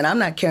that. And I'm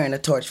not carrying a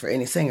torch for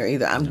any singer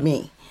either. I'm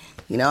me.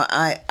 You know,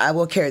 I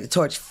will carry the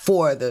torch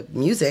for the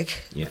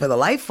music, for the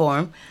life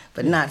form,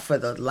 but not for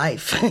the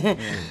life.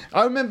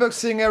 I remember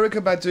seeing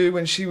Erykah Badu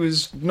when she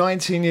was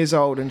 19 years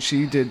old and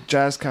she did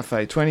Jazz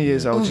Cafe, 20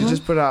 years old. She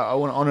just put out I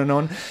Want On and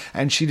On,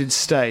 and she did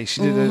Stay.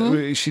 She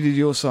did she did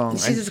your song.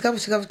 She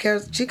covers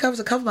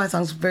a couple of my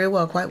songs very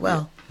well, quite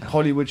well.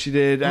 Hollywood she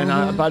did, and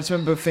but I just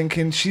remember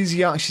thinking, she's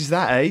young, she's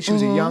that age, she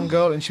was a young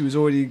girl, and she was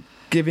already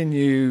giving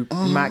you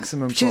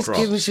maximum props.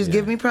 She was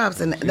giving me props,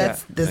 and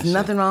there's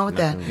nothing wrong with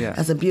that. Yeah.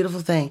 That's a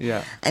beautiful thing.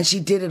 Yeah. And she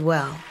did it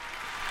well.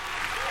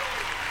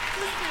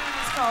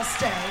 It's called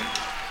Stay.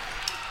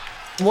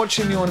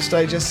 Watching you on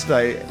stage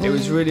yesterday, it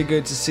was really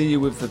good to see you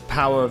with the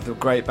power of the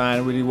great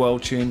band, really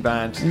well-tuned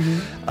band,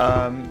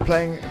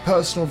 playing a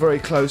personal, very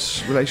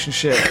close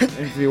relationship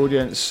into the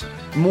audience.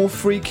 More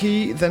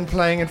freaky than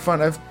playing in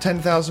front of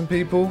 10,000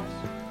 people?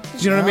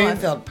 Do you know what I mean? I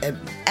felt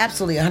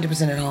absolutely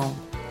 100% at home.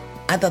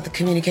 I thought the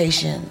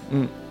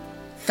communication,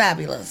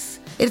 fabulous.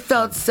 It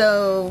felt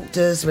so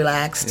just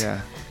relaxed,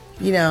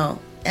 you know,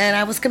 and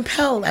I was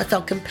compelled. I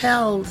felt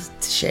compelled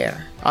to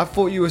share. I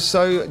thought you were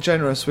so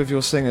generous with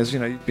your singers. You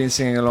know, you've been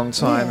singing a long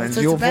time, and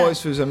your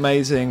voice was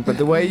amazing. But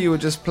the way you were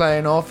just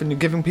playing off and you're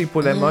giving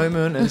people their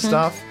moment and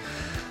stuff,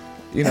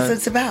 you know. That's what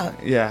it's about.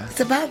 Yeah. It's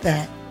about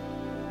that.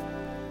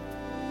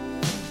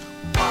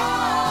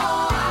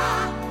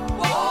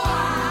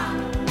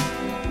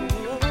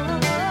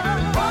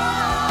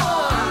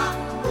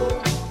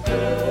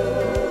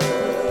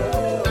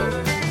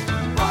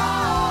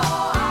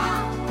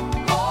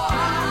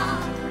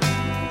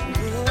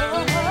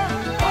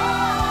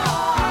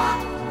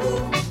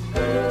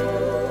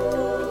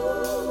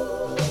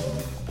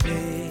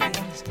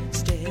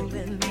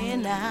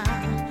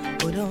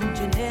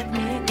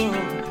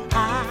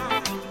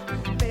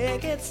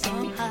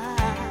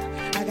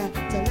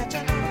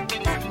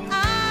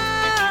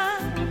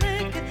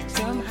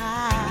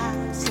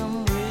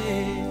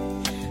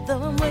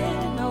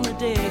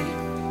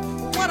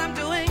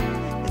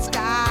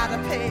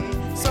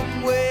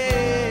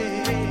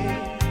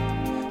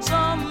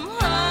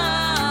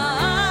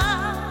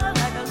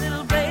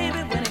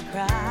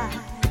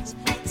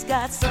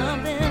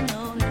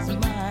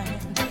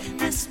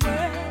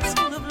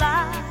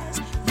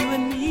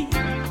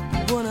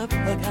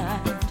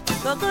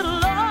 The good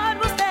Lord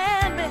will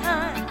stand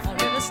behind our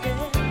every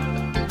step.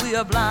 We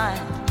are blind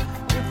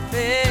to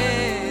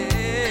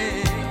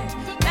faith.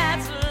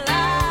 That's life.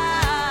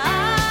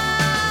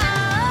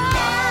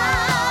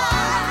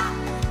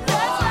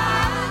 That's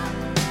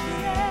life.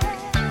 Yeah.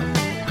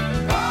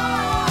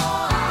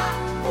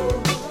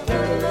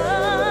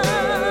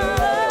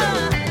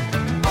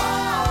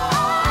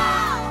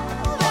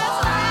 That's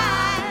life.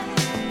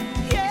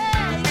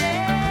 Yeah,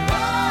 yeah.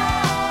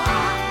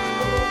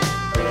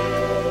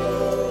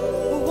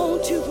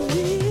 Won't you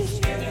please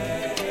stay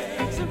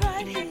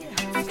right here?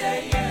 Stay,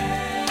 yeah.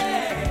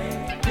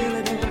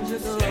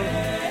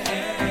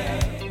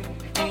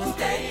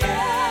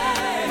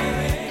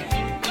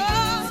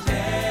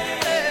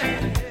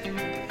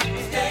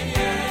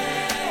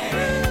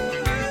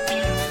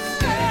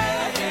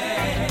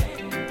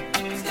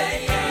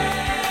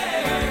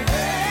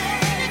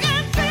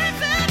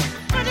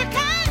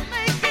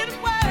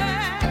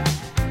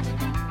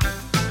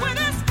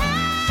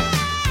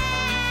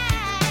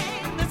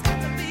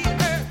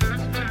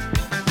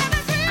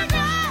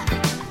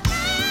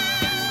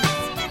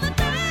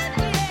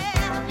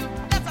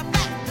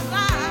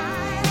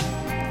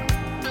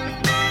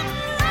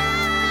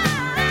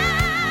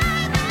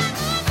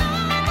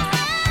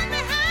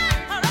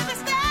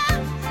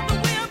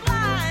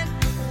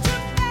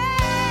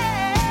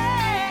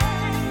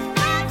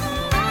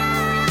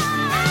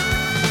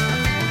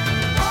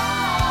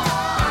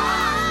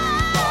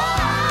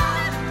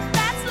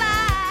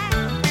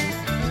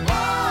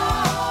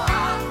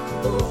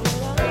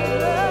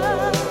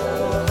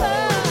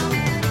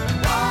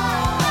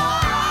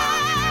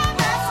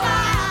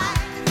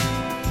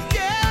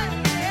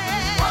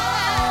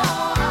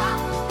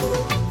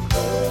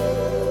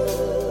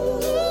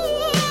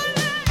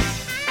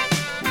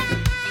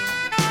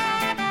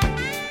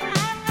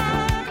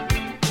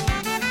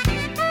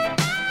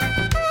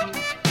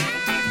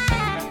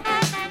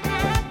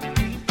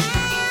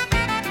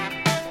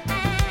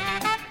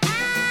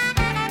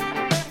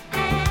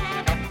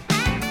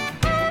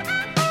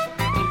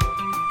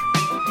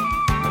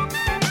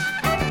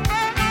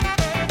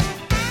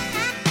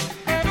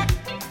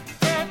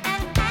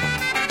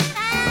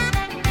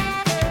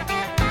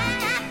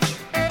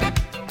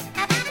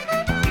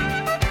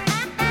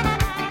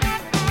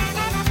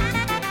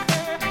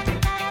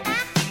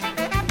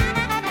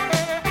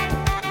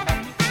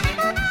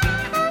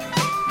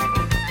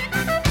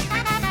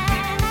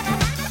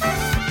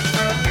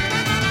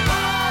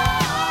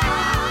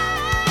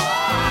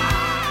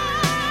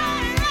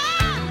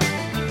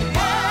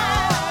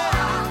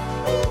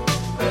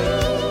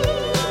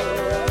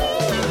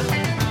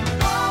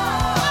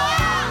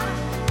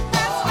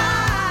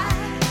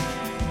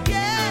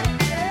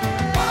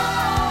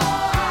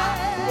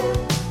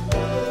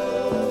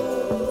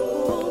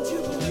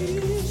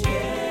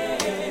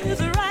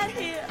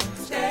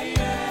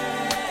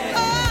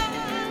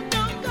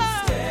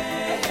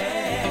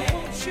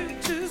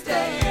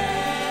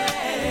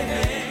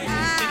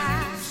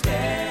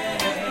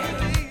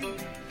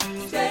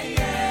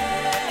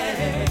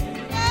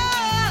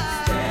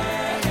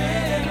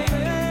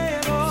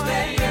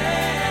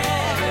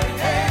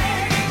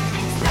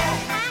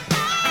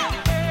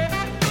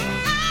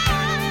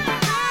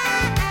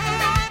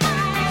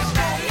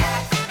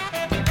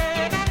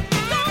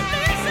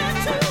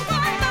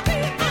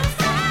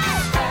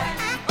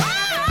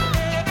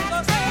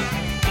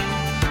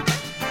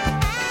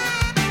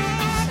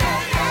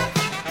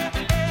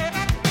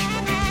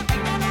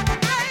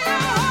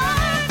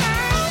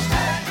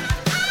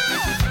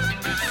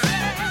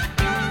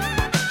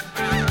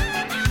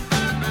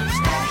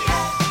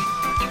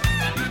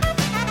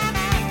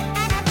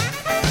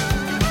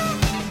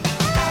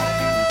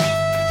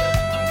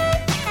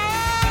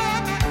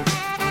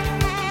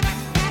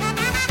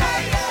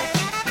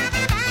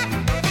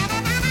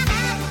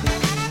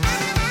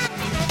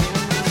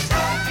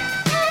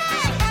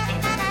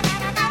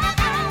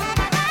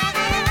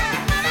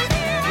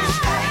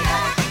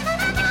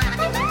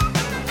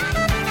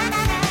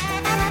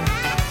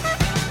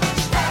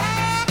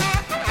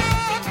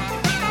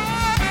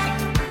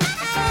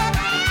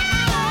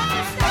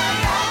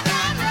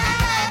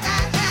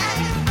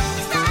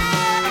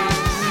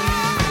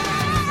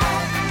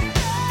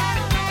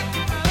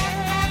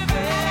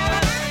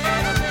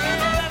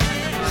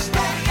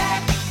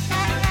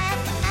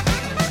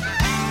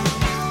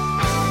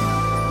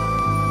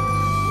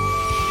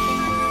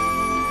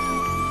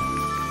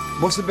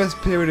 What's the best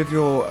period of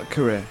your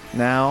career?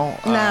 Now?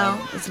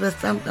 It's the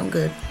best. I'm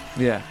good.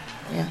 Yeah.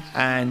 Yeah.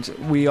 And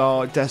we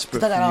are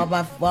desperate. Still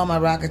got for all my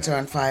rockets are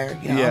on fire.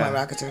 You know, all my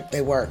rockets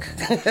they work.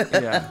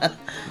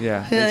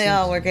 Yeah. They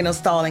all work. Ain't no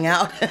stalling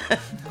out.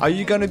 Are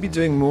you going to be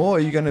doing more?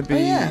 Are you going to be? Oh,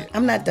 yeah.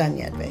 I'm not done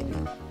yet, baby.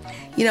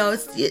 You know,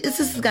 it's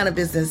this kind of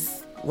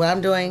business. What I'm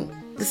doing,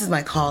 this is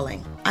my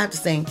calling. I have to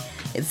sing.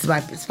 It's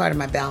part of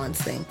my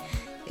balance thing.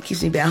 It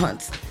keeps me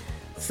balanced.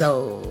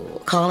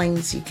 So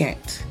callings you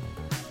can't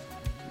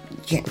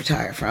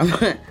retire from.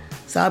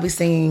 So I'll be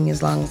singing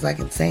as long as I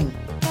can sing.